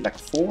probably need like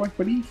 4, I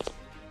believe.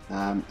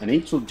 An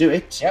 8 will do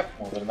it. Yep,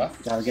 more than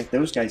enough. I'll get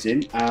those guys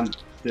in.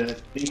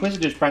 The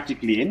Inquisitor is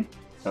practically in,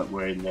 but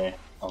we're in there,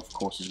 of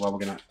course, as well. We're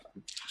going to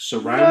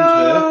surround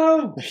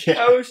her. Yeah.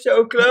 Oh,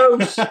 so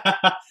close.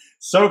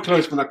 So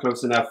close, but not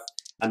close enough.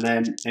 And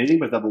then anything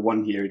but double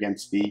 1 here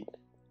against the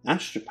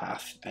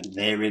astropath, and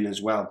they're in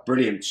as well.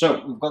 Brilliant.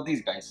 So we've got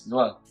these guys as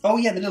well. Oh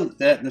yeah,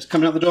 they're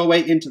coming out the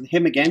doorway into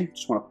him again.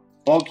 Just want to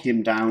bog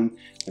him down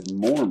with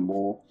more and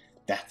more.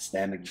 That's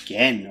them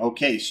again.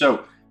 Okay,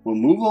 so we'll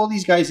move all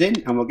these guys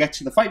in, and we'll get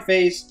to the fight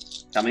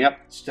phase coming up.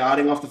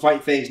 Starting off the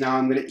fight phase now,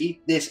 I'm going to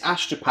eat this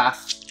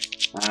astropath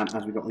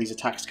as we've got all these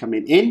attacks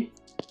coming in.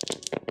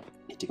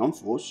 Hitting on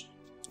 4s.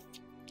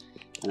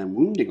 And then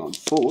wounding on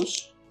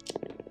 4s.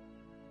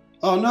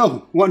 Oh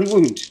no, 1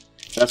 wound.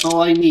 That's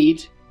all I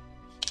need.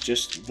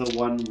 Just the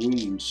 1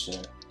 wound,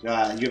 sir. You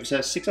have a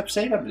 6-up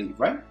save, I believe,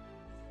 right?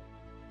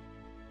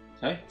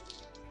 Hey?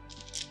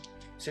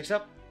 6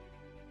 up?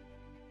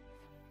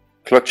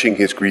 Clutching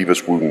his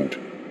grievous wound,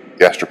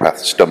 the astropath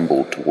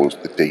stumbled towards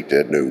the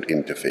data node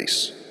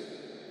interface.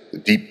 The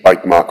deep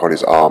bite mark on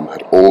his arm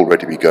had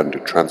already begun to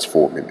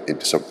transform him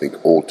into something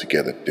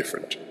altogether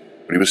different,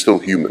 but he was still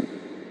human,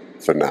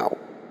 for now.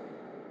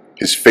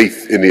 His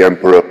faith in the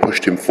Emperor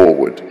pushed him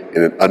forward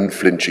in an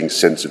unflinching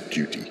sense of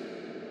duty.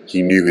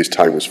 He knew his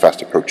time was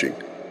fast approaching,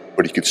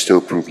 but he could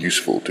still prove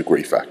useful to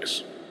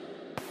Greyfax.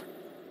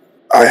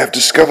 I have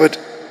discovered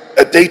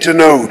a data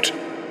node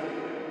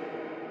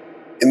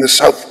in the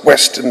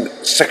southwestern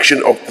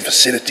section of the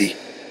facility,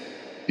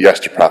 the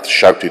astropath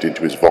shouted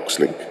into his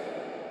voxlink.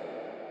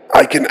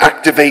 I can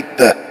activate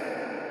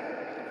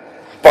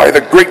by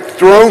the Great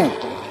Throne!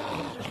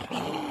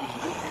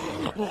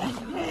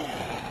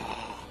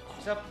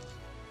 What's up?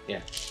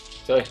 Yeah,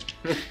 sorry.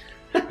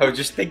 I was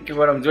just thinking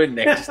what I'm doing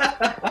next.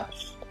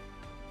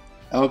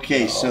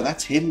 Okay, so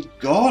that's him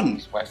gone.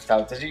 He's wiped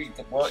out. Does he?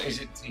 What is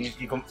it?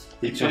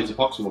 He turns a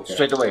Poxwalker.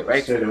 Straight away,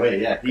 right? Straight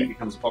away, yeah. He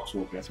becomes a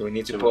Poxwalker. So we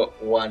need to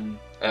put 1.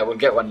 We'll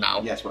get 1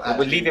 now. Yes, we'll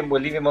leave him.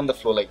 We'll leave him on the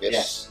floor like this.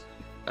 Yes.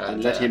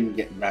 And let him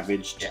get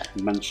ravaged,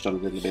 munched on a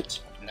little bit.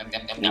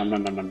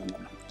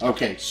 Nom.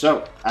 Okay,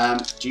 so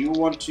do you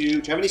have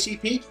any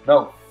CP?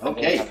 No.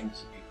 Okay.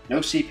 No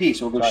CP,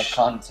 so we'll go. I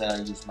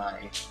can't use my.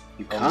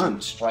 You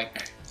can't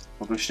strike.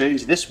 We'll go straight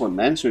into this one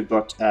then. So we've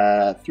got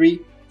 3,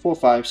 4,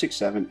 5, 6,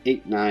 7,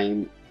 8,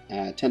 9,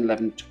 10,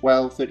 11,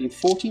 12, 13,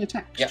 14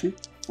 attacks. Yep. 2,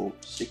 4,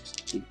 6,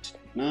 8,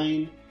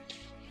 9.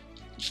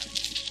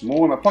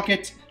 More in my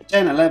pocket.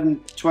 10,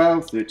 11,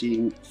 12,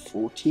 13,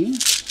 14.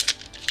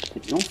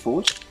 Hitting on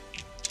 4s.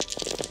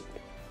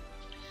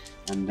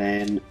 And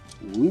then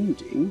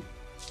wounding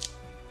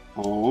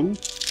on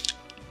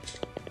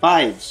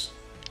 5s.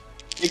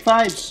 Big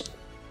 5s.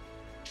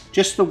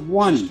 Just the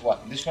 1. Just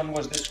 1. This one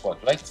was this squad,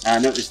 right?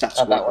 No, it's that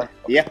squad. That one.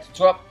 Okay. Yeah.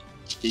 2 up.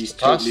 He's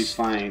totally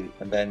fine.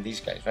 And then these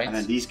guys, right? And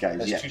then these guys,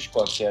 There's 2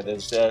 squads here.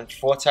 There's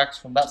 4 attacks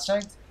from that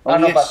side. Oh,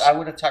 no, yes. but I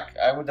would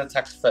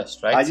attack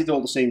first, right? I did all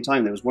at the same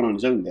time. There was 1 on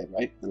his own there,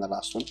 right? In the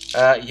last one.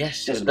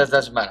 Yes, that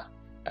doesn't matter.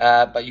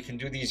 But you can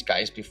do these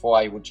guys before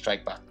I would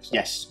strike back. So.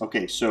 Yes,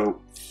 okay,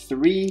 so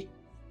 3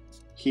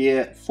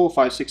 here, 4,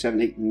 5, 6,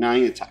 7, 8,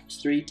 9 attacks.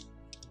 3,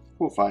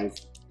 4, 5,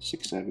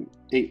 6, 7,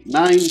 8,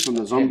 9 from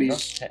the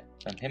zombies.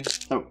 And him.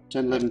 Oh,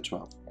 10, 11,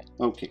 12.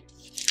 Okay.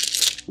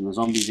 From the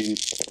zombies in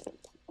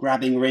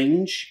grabbing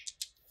range.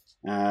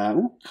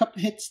 Ooh, couple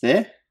of hits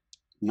there.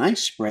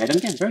 Nice spread. I'm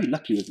getting very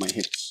lucky with my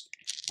hits.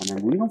 And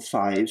then wounding on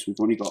 5s, we've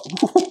only got...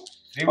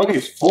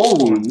 okay, 4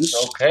 wounds.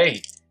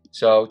 Okay.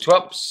 So 2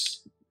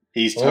 ups.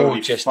 He's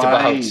totally just fine.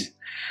 about.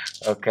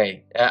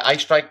 Okay. I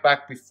strike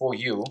back before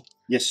you.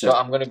 Yes, sir. So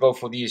I'm going to go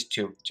for these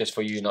 2, just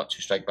for you not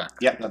to strike back.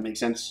 Yeah, that makes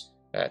sense.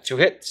 2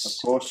 hits.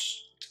 Of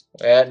course.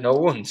 No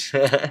wounds.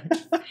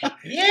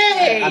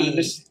 Yay! And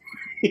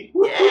Yay!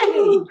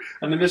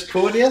 And the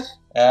Miscordia?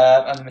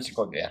 And the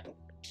Miscordia.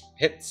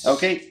 Hits.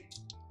 Okay.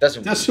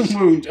 Doesn't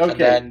wound.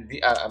 Okay. And then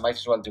I might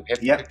as well do hit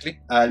quickly.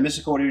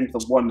 Miscordia into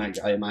the 1,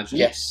 I imagine.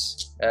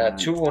 Yes.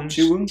 2 wounds.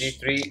 2 wounds.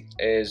 D3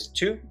 is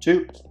 2.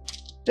 2.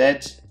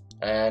 Dead.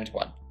 And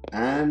 1.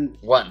 And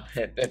 1.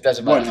 It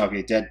doesn't matter. 1.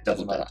 Okay, dead.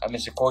 Doesn't matter. I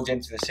Miscordia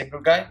into the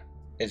single guy.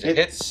 Is it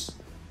hits?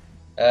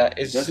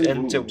 Is Doesn't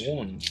into wound.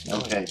 wound. No.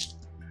 Okay.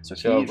 So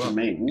he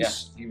remains. Yeah,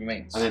 he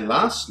remains. And then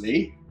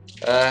lastly,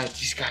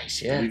 these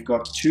guys, yeah. we've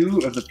got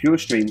 2 of the pure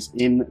strains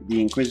in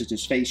the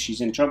Inquisitor's face.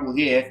 She's in trouble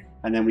here.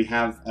 And then we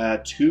have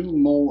 3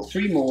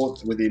 more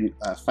within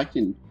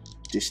fighting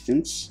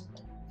distance.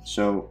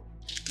 So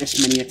this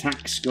many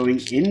attacks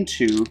going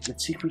into...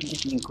 Let's see if we can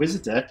get the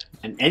Inquisitor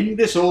and end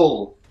this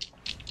all.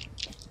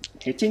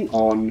 Hitting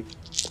on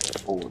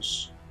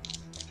 4s.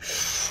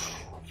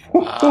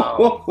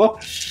 Wow.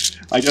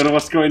 I don't know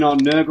what's going on.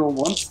 Nurgle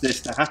wants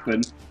this to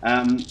happen.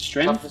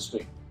 Strength? Toughness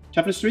 3.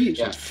 Toughness 3?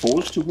 Yeah.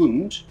 4s to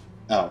wound.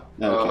 Oh,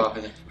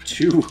 okay.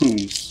 2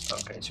 wounds.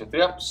 Okay, so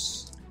 3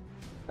 ups.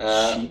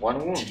 1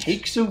 wound.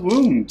 Takes a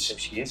wound. So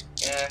she is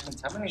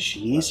contaminated.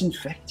 She is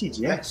infected,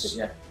 yes.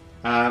 Yeah.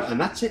 And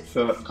that's it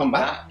for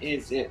combat. That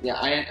is it. Yeah,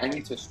 I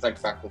need to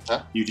strike back with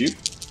her. You do?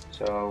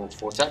 So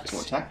 4 attacks.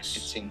 4 attacks.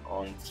 Hitting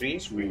on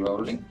 3s,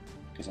 re-rolling.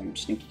 Because I'm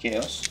sneaky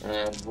chaos.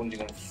 And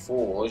wounding on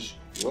 4s,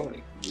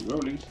 rolling.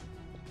 Re-rolling.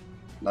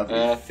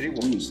 Lovely. 3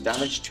 wounds.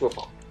 Damage 2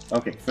 upon.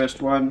 Okay,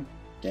 first one,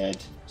 dead.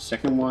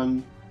 Second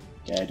one,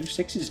 dead.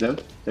 6s though.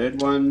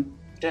 Third one,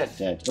 Dead.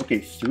 dead. Okay,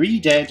 3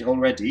 dead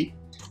already.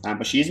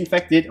 But she is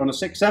infected on a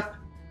 6-up.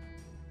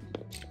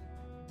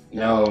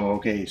 No,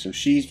 okay, so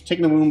she's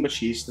taken a wound, but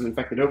she's still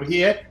infected over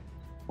here.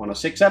 On a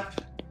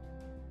 6-up.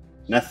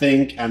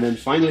 Nothing. And then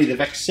finally the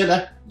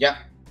Vexilla. Yeah.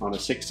 On a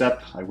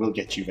 6-up. I will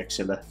get you,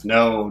 Vexilla.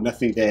 No,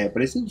 nothing there.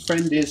 But his little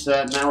friend is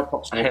now a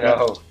Poxwalker. I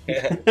know.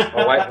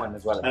 A white one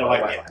as well. And a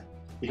white one.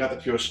 You got the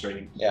pure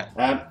strain. Yeah.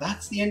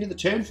 That's the end of the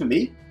turn for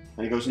me.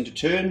 And it goes into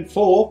turn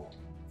 4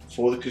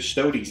 for the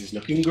Custodes. It's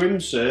looking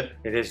grim, sir.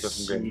 It is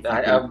looking grim.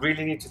 I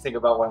really need to think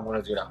about what I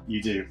want to do now.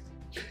 You do.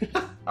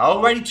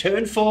 Alrighty,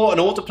 turn 4 and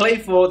all to play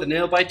for, the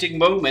nail-biting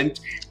moment.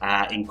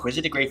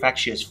 Inquisitor Greyfax,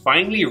 she has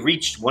finally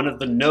reached one of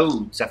the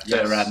nodes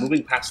after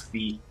moving past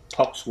the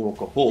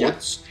Poxwalker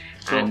Hordes.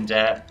 Cool.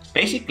 And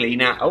basically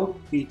now,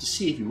 we need to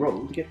see if you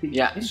roll to get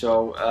the...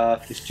 so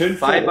it's turn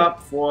 5 4.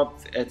 up, 4 up,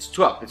 it's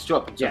 2 up, it's 2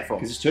 up, it's Yeah, 4.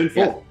 because it's turn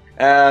 4.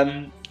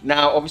 Yeah.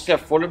 Now, obviously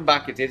I've fallen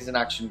back, it is an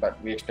action, but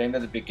we explained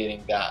at the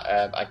beginning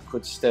that I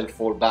could still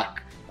fall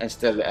back and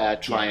still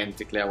try and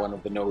declare one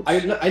of the nodes. I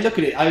look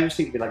at it, I always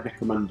think of it like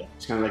Recommender.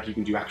 It's kind of like you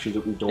can do actions,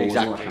 open doors,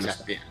 and all that kind of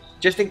stuff. Yeah.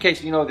 Just in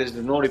case, you know, there's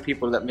the naughty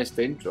people that missed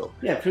the intro.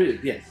 Yeah, pretty,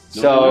 yeah.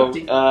 So,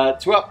 2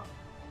 up.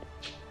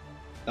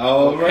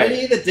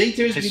 Alrighty, the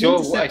data has been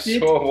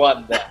intercepted. I saw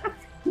 1 there.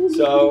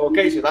 So,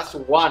 okay, so that's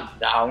 1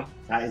 down.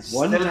 That is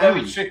 1 Still down.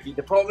 very tricky.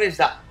 The problem is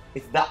that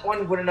if that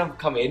one wouldn't have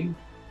come in,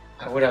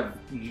 I would have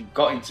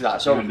got into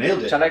that. So,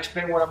 nailed it. Shall I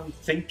explain what I'm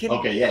thinking?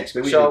 Okay, yeah,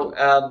 explain what you're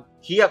So,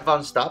 he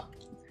advanced up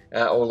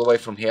all the way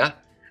from here.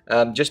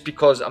 Just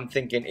because I'm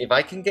thinking if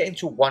I can get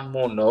into 1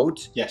 more node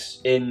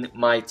in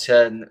my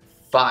turn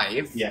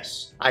 5,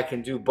 I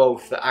can do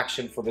both the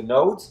action for the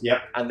node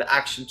and the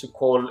action to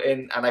call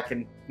in, and I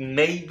can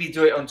maybe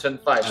do it on turn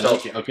 5. So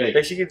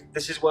basically,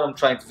 this is what I'm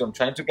trying to do. I'm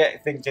trying to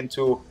get things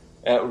into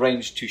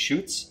range to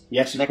shoot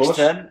next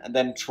turn, and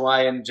then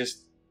try and just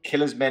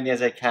kill as many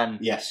as I can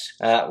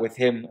with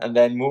him, and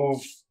then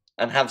move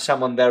and have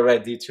someone there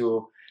ready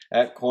to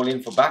call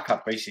in for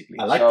backup, basically.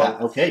 I like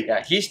that. Okay.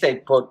 Yeah, he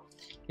stayed put.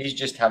 He's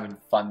just having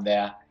fun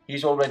there.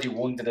 He's already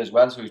wounded as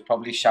well, so he's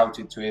probably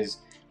shouting to his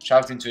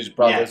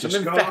brother. Yeah,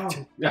 just go.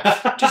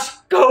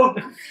 Just go.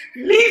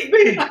 Leave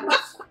me.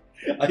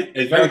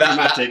 It's very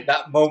dramatic.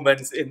 That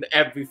moment in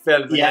every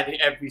film,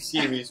 in every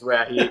series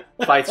where he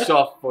fights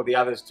off for the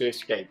others to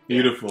escape.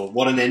 Beautiful.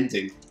 What an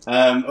ending.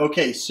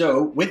 Okay,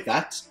 so with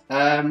that,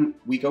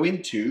 we go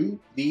into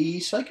the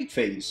psychic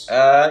phase.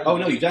 Oh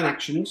no, you've done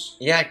actions.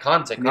 Yeah, I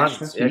can't.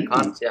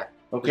 Yeah.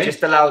 Okay. We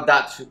just allowed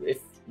that if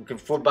we can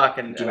fall back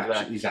and do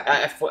action.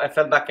 Exactly. I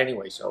fell back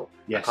anyway, so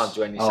I can't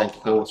do any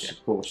psychic.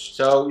 Of course.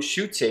 So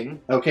shooting.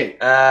 Okay.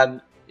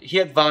 He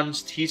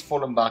advanced, he's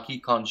fallen back, he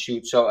can't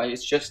shoot, so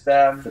it's just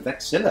the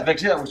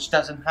Vexilla, which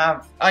doesn't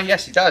have... Ah,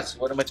 yes, he does.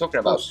 What am I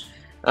talking about?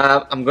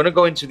 I'm going to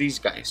go into these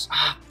guys.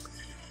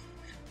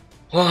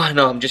 Oh,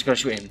 no, I'm just going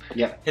to shoot him.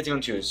 Yeah. Hitting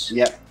on 2s.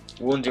 Yeah.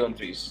 Wounding on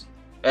 3s.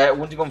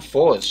 Wounding on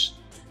 4s.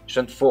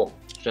 Strength 4.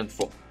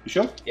 You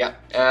sure? Yeah.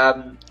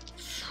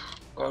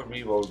 Got a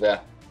reroll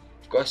there.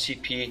 Got a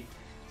CP.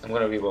 I'm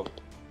gonna reroll.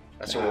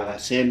 That's all.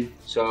 That's him.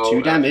 So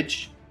 2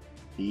 damage.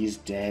 He's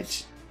dead.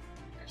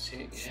 Let's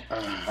see.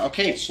 Yeah.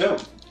 Okay, so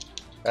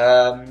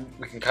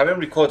We can carry on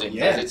recording.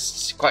 Yeah. Because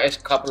it's quite a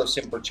couple of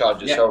simple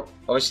charges. Yeah. So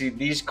obviously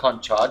these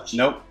can't charge.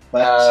 nope,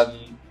 but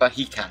But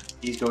he can.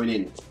 he's going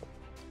in.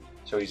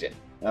 So he's in.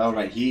 All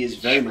right, he is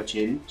very much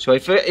in. So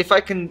if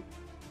I can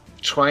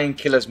try and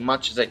kill as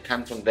much as I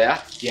can from there,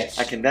 Yes.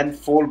 I can then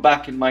fall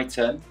back in my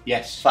turn.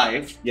 Yes.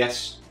 5.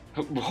 Yes.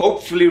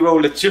 Hopefully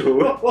roll a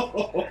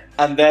 2.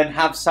 And then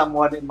have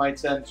someone in my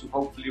turn to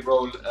hopefully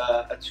roll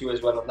a 2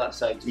 as well on that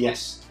side.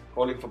 Yes.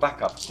 Calling for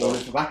backup. Going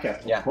for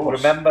backup. Yeah. Of course.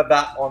 Remember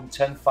that on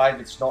turn 5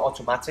 it's not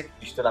automatic.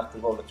 You still have to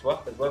roll a 2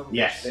 up as well.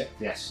 Yes.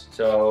 Yes.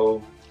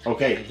 So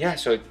Okay. yeah.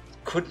 So it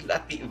could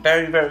at the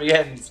very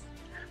end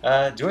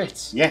do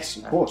it. Yes,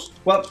 of course.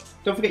 Well,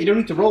 don't forget, you don't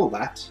need to roll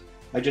that.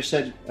 I just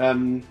said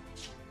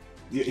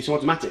it's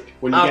automatic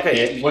when you get Okay.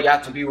 there. You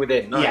have to be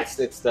within. No, Yeah.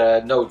 it's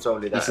the nodes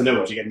only. That's the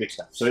nodes you get mixed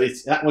up. So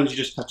it's that one you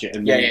just touch it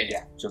and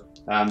Yeah. So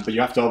but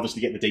you have to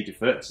obviously get the data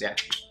first. Yeah.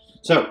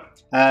 So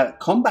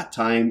combat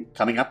time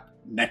coming up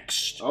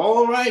next.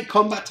 All right,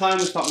 combat time.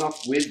 We're starting off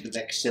with the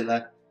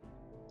Vexilla.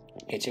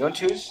 hitting on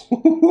 2s,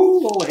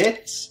 All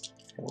hits.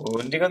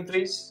 wounding on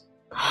 3s.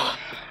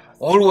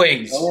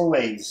 Always.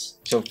 Always.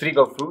 So 3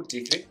 go through.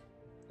 D3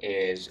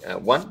 is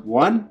 1.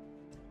 1,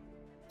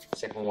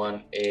 Second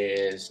one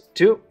is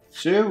 2.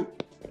 2,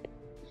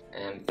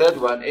 And third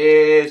one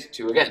is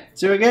 2 again.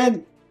 2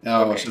 again.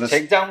 Oh, Okay, so that's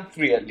take down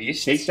 3 at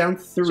least. take down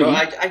 3. So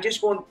I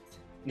just want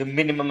the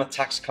minimum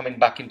attacks coming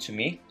back into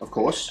me. of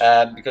course.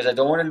 Because I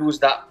don't want to lose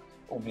that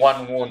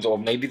 1 wound or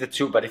maybe the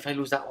 2, but if I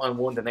lose that 1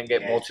 wound and then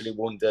get mortally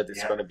wounded, it's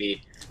not going to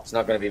be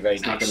very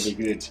It's nice. not going to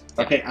be good.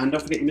 Okay, and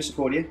don't forget your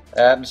misericordia.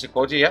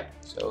 Misericordia, yeah.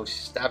 So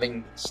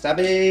stabbing,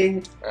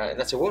 Stabbing.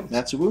 that's a wound.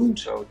 That's a wound.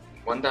 So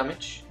 1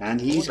 damage. And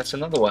Oh, he's that's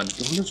another one.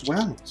 one as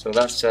well. So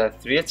that's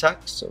 3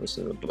 attacks. So this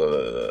is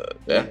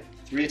there.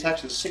 3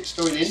 attacks with 6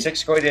 going in.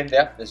 6 going in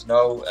there. There's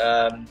no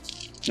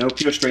No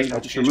pure strain. I'll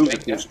just pure remove the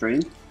strain, pure yeah.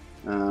 strain.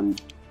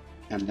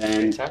 And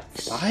then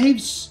attacks.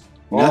 5s.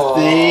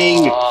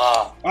 Nothing.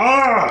 Oh,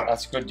 Ah!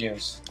 that's good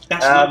news.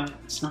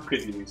 It's not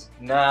good news.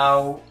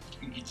 Now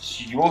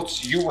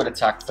you would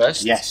attack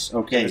first. Yes.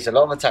 Okay. There's a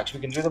lot of attacks. We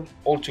can do them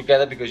all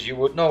together because you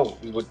would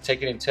we would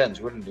take it in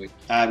turns, wouldn't we?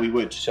 We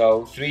would.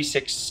 So 3,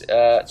 6.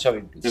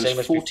 Sorry, There same was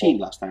as 14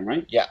 before. last time,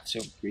 right? Yeah. So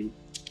 3.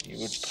 you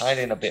would pile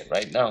in a bit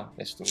right now.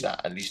 Let's do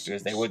that at least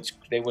because they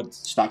would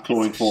Start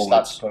clawing start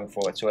forwards. going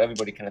forward. So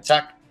everybody can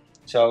attack.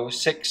 So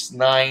 6,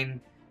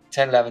 9,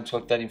 10, 11,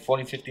 12, 13,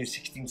 14, 15,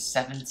 16,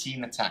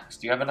 17 attacks.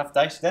 Do you have enough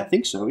dice I there?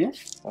 think so. Yeah.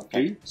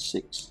 Okay. 3,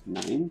 6,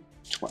 9,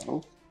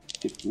 12,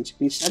 15,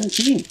 16,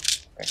 17.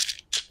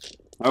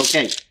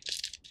 Okay.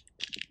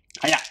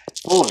 Hiya.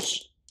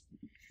 Pause.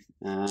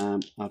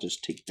 I'll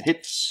just take the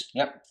hits.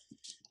 Yep.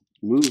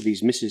 Move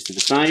these misses to the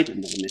side.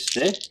 Another miss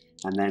there.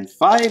 And then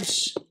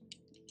 5s.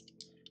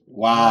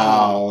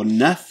 Wow,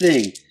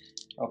 nothing.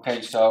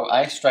 Okay, so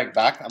I strike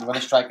back. I'm going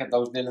to strike at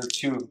those little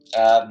 2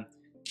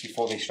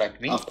 before they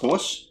strike me. Of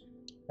course.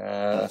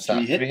 That's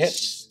 3 that. hits. 3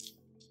 hits.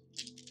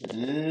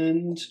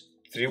 And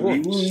 3 3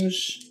 wounds.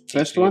 wounds.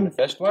 First The one.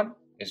 first one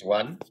is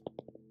 1.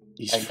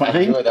 He's I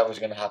fine. knew that was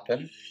going to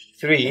happen.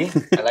 3.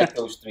 I like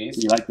those 3s.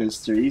 You like those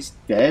 3s?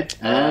 Dead.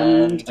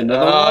 And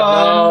another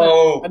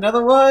no. one.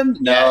 Another one.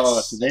 No.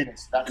 Yes. So they're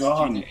Yes, that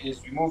gone. unit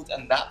is removed,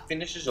 and that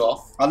finishes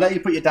off. I'll let you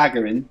put your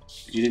dagger in.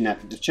 You didn't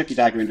have to chuck your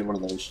dagger into one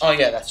of those. Oh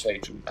yeah, that's very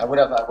true. I would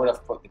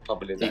have put the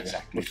probably that.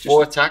 Exactly. With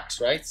 4 attacks,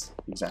 right?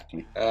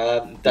 Exactly.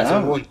 That's a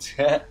No. wound.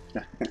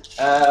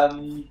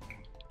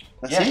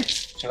 That's Yeah. it.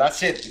 So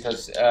that's it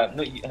because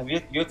no,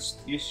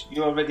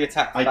 you already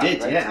attacked. I back,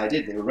 did. right? Yeah, I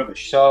did. They were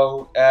rubbish.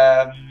 So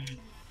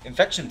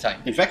infection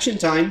time. Infection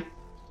time.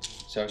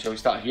 So shall we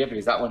start here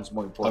because that one's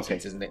more important, Okay.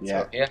 isn't it?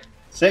 Yeah. So here.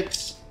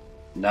 6.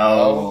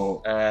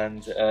 No.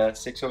 And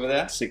 6 over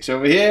there. 6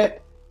 over here.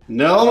 Oh,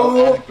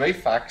 No. and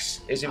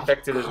Greyfax is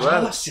infected as Of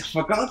well. course, I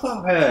forgot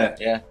about her.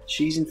 Yeah.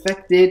 She's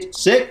infected.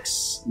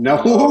 6.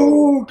 No.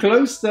 Oh.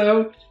 Close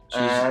though.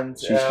 And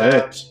She's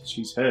hurt.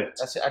 She's hurt.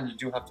 That's it. And you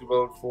do have to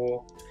roll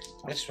for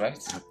this, right?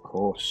 Of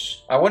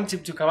course. I want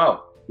him to come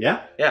out.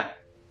 Yeah. Yeah.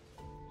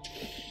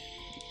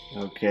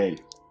 Okay.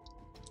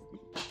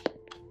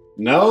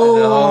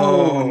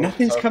 No.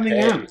 Nothing's coming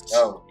Okay. out.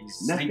 No,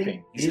 he's Nothing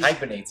sleeping. He's is-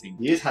 hibernating.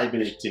 He is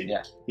hibernating.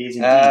 Yeah. He is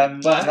indeed.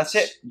 And But that's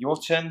it. Your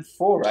turn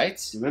 4, right?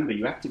 remember,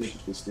 you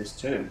activated this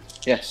turn.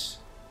 Yes.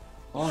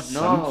 Oh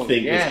no.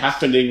 Something yes. is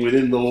happening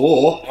within the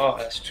war. Oh,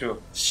 that's true.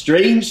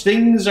 Strange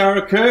things are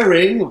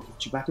occurring. We'll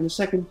get you back in a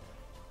second.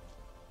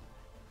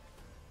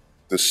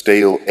 The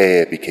stale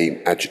air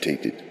became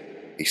agitated.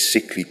 A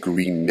sickly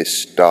green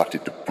mist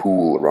started to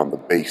pool around the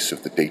base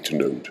of the data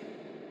node.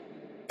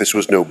 This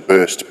was no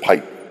burst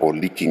pipe or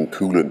leaking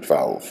coolant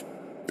valve.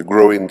 The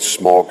growing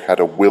smog had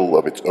a will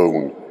of its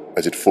own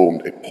as it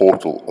formed a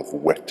portal of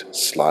wet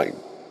slime.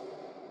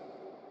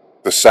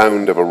 The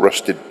sound of a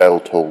rusted bell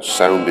toll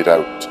sounded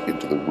out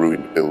into the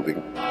ruined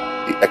building.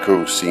 The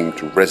echoes seemed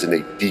to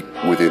resonate deep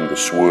within the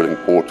swirling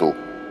portal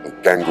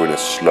of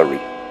gangrenous slurry.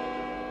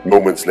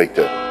 Moments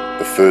later,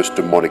 the first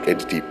demonic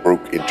entity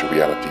broke into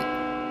reality.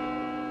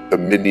 The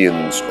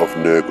minions of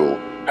Nurgle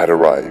had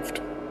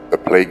arrived. The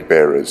plague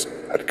bearers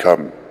had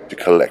come to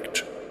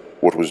collect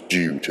what was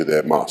due to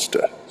their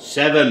master.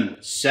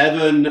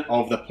 Seven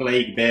of the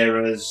plague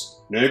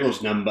bearers,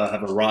 Nurgle's number,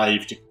 have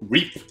arrived to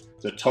reap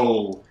the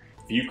toll.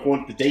 If you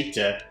want the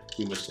data,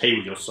 you must pay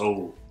with your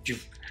soul.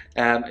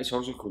 It's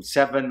also called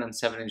 7 and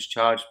 7-inch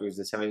charge because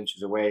they're 7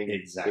 inches away.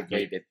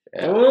 Exactly.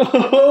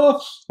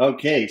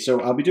 Okay, so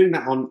I'll be doing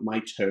that on my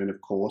turn, of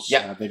course.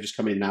 Yeah. They've just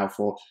come in now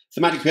for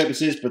thematic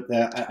purposes, but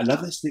I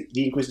love this,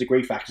 the Inquisitor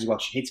Greyfax as well.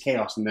 She hates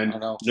chaos, and then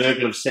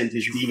Nurgle have sent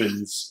his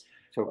demons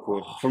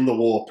from the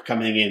warp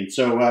coming in.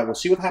 So we'll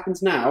see what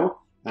happens now.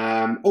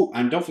 Oh,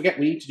 and don't forget,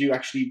 we need to do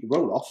actually the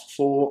roll-off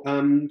for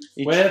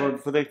where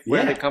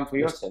they come for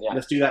your turn. Yeah.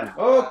 Let's do that now.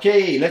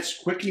 Okay,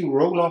 let's quickly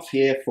roll off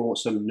here for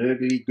some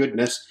Nurgly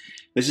goodness.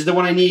 This is the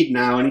one I need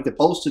now. I need to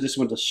bolster this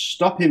one to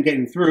stop him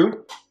getting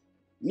through.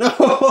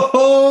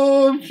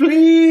 No,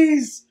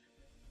 please!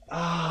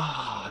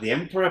 Ah, the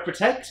Emperor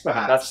protects,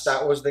 perhaps.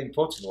 That was the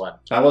important one.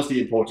 That was the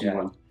important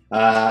one.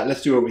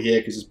 Let's do it over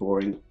here because it's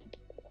boring.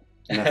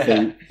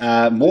 Nothing.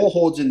 More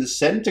hordes in the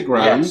center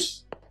ground. Yes.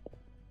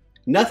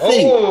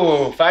 Nothing.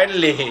 Oh,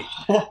 finally.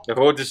 The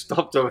horde has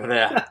stopped over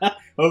there.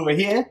 Over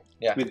here,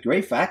 with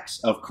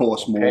Greyfax, of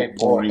course, more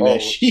boring.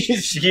 She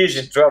is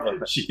in trouble.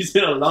 She's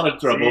in a lot of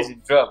trouble. She's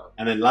in trouble.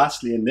 And then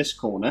lastly, in this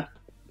corner,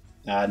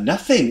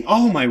 nothing.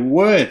 Oh, my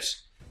word.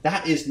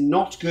 That is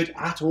not good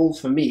at all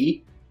for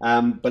me.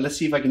 But let's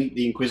see if I can eat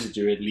the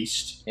Inquisitor at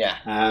least. Yeah.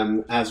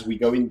 As we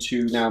go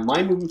into now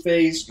my movement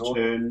phase,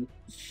 turn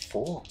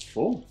 4.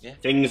 Yeah.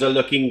 Things are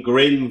looking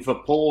grim for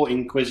poor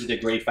Inquisitor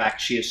Greyfax.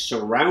 She is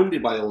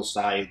surrounded by all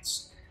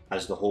sides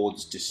as the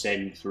hordes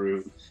descend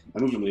through. I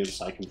moved on the other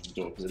side from the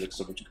door because it looks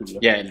so much cooler.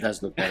 Yeah, it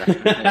does look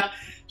better.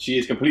 She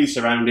is completely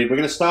surrounded. We're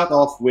going to start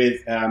off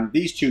with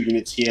these 2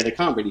 units here. They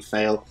can't really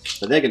fail,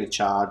 but they're going to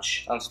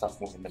charge. I'll start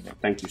moving them in.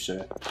 Thank you,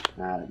 sir.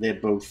 They're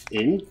both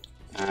in.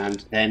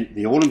 And then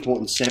the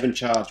all-important 7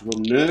 charge. Will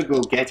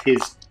Nurgle get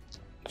his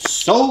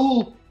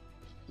soul?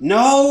 No!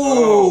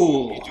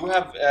 Oh, you do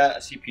have a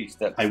CP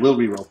step. I will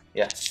reroll.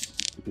 Yes.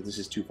 Because this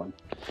is too fun.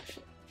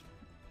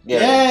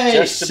 Yeah, yay,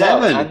 just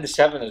 7. About, and the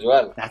 7 as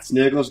well. That's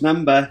Nurgle's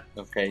number.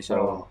 Okay, so...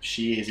 Oh,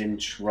 she is in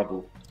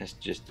trouble. Let's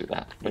just do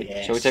that. Wait,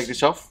 yes. Shall we take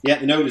this off? Yeah,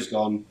 the node is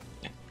gone.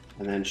 Yeah.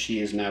 And then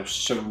she is now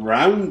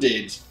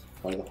surrounded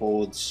by the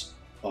hordes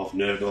of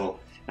Nurgle.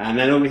 And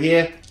then over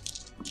here,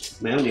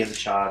 my only other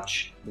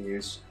charge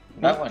is...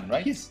 That one,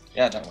 right? Yes.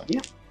 Yeah, that one.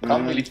 Yeah.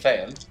 Can't really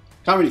fail.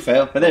 Can't really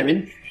fail, but they're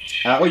in.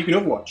 Or you can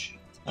Overwatch.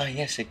 Ah,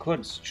 yes, it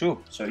could. It's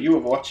true. So you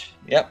Overwatch.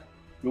 Yep.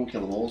 You won't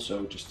kill them all,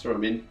 so just throw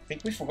them in. I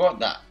think we forgot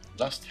that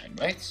last time,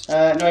 right? No,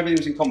 everything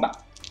was in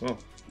combat. Oh.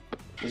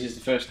 This is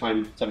the first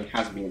time something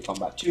hasn't been in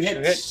combat. 2 hits. 2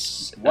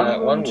 hits.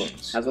 One wound,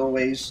 as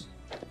always.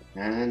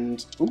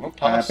 And...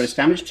 but it's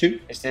damage 2.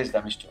 It is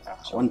damage 2.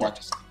 So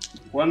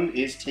one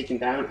is taken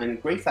down,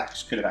 and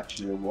Greyfax could have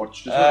actually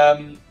watched as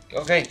well.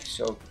 Okay,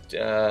 so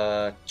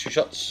 2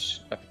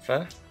 shots, I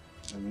prefer.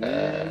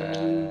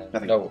 No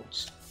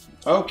wounds.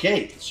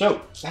 Okay,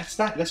 so that's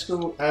that. Let's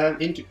go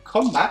into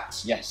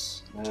combat.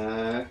 Yes.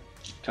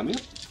 Coming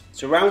up.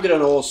 Surrounded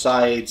on all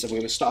sides, and we're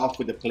going to start off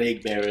with the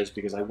Plague Bearers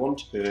because I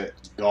want her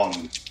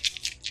gone.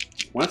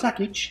 1 attack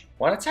each.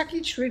 1 attack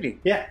each, really?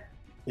 Yeah.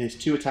 There's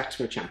 2 attacks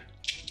per champ.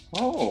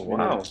 Oh,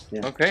 wow.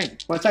 Yeah. Okay.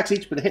 1 attack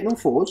each, but they're hitting on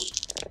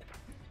 4s.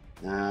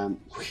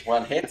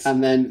 1 hit.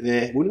 And then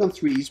they're wounding on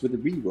 3s with a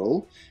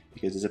reroll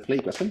because there's a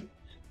plague weapon.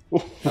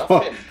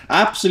 Nothing.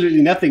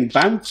 Absolutely nothing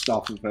bounced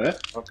off of her.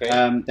 Okay.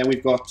 Then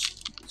we've got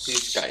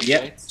these guys.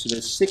 Yep. Right? So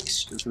there's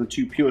 6 from the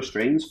 2 pure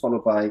strains,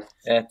 followed by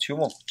 2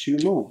 more. 2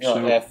 more.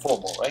 No, 4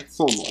 more, right?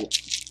 4 more. Yeah.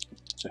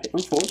 So hit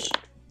on 4s.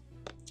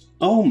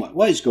 Oh my!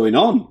 What is going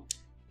on?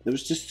 There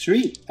was just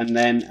 3, and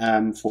then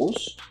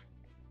 4s.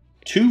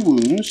 2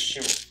 wounds. 2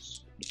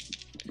 wounds.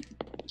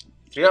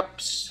 3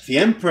 ups. The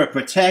Emperor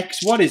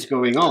protects. What is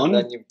going on?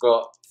 And then you've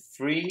got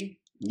 3.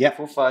 Yep.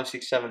 4, 5,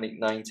 6, 7, 8,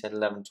 9, 10,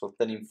 11, 12,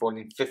 13,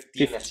 14,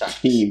 15 attacks.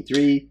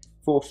 3,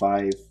 4,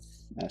 5,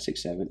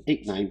 6, 7,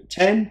 8, 9,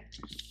 10,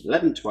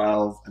 11,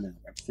 12, and then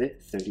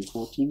 13,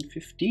 14,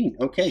 15.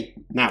 Okay,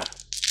 now.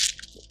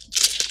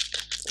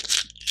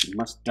 She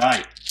must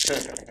die.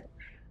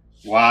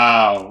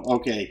 Wow,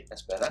 okay.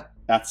 That's better.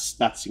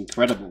 That's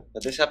incredible.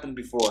 But this happened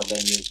before, and then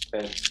you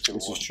spent 2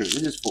 This is true.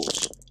 This is 4.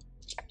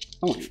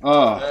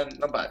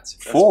 not bad.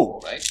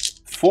 4. Right?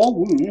 4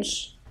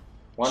 wounds.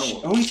 1 She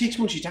wound. only takes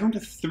 1. She's down to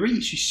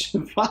 3. She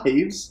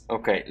survives.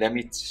 Okay, let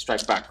me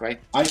strike back, right?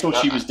 I thought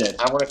she was dead.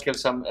 I want to kill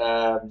some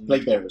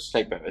Plague Bearers.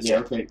 Plague Bearers. Yeah,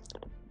 okay.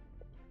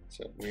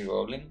 So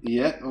re-rolling.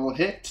 Yeah, all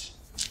hit.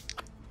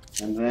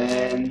 And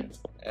then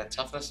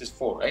toughness is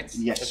 4, right?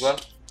 Yes. As well.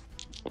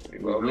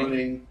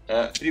 Re-rolling.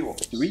 3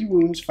 wounds. 3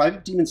 wounds,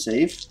 5 demon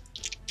save.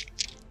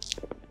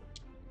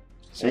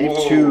 Save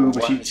Oh, 2,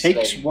 but she 1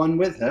 takes slain. 1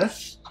 with her.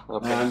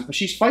 Okay. But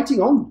she's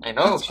fighting on. I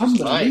know. That's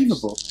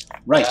unbelievable.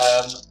 Right.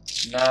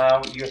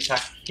 Now you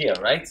attack here,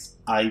 right?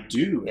 I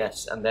do.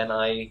 Yes, and then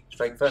I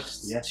strike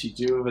first. Yes, you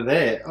do over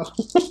there.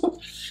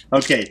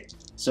 Okay,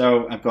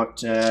 so I've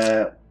got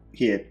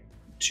here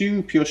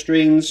 2 pure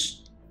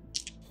strings.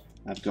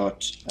 I've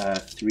got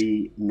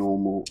 3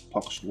 normal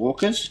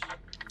Poxwalkers.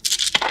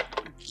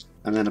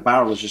 And then a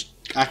barrel has just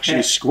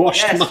actually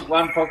squashed yes, him.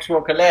 1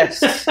 Poxwalker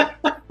less.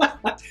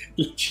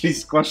 Literally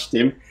squashed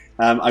him.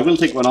 I will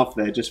take one off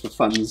there just for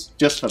funds,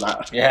 just for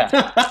that. Yeah.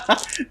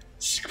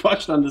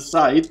 Squashed on the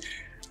side.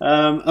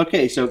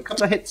 Okay, so a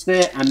couple of hits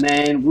there, and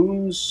then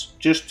wounds,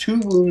 just 2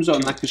 wounds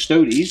on that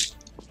Custodes.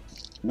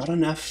 Not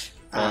enough.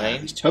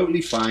 He's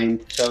totally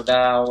fine. So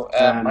now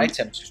my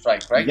turn to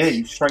strike, right? Yeah,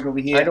 you strike over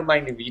here. I don't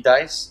mind if he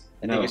dies.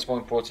 I think it's more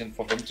important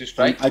for him to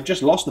strike. I've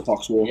just lost the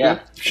Poxwalker. Yeah.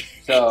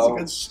 So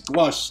got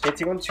squashed.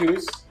 hitting on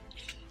 2s.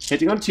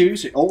 Hitting on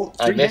 2s. All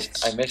 3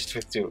 hits. I missed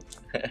with 2.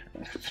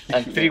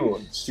 And 3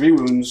 wounds. 3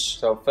 wounds.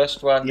 So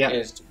first one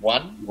is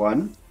 1.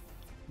 1.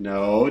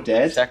 No,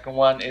 dead. Second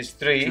one is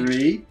 3.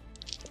 3.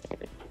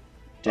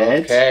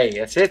 Dead. Okay,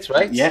 that's it,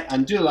 right? Yeah,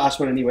 and do the last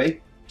one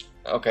anyway.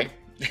 Okay.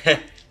 2.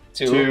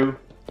 2.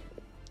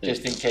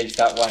 Just in case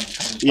that one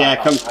comes back. Yeah,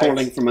 it comes up,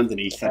 crawling right? from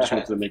underneath. I just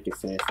wanted to make it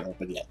fair,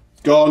 but yeah.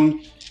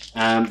 Gone.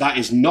 That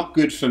is not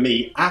good for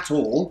me at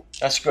all.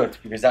 That's good,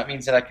 because that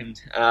means that I can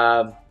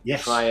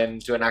try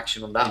and do an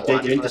action on that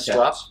one. Intercept.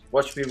 Swap.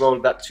 Watch me roll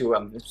that 2.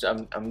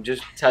 I'm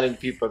just telling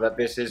people that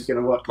this is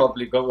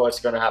probably what's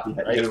going to happen.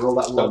 Yeah, right? you're gonna roll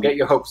that So one. get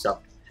your hopes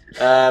up.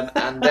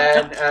 And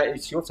then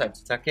it's your time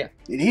to attack here.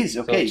 It is,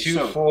 okay.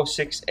 So 2, 4,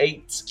 6,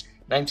 8,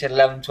 9, 10,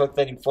 11, 12,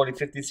 13, 14,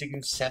 15,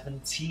 16,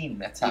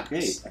 17 attacks.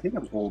 Okay, I think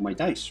that was all my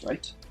dice,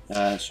 right?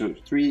 So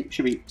 3,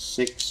 should be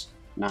 6,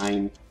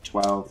 9,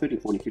 12, 13,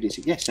 14, 15,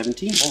 16, yeah,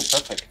 17. Oh,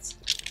 perfect.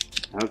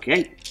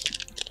 Okay.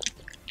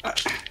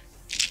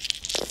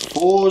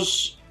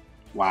 4s.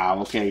 Wow,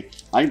 okay.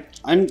 I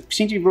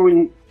seem to be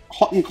rolling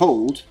hot and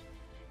cold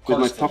with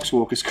my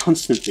Poxwalkers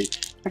constantly.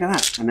 Look at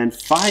that. And then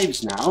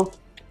 5s now.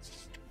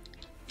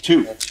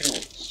 2.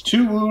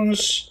 2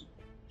 wounds.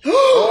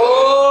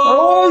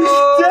 Oh,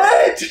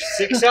 he's dead!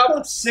 6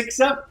 up. 6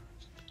 up.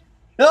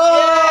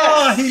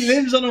 Oh, he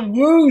lives on a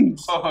wound.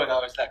 Oh, that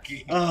was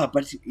lucky. Ah,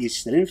 but he's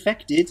still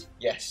infected.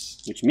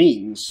 Yes. Which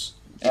means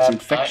it's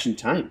infection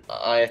time.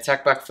 I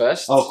attack back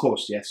first. Oh, of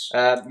course, yes.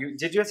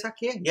 Did you attack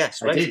here?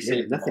 Yes, right? I did,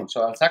 yeah, nothing.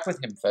 So I'll attack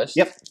with him first.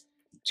 Yep.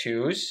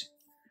 2s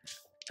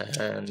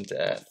and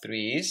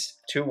 3s.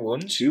 2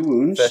 wounds. 2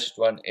 wounds. First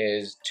one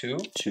is 2.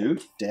 2,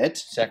 dead.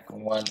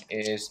 Second one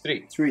is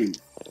 3. 3,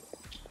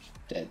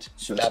 dead.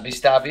 So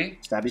Stabby.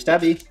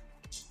 Stabby.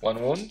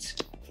 1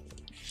 wound.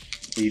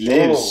 He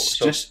lives.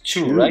 So just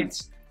 2, right?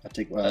 I'll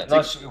take No, it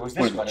was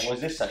this one. It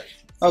was this side.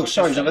 Oh,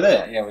 sorry, it's over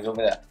there. Yeah, it was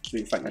over there. So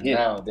you're fighting And here.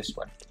 now this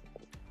one.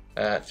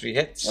 3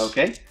 hits.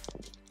 Okay.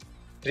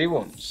 3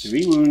 wounds.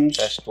 3 wounds.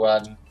 First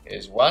one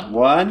is 1.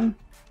 1.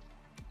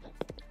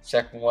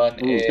 Second one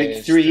is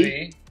big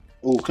 3.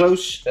 All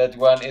close. Third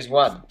one is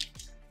 1.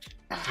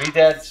 3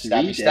 dead. 3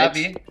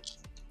 Stabby.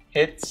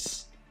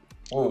 Hits.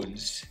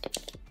 Wounds.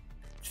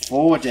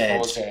 4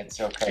 dead. 4 dead.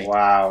 Okay.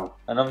 Wow.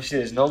 And obviously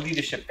there's no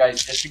leadership,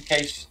 guys. Just in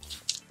case,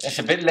 it's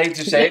a bit late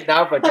to say it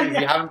now, but if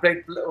you haven't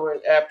played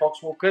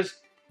Poxwalkers,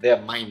 they're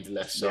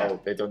mindless, so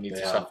they don't need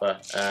to suffer.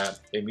 They're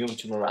immune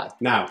to morale.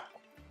 Now,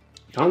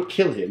 you can't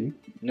kill him.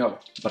 No.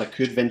 But I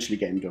could eventually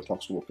get him to a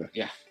Poxwalker.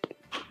 Yeah.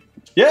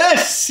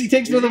 Yes! He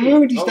takes another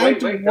wound. He's down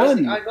to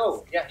 1. I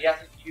know. Yeah,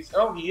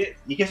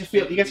 he gets a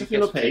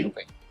feel of pain.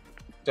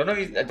 Don't know.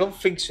 I don't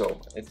think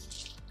so.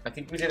 I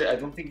think we did it. I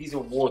don't think he's a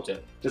warder.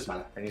 Doesn't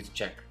matter. I need to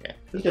check. Yeah.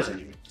 He does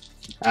anyway.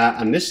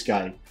 And this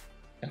guy.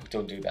 No,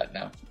 don't do that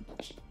now.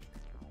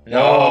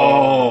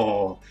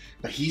 No!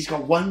 But he's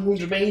got 1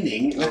 wound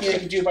remaining. Nothing I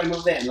can do by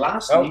move there. And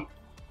lastly,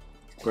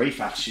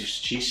 Greyfax,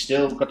 she's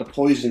still got the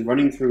poison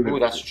running through her. Oh,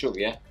 that's true,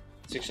 yeah.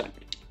 6 up.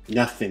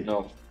 Nothing.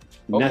 No.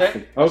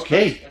 Nothing.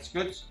 Okay. That's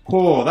good.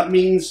 Oh, that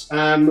means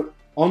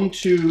on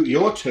to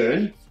your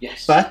turn.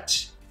 Yes.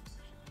 But,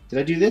 did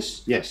I do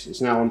this? Yes, it's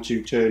now on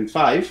to turn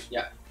 5.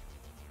 Yeah.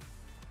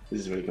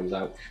 This is when it comes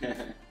out.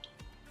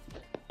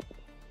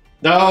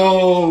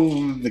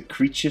 No, the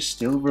creature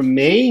still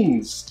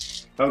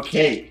remains.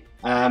 Okay,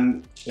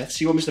 let's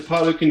see what Mr.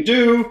 Pardo can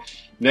do.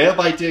 Nail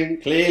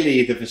biting.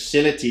 Clearly, the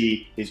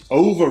facility is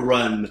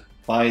overrun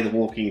by the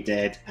Walking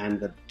Dead and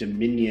the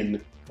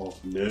Dominion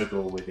of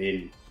Nurgle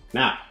within.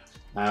 Now,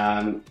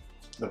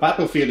 the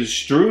battlefield is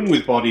strewn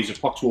with bodies of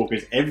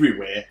Poxwalkers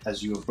everywhere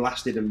as you have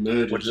blasted and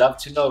murdered. Would love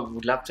to know.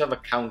 Would love to have a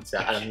counter,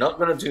 and I'm not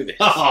going to do this.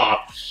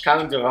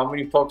 Counter of how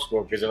many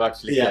Poxwalkers have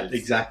actually killed. Yeah,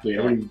 exactly.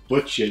 How many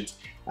butchered.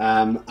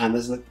 And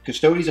as the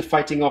Custodes are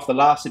fighting off the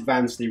last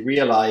advance, they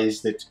realise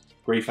that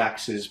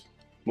Greyfax has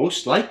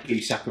most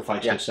likely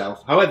sacrificed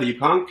herself. However, you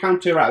can't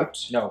count her out.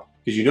 No.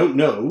 Because you don't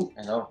know.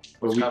 I know.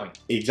 What's coming.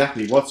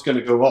 Exactly what's going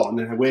to go on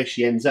and where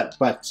she ends up.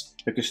 But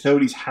the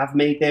Custodes have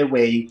made their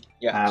way.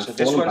 Yeah, so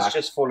this one's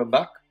just fallen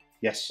back.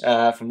 Yes.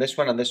 From this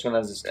one, and this one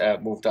has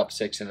moved up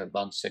 6 and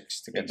advanced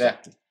 6 to get there.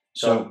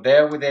 So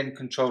they're within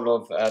control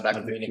of that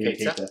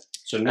communicator.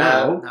 So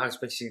now it's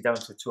basically down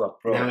to 2 up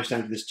roll. Now it's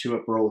down to this 2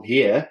 up roll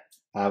here.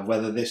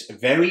 whether this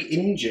very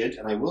injured,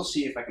 and I will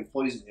see if I can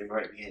poison him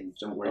right at the end,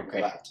 don't worry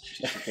about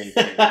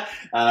that.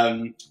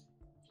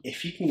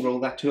 If you can roll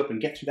that 2 up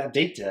and get through that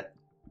data.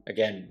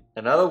 Again,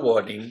 another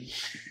warning.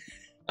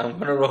 I'm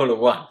going to roll a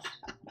 1.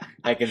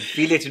 I can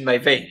feel it in my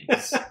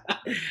veins.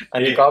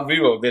 And you can't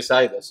reroll this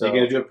either. So you're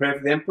going to do a prayer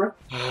for the Emperor?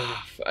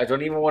 I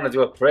don't even want to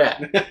do a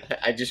prayer.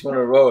 I just want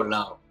to roll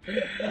now.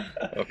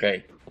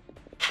 Okay.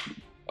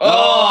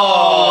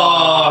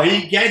 Oh,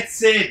 he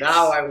gets it!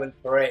 Now I will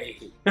pray.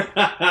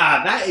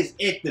 That is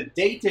it. The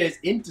data is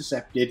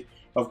intercepted.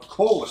 Of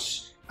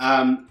course,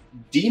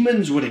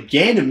 demons would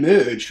again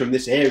emerge from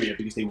this area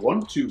because they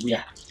want to.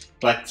 Yeah.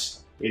 But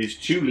it is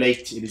too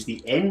late. It is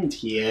the end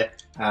here.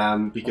 Because how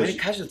many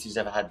casualties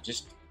have I had?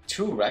 Just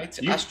 2, right?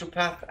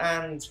 Astropath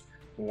and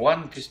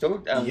 1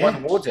 Custode and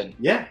 1 Warden.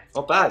 Yeah.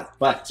 Not bad.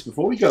 But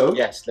before we go...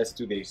 Yes, let's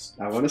do these.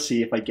 I want to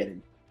see if I get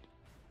him.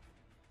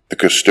 The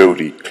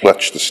Custode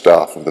clutched the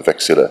staff of the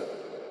Vexilla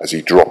as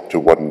he dropped to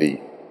one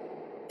knee.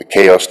 The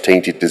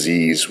chaos-tainted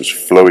disease was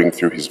flowing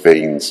through his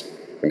veins,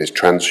 and his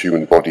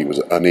transhuman body was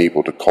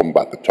unable to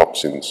combat the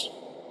toxins.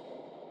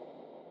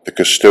 The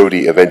Custode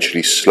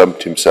eventually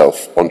slumped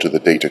himself onto the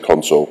data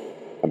console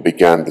and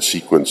began the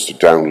sequence to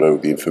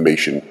download the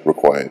information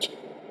required.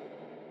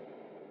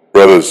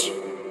 Brothers,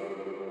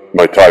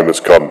 my time has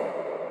come.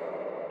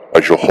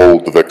 I shall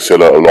hold the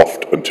Vexilla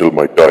aloft until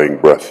my dying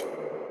breath.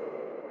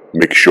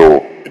 Make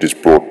sure it is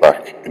brought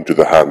back into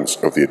the hands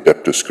of the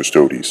Adeptus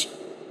Custodes,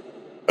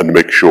 and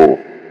make sure,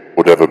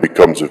 whatever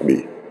becomes of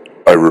me,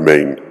 I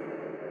remain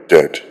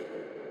dead.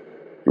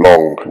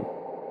 Long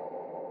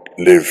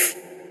live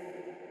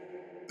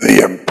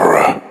the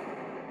Emperor.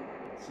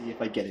 See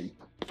if I get him.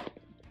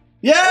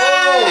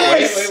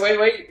 Yes! Oh,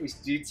 wait.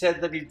 You said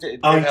that he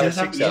did. Oh, he does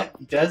have, yeah,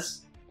 he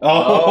does.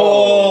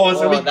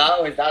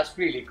 That's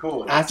really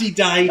cool. As he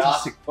died,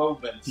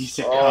 he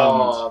succumbed.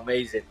 Oh,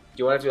 amazing.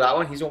 Do you want to do that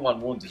one? He's on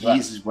 1 wound as well. He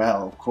is as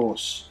well, of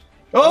course.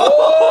 Wait!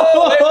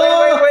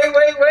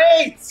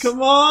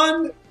 Come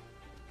on!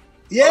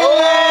 Yes!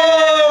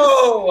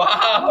 Oh,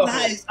 wow!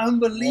 That is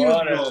unbelievable.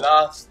 What a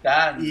last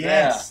stand.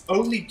 Yes,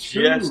 only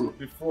 2. Just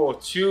before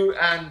 2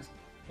 and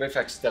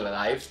Greyfax still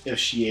alive. Yes,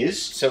 she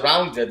is.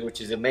 Surrounded, which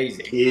is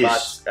amazing. Is.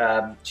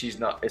 But she's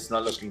not. It's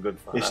not looking good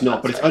for her. It's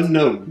not, but it's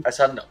unknown. It's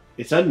unknown.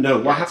 It's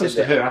unknown. What happens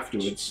to her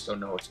afterwards? Don't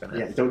know what's going to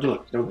happen. Yeah, don't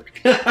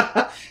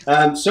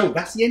look. So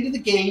that's the end of the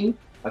game.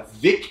 A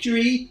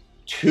victory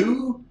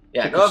to...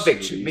 Yeah, not a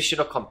victory. Mission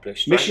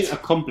accomplished. Mission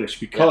accomplished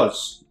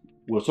because,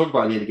 we'll talk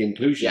about it in the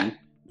conclusion,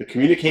 the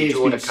communicator's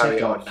been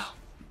set off. Now.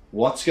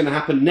 What's going to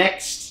happen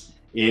next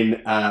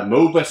in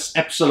Mobus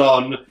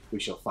Epsilon? We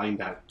shall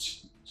find out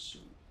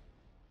soon.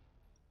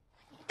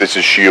 This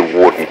is Shield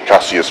Warden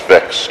Cassius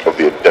Vex of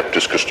the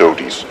Adeptus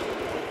Custodes.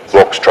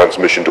 Vox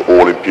transmission to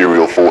all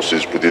Imperial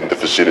forces within the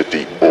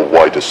vicinity or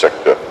wider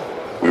sector.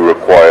 We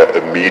require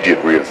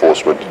immediate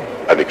reinforcement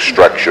and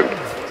extraction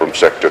from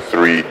Sector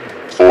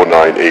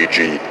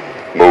 349AG,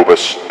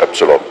 Mobus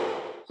Epsilon.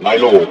 My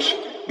lord,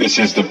 this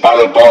is the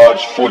Battle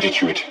Barge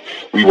Fortitude.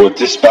 We were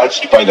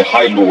dispatched by the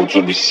High Lords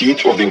on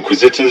receipt of the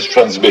Inquisitor's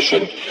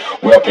transmission.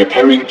 We are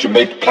preparing to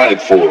make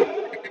planetfall.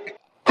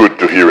 Good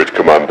to hear it,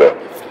 Commander.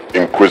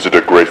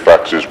 Inquisitor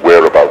Greyfax's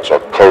whereabouts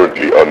are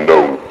currently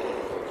unknown.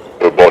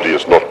 Her body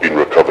has not been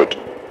recovered.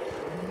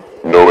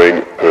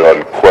 Knowing her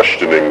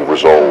unquestioning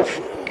resolve,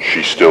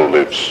 she still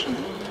lives.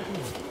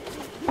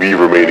 We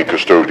remaining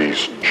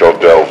Custodes shall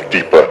delve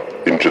deeper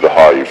into the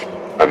Hive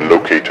and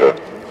locate her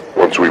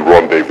once we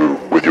rendezvous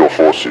with your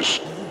forces.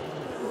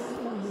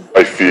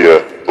 I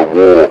fear the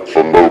war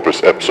for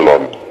Mobus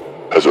Epsilon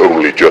has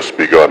only just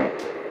begun.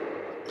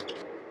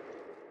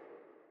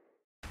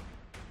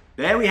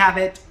 There we have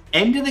it.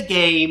 End of the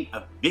game.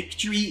 A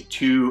victory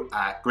to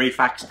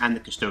Greyfax and the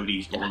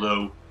Custodes. Yeah.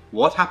 Although,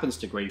 what happens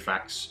to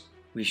Greyfax?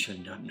 We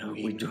should not know.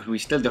 We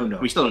still don't know.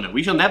 We still don't know.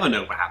 We shall never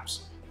know,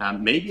 perhaps.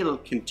 Maybe it'll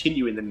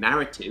continue in the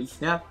narrative.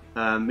 Yeah.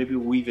 Maybe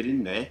we'll weave it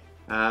in there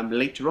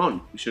later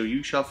on. So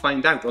you shall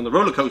find out on the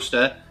roller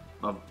coaster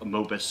of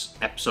Mobus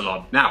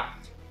Epsilon. Now,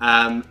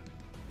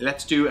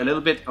 let's do a little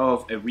bit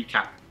of a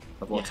recap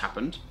of what's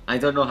happened. I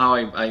don't know how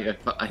I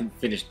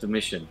finished the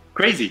mission.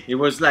 Crazy. It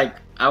was like,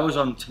 I was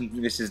on,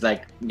 this is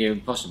like near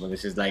impossible.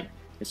 This is like,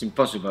 it's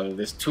impossible.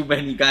 There's too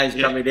many guys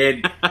coming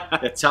in.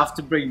 They're tough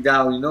to bring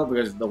down, you know,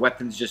 because the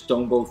weapons just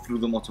don't go through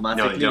them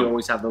automatically. You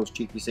always have those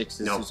cheeky 6s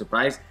to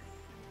surprise.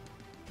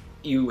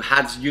 You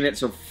had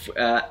units of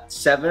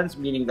 7s,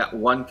 meaning that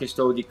one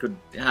Custode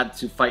had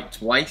to fight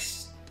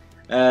twice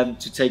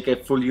to take a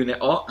full unit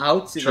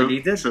out if they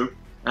needed. True.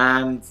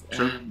 And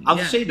I'll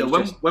say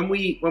though, when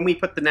we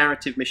put the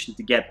narrative mission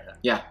together,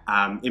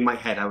 in my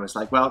head I was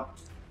like, well,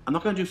 I'm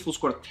not going to do a full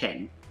squad of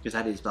 10 because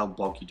that'll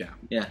bog you down.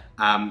 Yeah.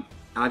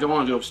 And I don't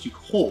want to obviously do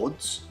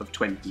hordes of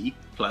 20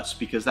 plus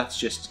because that's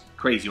just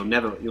crazy. You'll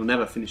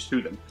never finish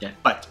through them. Yeah.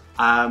 But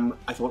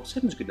I thought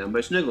 7's a good number.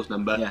 It's Nurgle's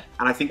number. Yeah.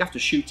 And I think after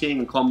shooting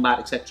and combat,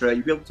 etc.,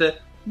 you'll be able to.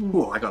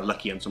 Oh, I got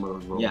lucky on some of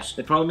those rolls. Yeah.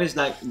 The problem is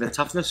like the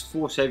toughness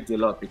 4 saved you a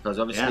lot because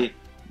obviously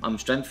I'm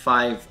strength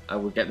 5. I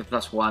would get the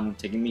 +1,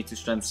 taking me to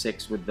strength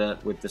 6 with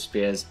the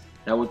spears.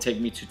 that would take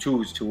me to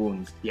 2s to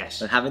wounds. Yes.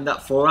 But having that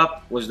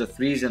 4-up was the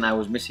 3s, and I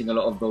was missing a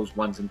lot of those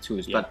 1s and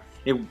 2s. Yeah. But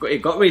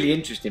it got really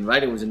interesting,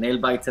 right? It was a nail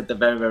bite at the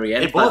very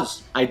end. It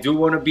was. I do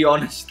want to be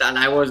honest, and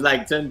I was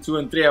like, turn 2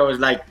 and 3, I was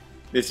like,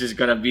 this is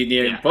going to be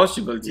near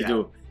impossible to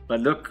do.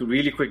 But look,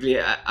 really quickly,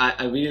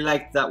 I really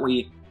liked that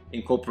we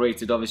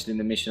incorporated, obviously, in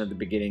the mission at the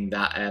beginning,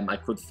 that I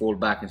could fall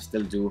back and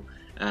still do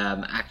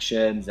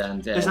actions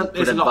and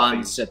could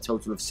advance a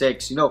total of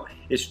 6. You know,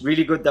 it's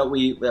really good that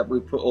we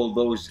put all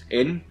those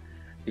in,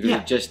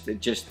 because it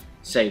just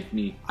saved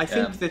me. I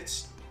think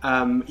that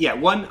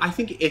I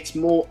think it's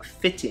more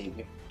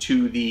fitting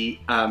to the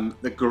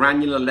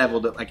granular level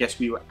that I guess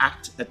we were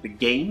at the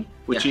game,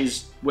 which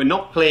is we're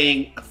not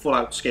playing a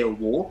full-out scale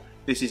war.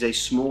 This is a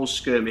small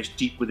skirmish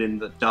deep within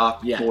the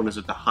dark corners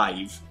of the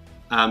Hive.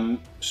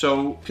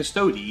 So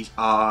Custodes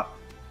are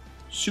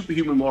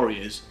superhuman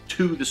warriors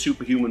to the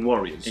superhuman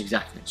warriors.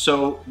 Exactly.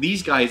 So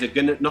these guys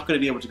are not gonna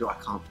be able to go, I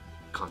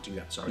can't do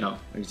that, sorry. No,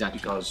 exactly.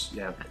 Because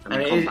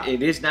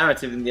it is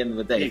narrative in the end of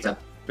the day.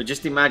 Exactly. But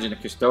just imagine a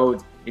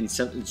Custode in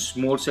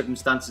small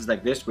circumstances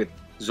like this, with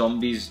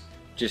zombies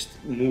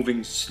just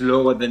moving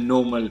slower than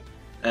normal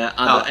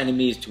other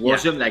enemies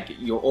towards them. Like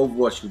your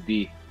Overwatch would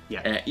be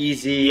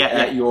easy.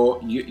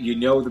 You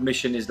know the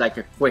mission is like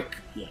a quick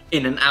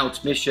in and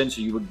out mission,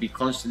 so you would be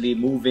constantly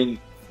moving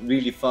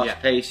really fast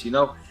pace, you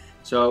know.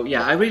 So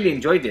yeah, I really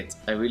enjoyed it.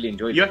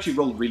 You actually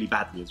rolled really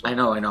badly as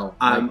well. I know.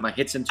 My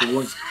hits and 2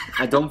 wounds.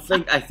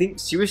 I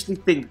seriously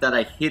think that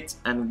I hit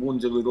and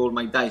wounded with all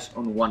my dice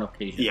on 1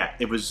 occasion. Yeah,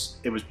 it was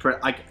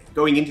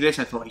going into this,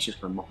 I thought he's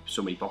just going to mop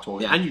so many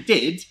Poxwalkers, and you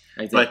did.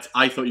 I did. But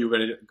I thought you were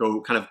going to go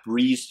kind of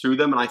breeze through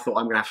them, and I thought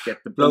I'm going to have to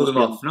get the blow them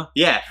off. No,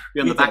 be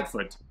on the back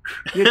foot.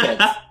 You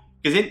did.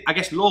 Because I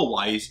guess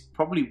lore-wise,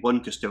 probably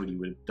 1 Custodian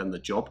would have done the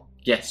job.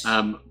 Yes.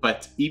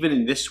 But even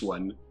in this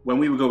one, when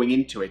we were going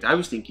into it, I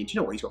was thinking, do you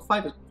know what? He's got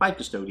 5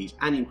 Custodes,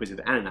 and an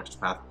Inquisitor, and an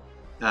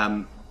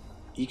Astropath.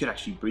 He could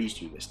actually breeze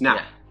through this.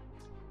 Now,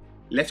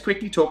 let's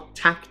quickly talk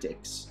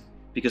tactics,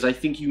 because I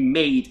think you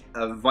made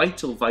a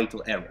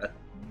vital error.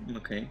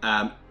 Okay.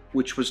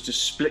 Which was to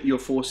split your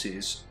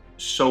forces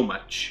so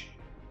much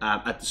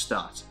at the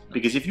start.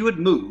 Because if you had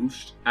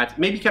moved,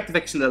 maybe kept the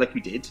Vexilla like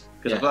we did,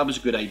 because I thought that was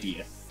a good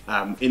idea.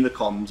 In the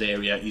comms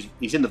area,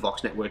 he's in the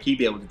Vox network, he'd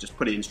be able to just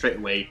put it in straight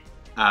away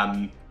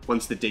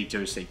once the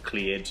data is, say,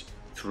 cleared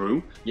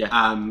through.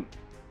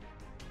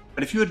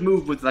 But if you had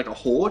moved with like a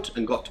Horde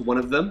and got to one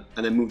of them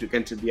and then moved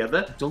again to the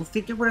other, I don't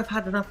think I would have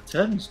had enough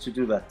turns to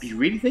do that. You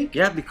really think?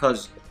 Yeah,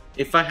 because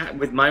if I had,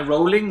 with my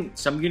rolling,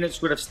 some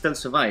units would have still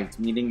survived,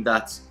 meaning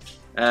that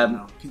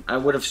I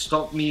would have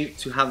stopped me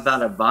to have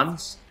that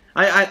advance.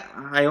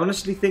 I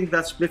honestly think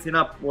that splitting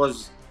up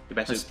was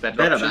better.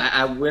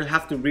 I will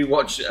have to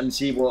rewatch and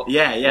see what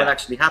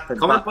actually happened.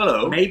 Comment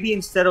below. Maybe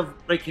instead of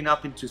breaking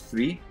up into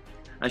 3,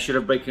 I should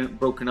have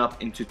broken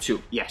up into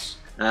 2. Yes.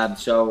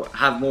 So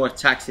have more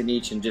attacks in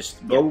each and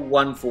just go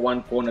one for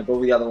one corner, go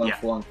the other one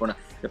for one corner.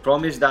 The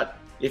problem is that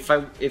if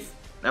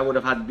I would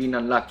have been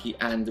unlucky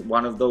and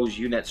one of those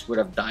units would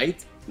have died,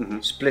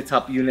 split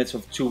up units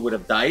of 2 would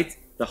have died,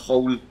 the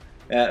whole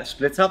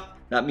split up,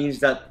 that means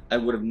that I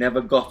would have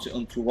never got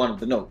onto one of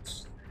the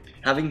nodes.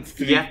 Having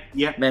 3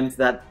 meant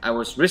that I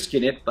was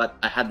risking it, but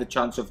I had the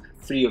chance of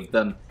 3 of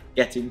them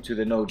getting to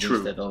the node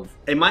instead of...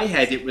 In my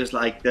head, it was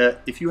like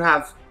if you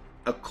have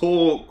a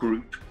core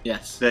group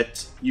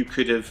that you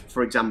could have,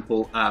 for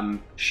example,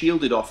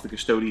 shielded off the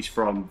Custodes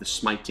from the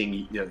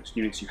smiting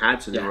units you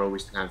had, so they were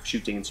always kind of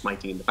shooting and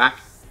smiting in the back,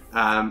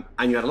 and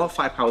you had a lot of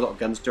firepower, a lot of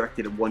guns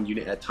directed at one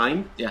unit at a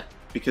time.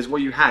 Because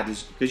what you had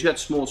is, because you had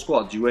small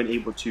squads, you weren't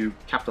able to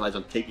capitalize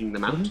on taking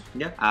them out.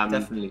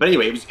 Definitely. But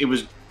anyway, it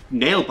was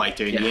nail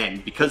biter in the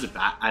end because of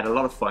that. I had a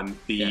lot of fun.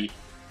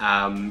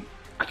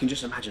 I can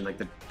just imagine like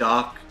the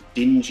dark,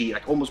 dingy,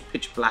 like almost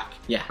pitch black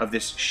of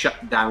this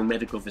shut down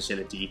medical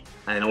facility,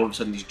 and then all of a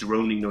sudden these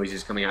droning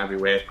noises coming out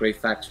everywhere.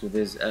 Greyfax with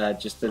his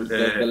just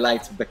the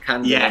light of the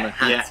candle on a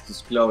hat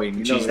just glowing.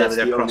 You know, that's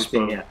the only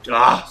thing.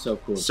 So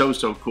cool.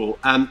 So cool.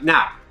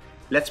 Now,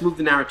 let's move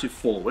the narrative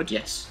forward.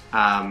 Yes.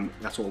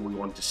 That's what we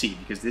want to see,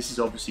 because this is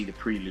obviously the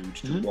prelude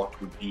to what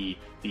would be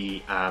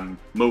the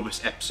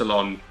Mobus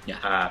Epsilon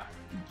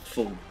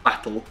full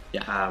battle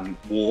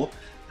war.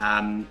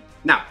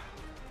 Now,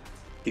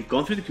 you've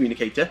gone through the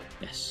communicator,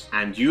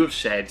 and you have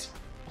said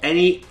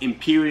any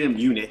Imperium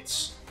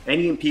units,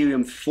 any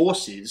Imperium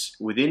forces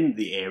within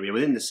the area,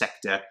 within the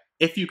sector,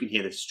 if you can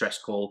hear the distress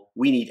call,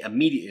 we need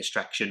immediate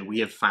extraction. We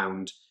have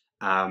found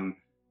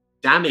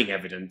damning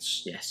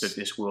evidence that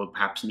this world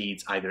perhaps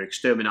needs either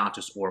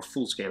exterminatus or a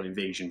full-scale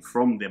invasion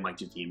from the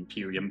might of the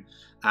Imperium.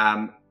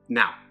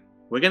 Now,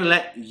 we're going to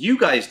let you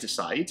guys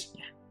decide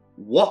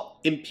what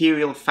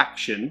Imperial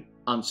faction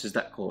answers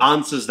that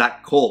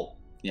call.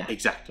 Yeah,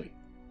 exactly.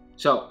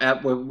 So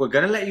we're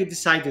going to let you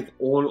decide with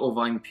all of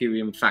our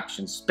Imperium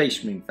factions,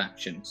 Space Marine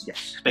factions.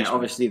 Yes.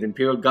 Obviously, the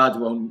Imperial Guard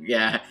won't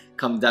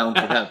come down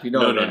to help. You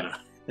know, no.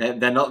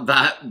 They're not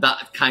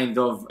that kind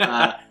of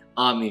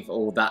army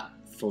for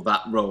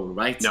that role,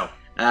 right?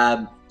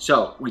 No.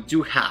 So we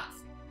do have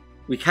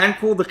We can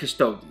call the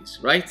Custodes,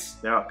 right?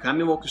 There can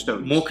be more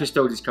Custodes. More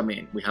Custodes come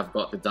in. We have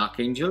got the Dark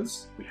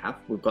Angels.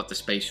 We've got the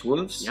Space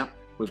Wolves. Yep.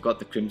 We've got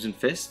the Crimson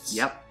Fists.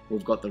 Yep.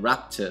 We've got the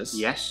Raptors.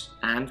 Yes.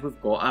 And we've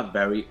got our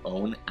very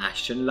own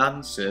Ashen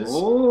Lancers,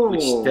 Oh.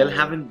 which still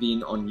haven't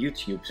been on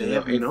YouTube. So They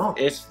have not.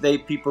 if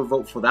people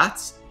vote for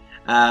that,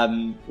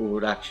 we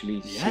would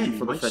actually see it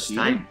for the first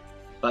time.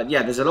 But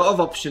yeah, there's a lot of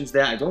options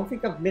there. I don't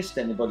think I've missed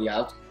anybody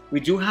out. We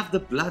do have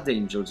the Blood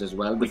Angels as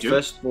well, the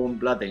Firstborn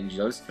Blood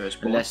Angels.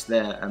 Firstborn. Unless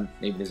they're,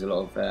 maybe there's a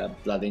lot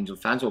of Blood Angel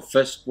fans or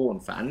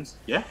Firstborn fans.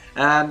 Yeah.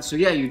 So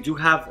yeah, you do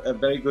have a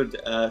very good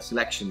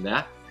selection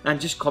there.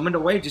 And just comment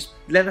away, just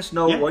let us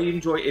know what you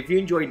enjoy, if you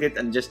enjoyed it,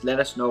 and just let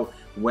us know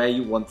where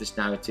you want this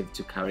narrative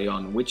to carry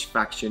on, which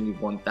faction you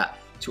want that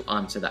to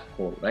answer that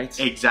call, right?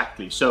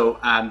 Exactly. So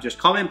just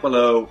comment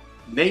below,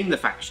 name the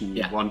faction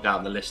you want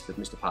down the list that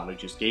Mr. Pardo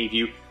just gave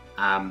you.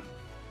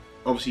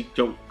 Obviously,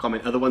 don't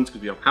comment other ones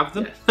because we don't have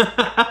them.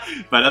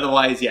 But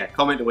otherwise, yeah,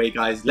 comment away,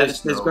 guys. Let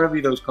us know. There's got to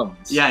be those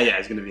comments. Yeah,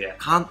 it's going to be.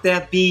 Can't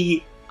there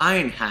be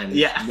Iron Hands?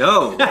 Yeah.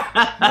 No.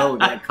 No,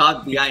 there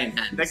can't be Iron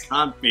Hands. There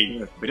can't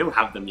be. We don't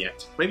have them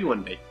yet. Maybe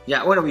one day.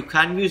 Yeah, well, we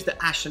can use the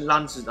Ashen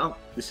Lancers. Oh,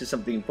 this is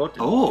something important.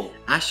 Oh.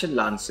 Ashen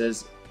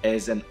Lancers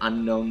is an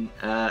unknown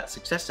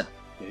successor.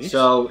 Yes.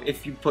 So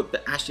if you put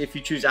if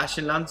you choose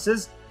Ashen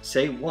Lancers,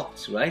 say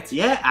what, right?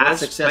 Yeah, as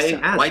successor.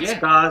 as, White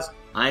Scars,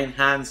 Iron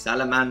Hands,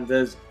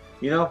 Salamanders.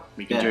 You know,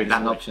 we can do it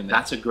that option.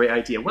 That's a great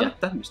idea. Well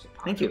done, Mr.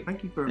 Pardo. Thank you.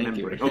 Thank you for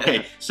remembering.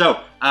 Okay, so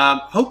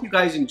hope you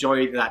guys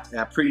enjoyed that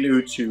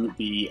prelude to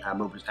the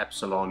Mobus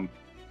Epsilon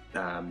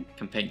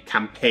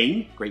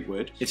campaign. Great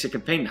word. It's a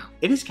campaign now.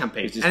 It is a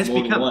campaign. And it's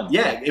become one.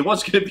 Yeah, it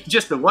was going to be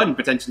just the one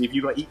potentially if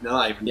you got eaten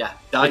alive. And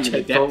died in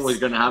the depths. Thought was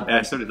going to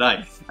happen. So did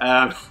I.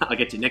 I'll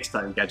get you next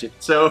time, Gadget.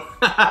 So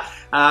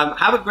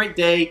have a great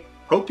day.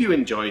 Hope you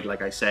enjoyed,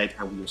 like I said,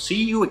 and we will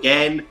see you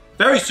again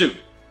very soon.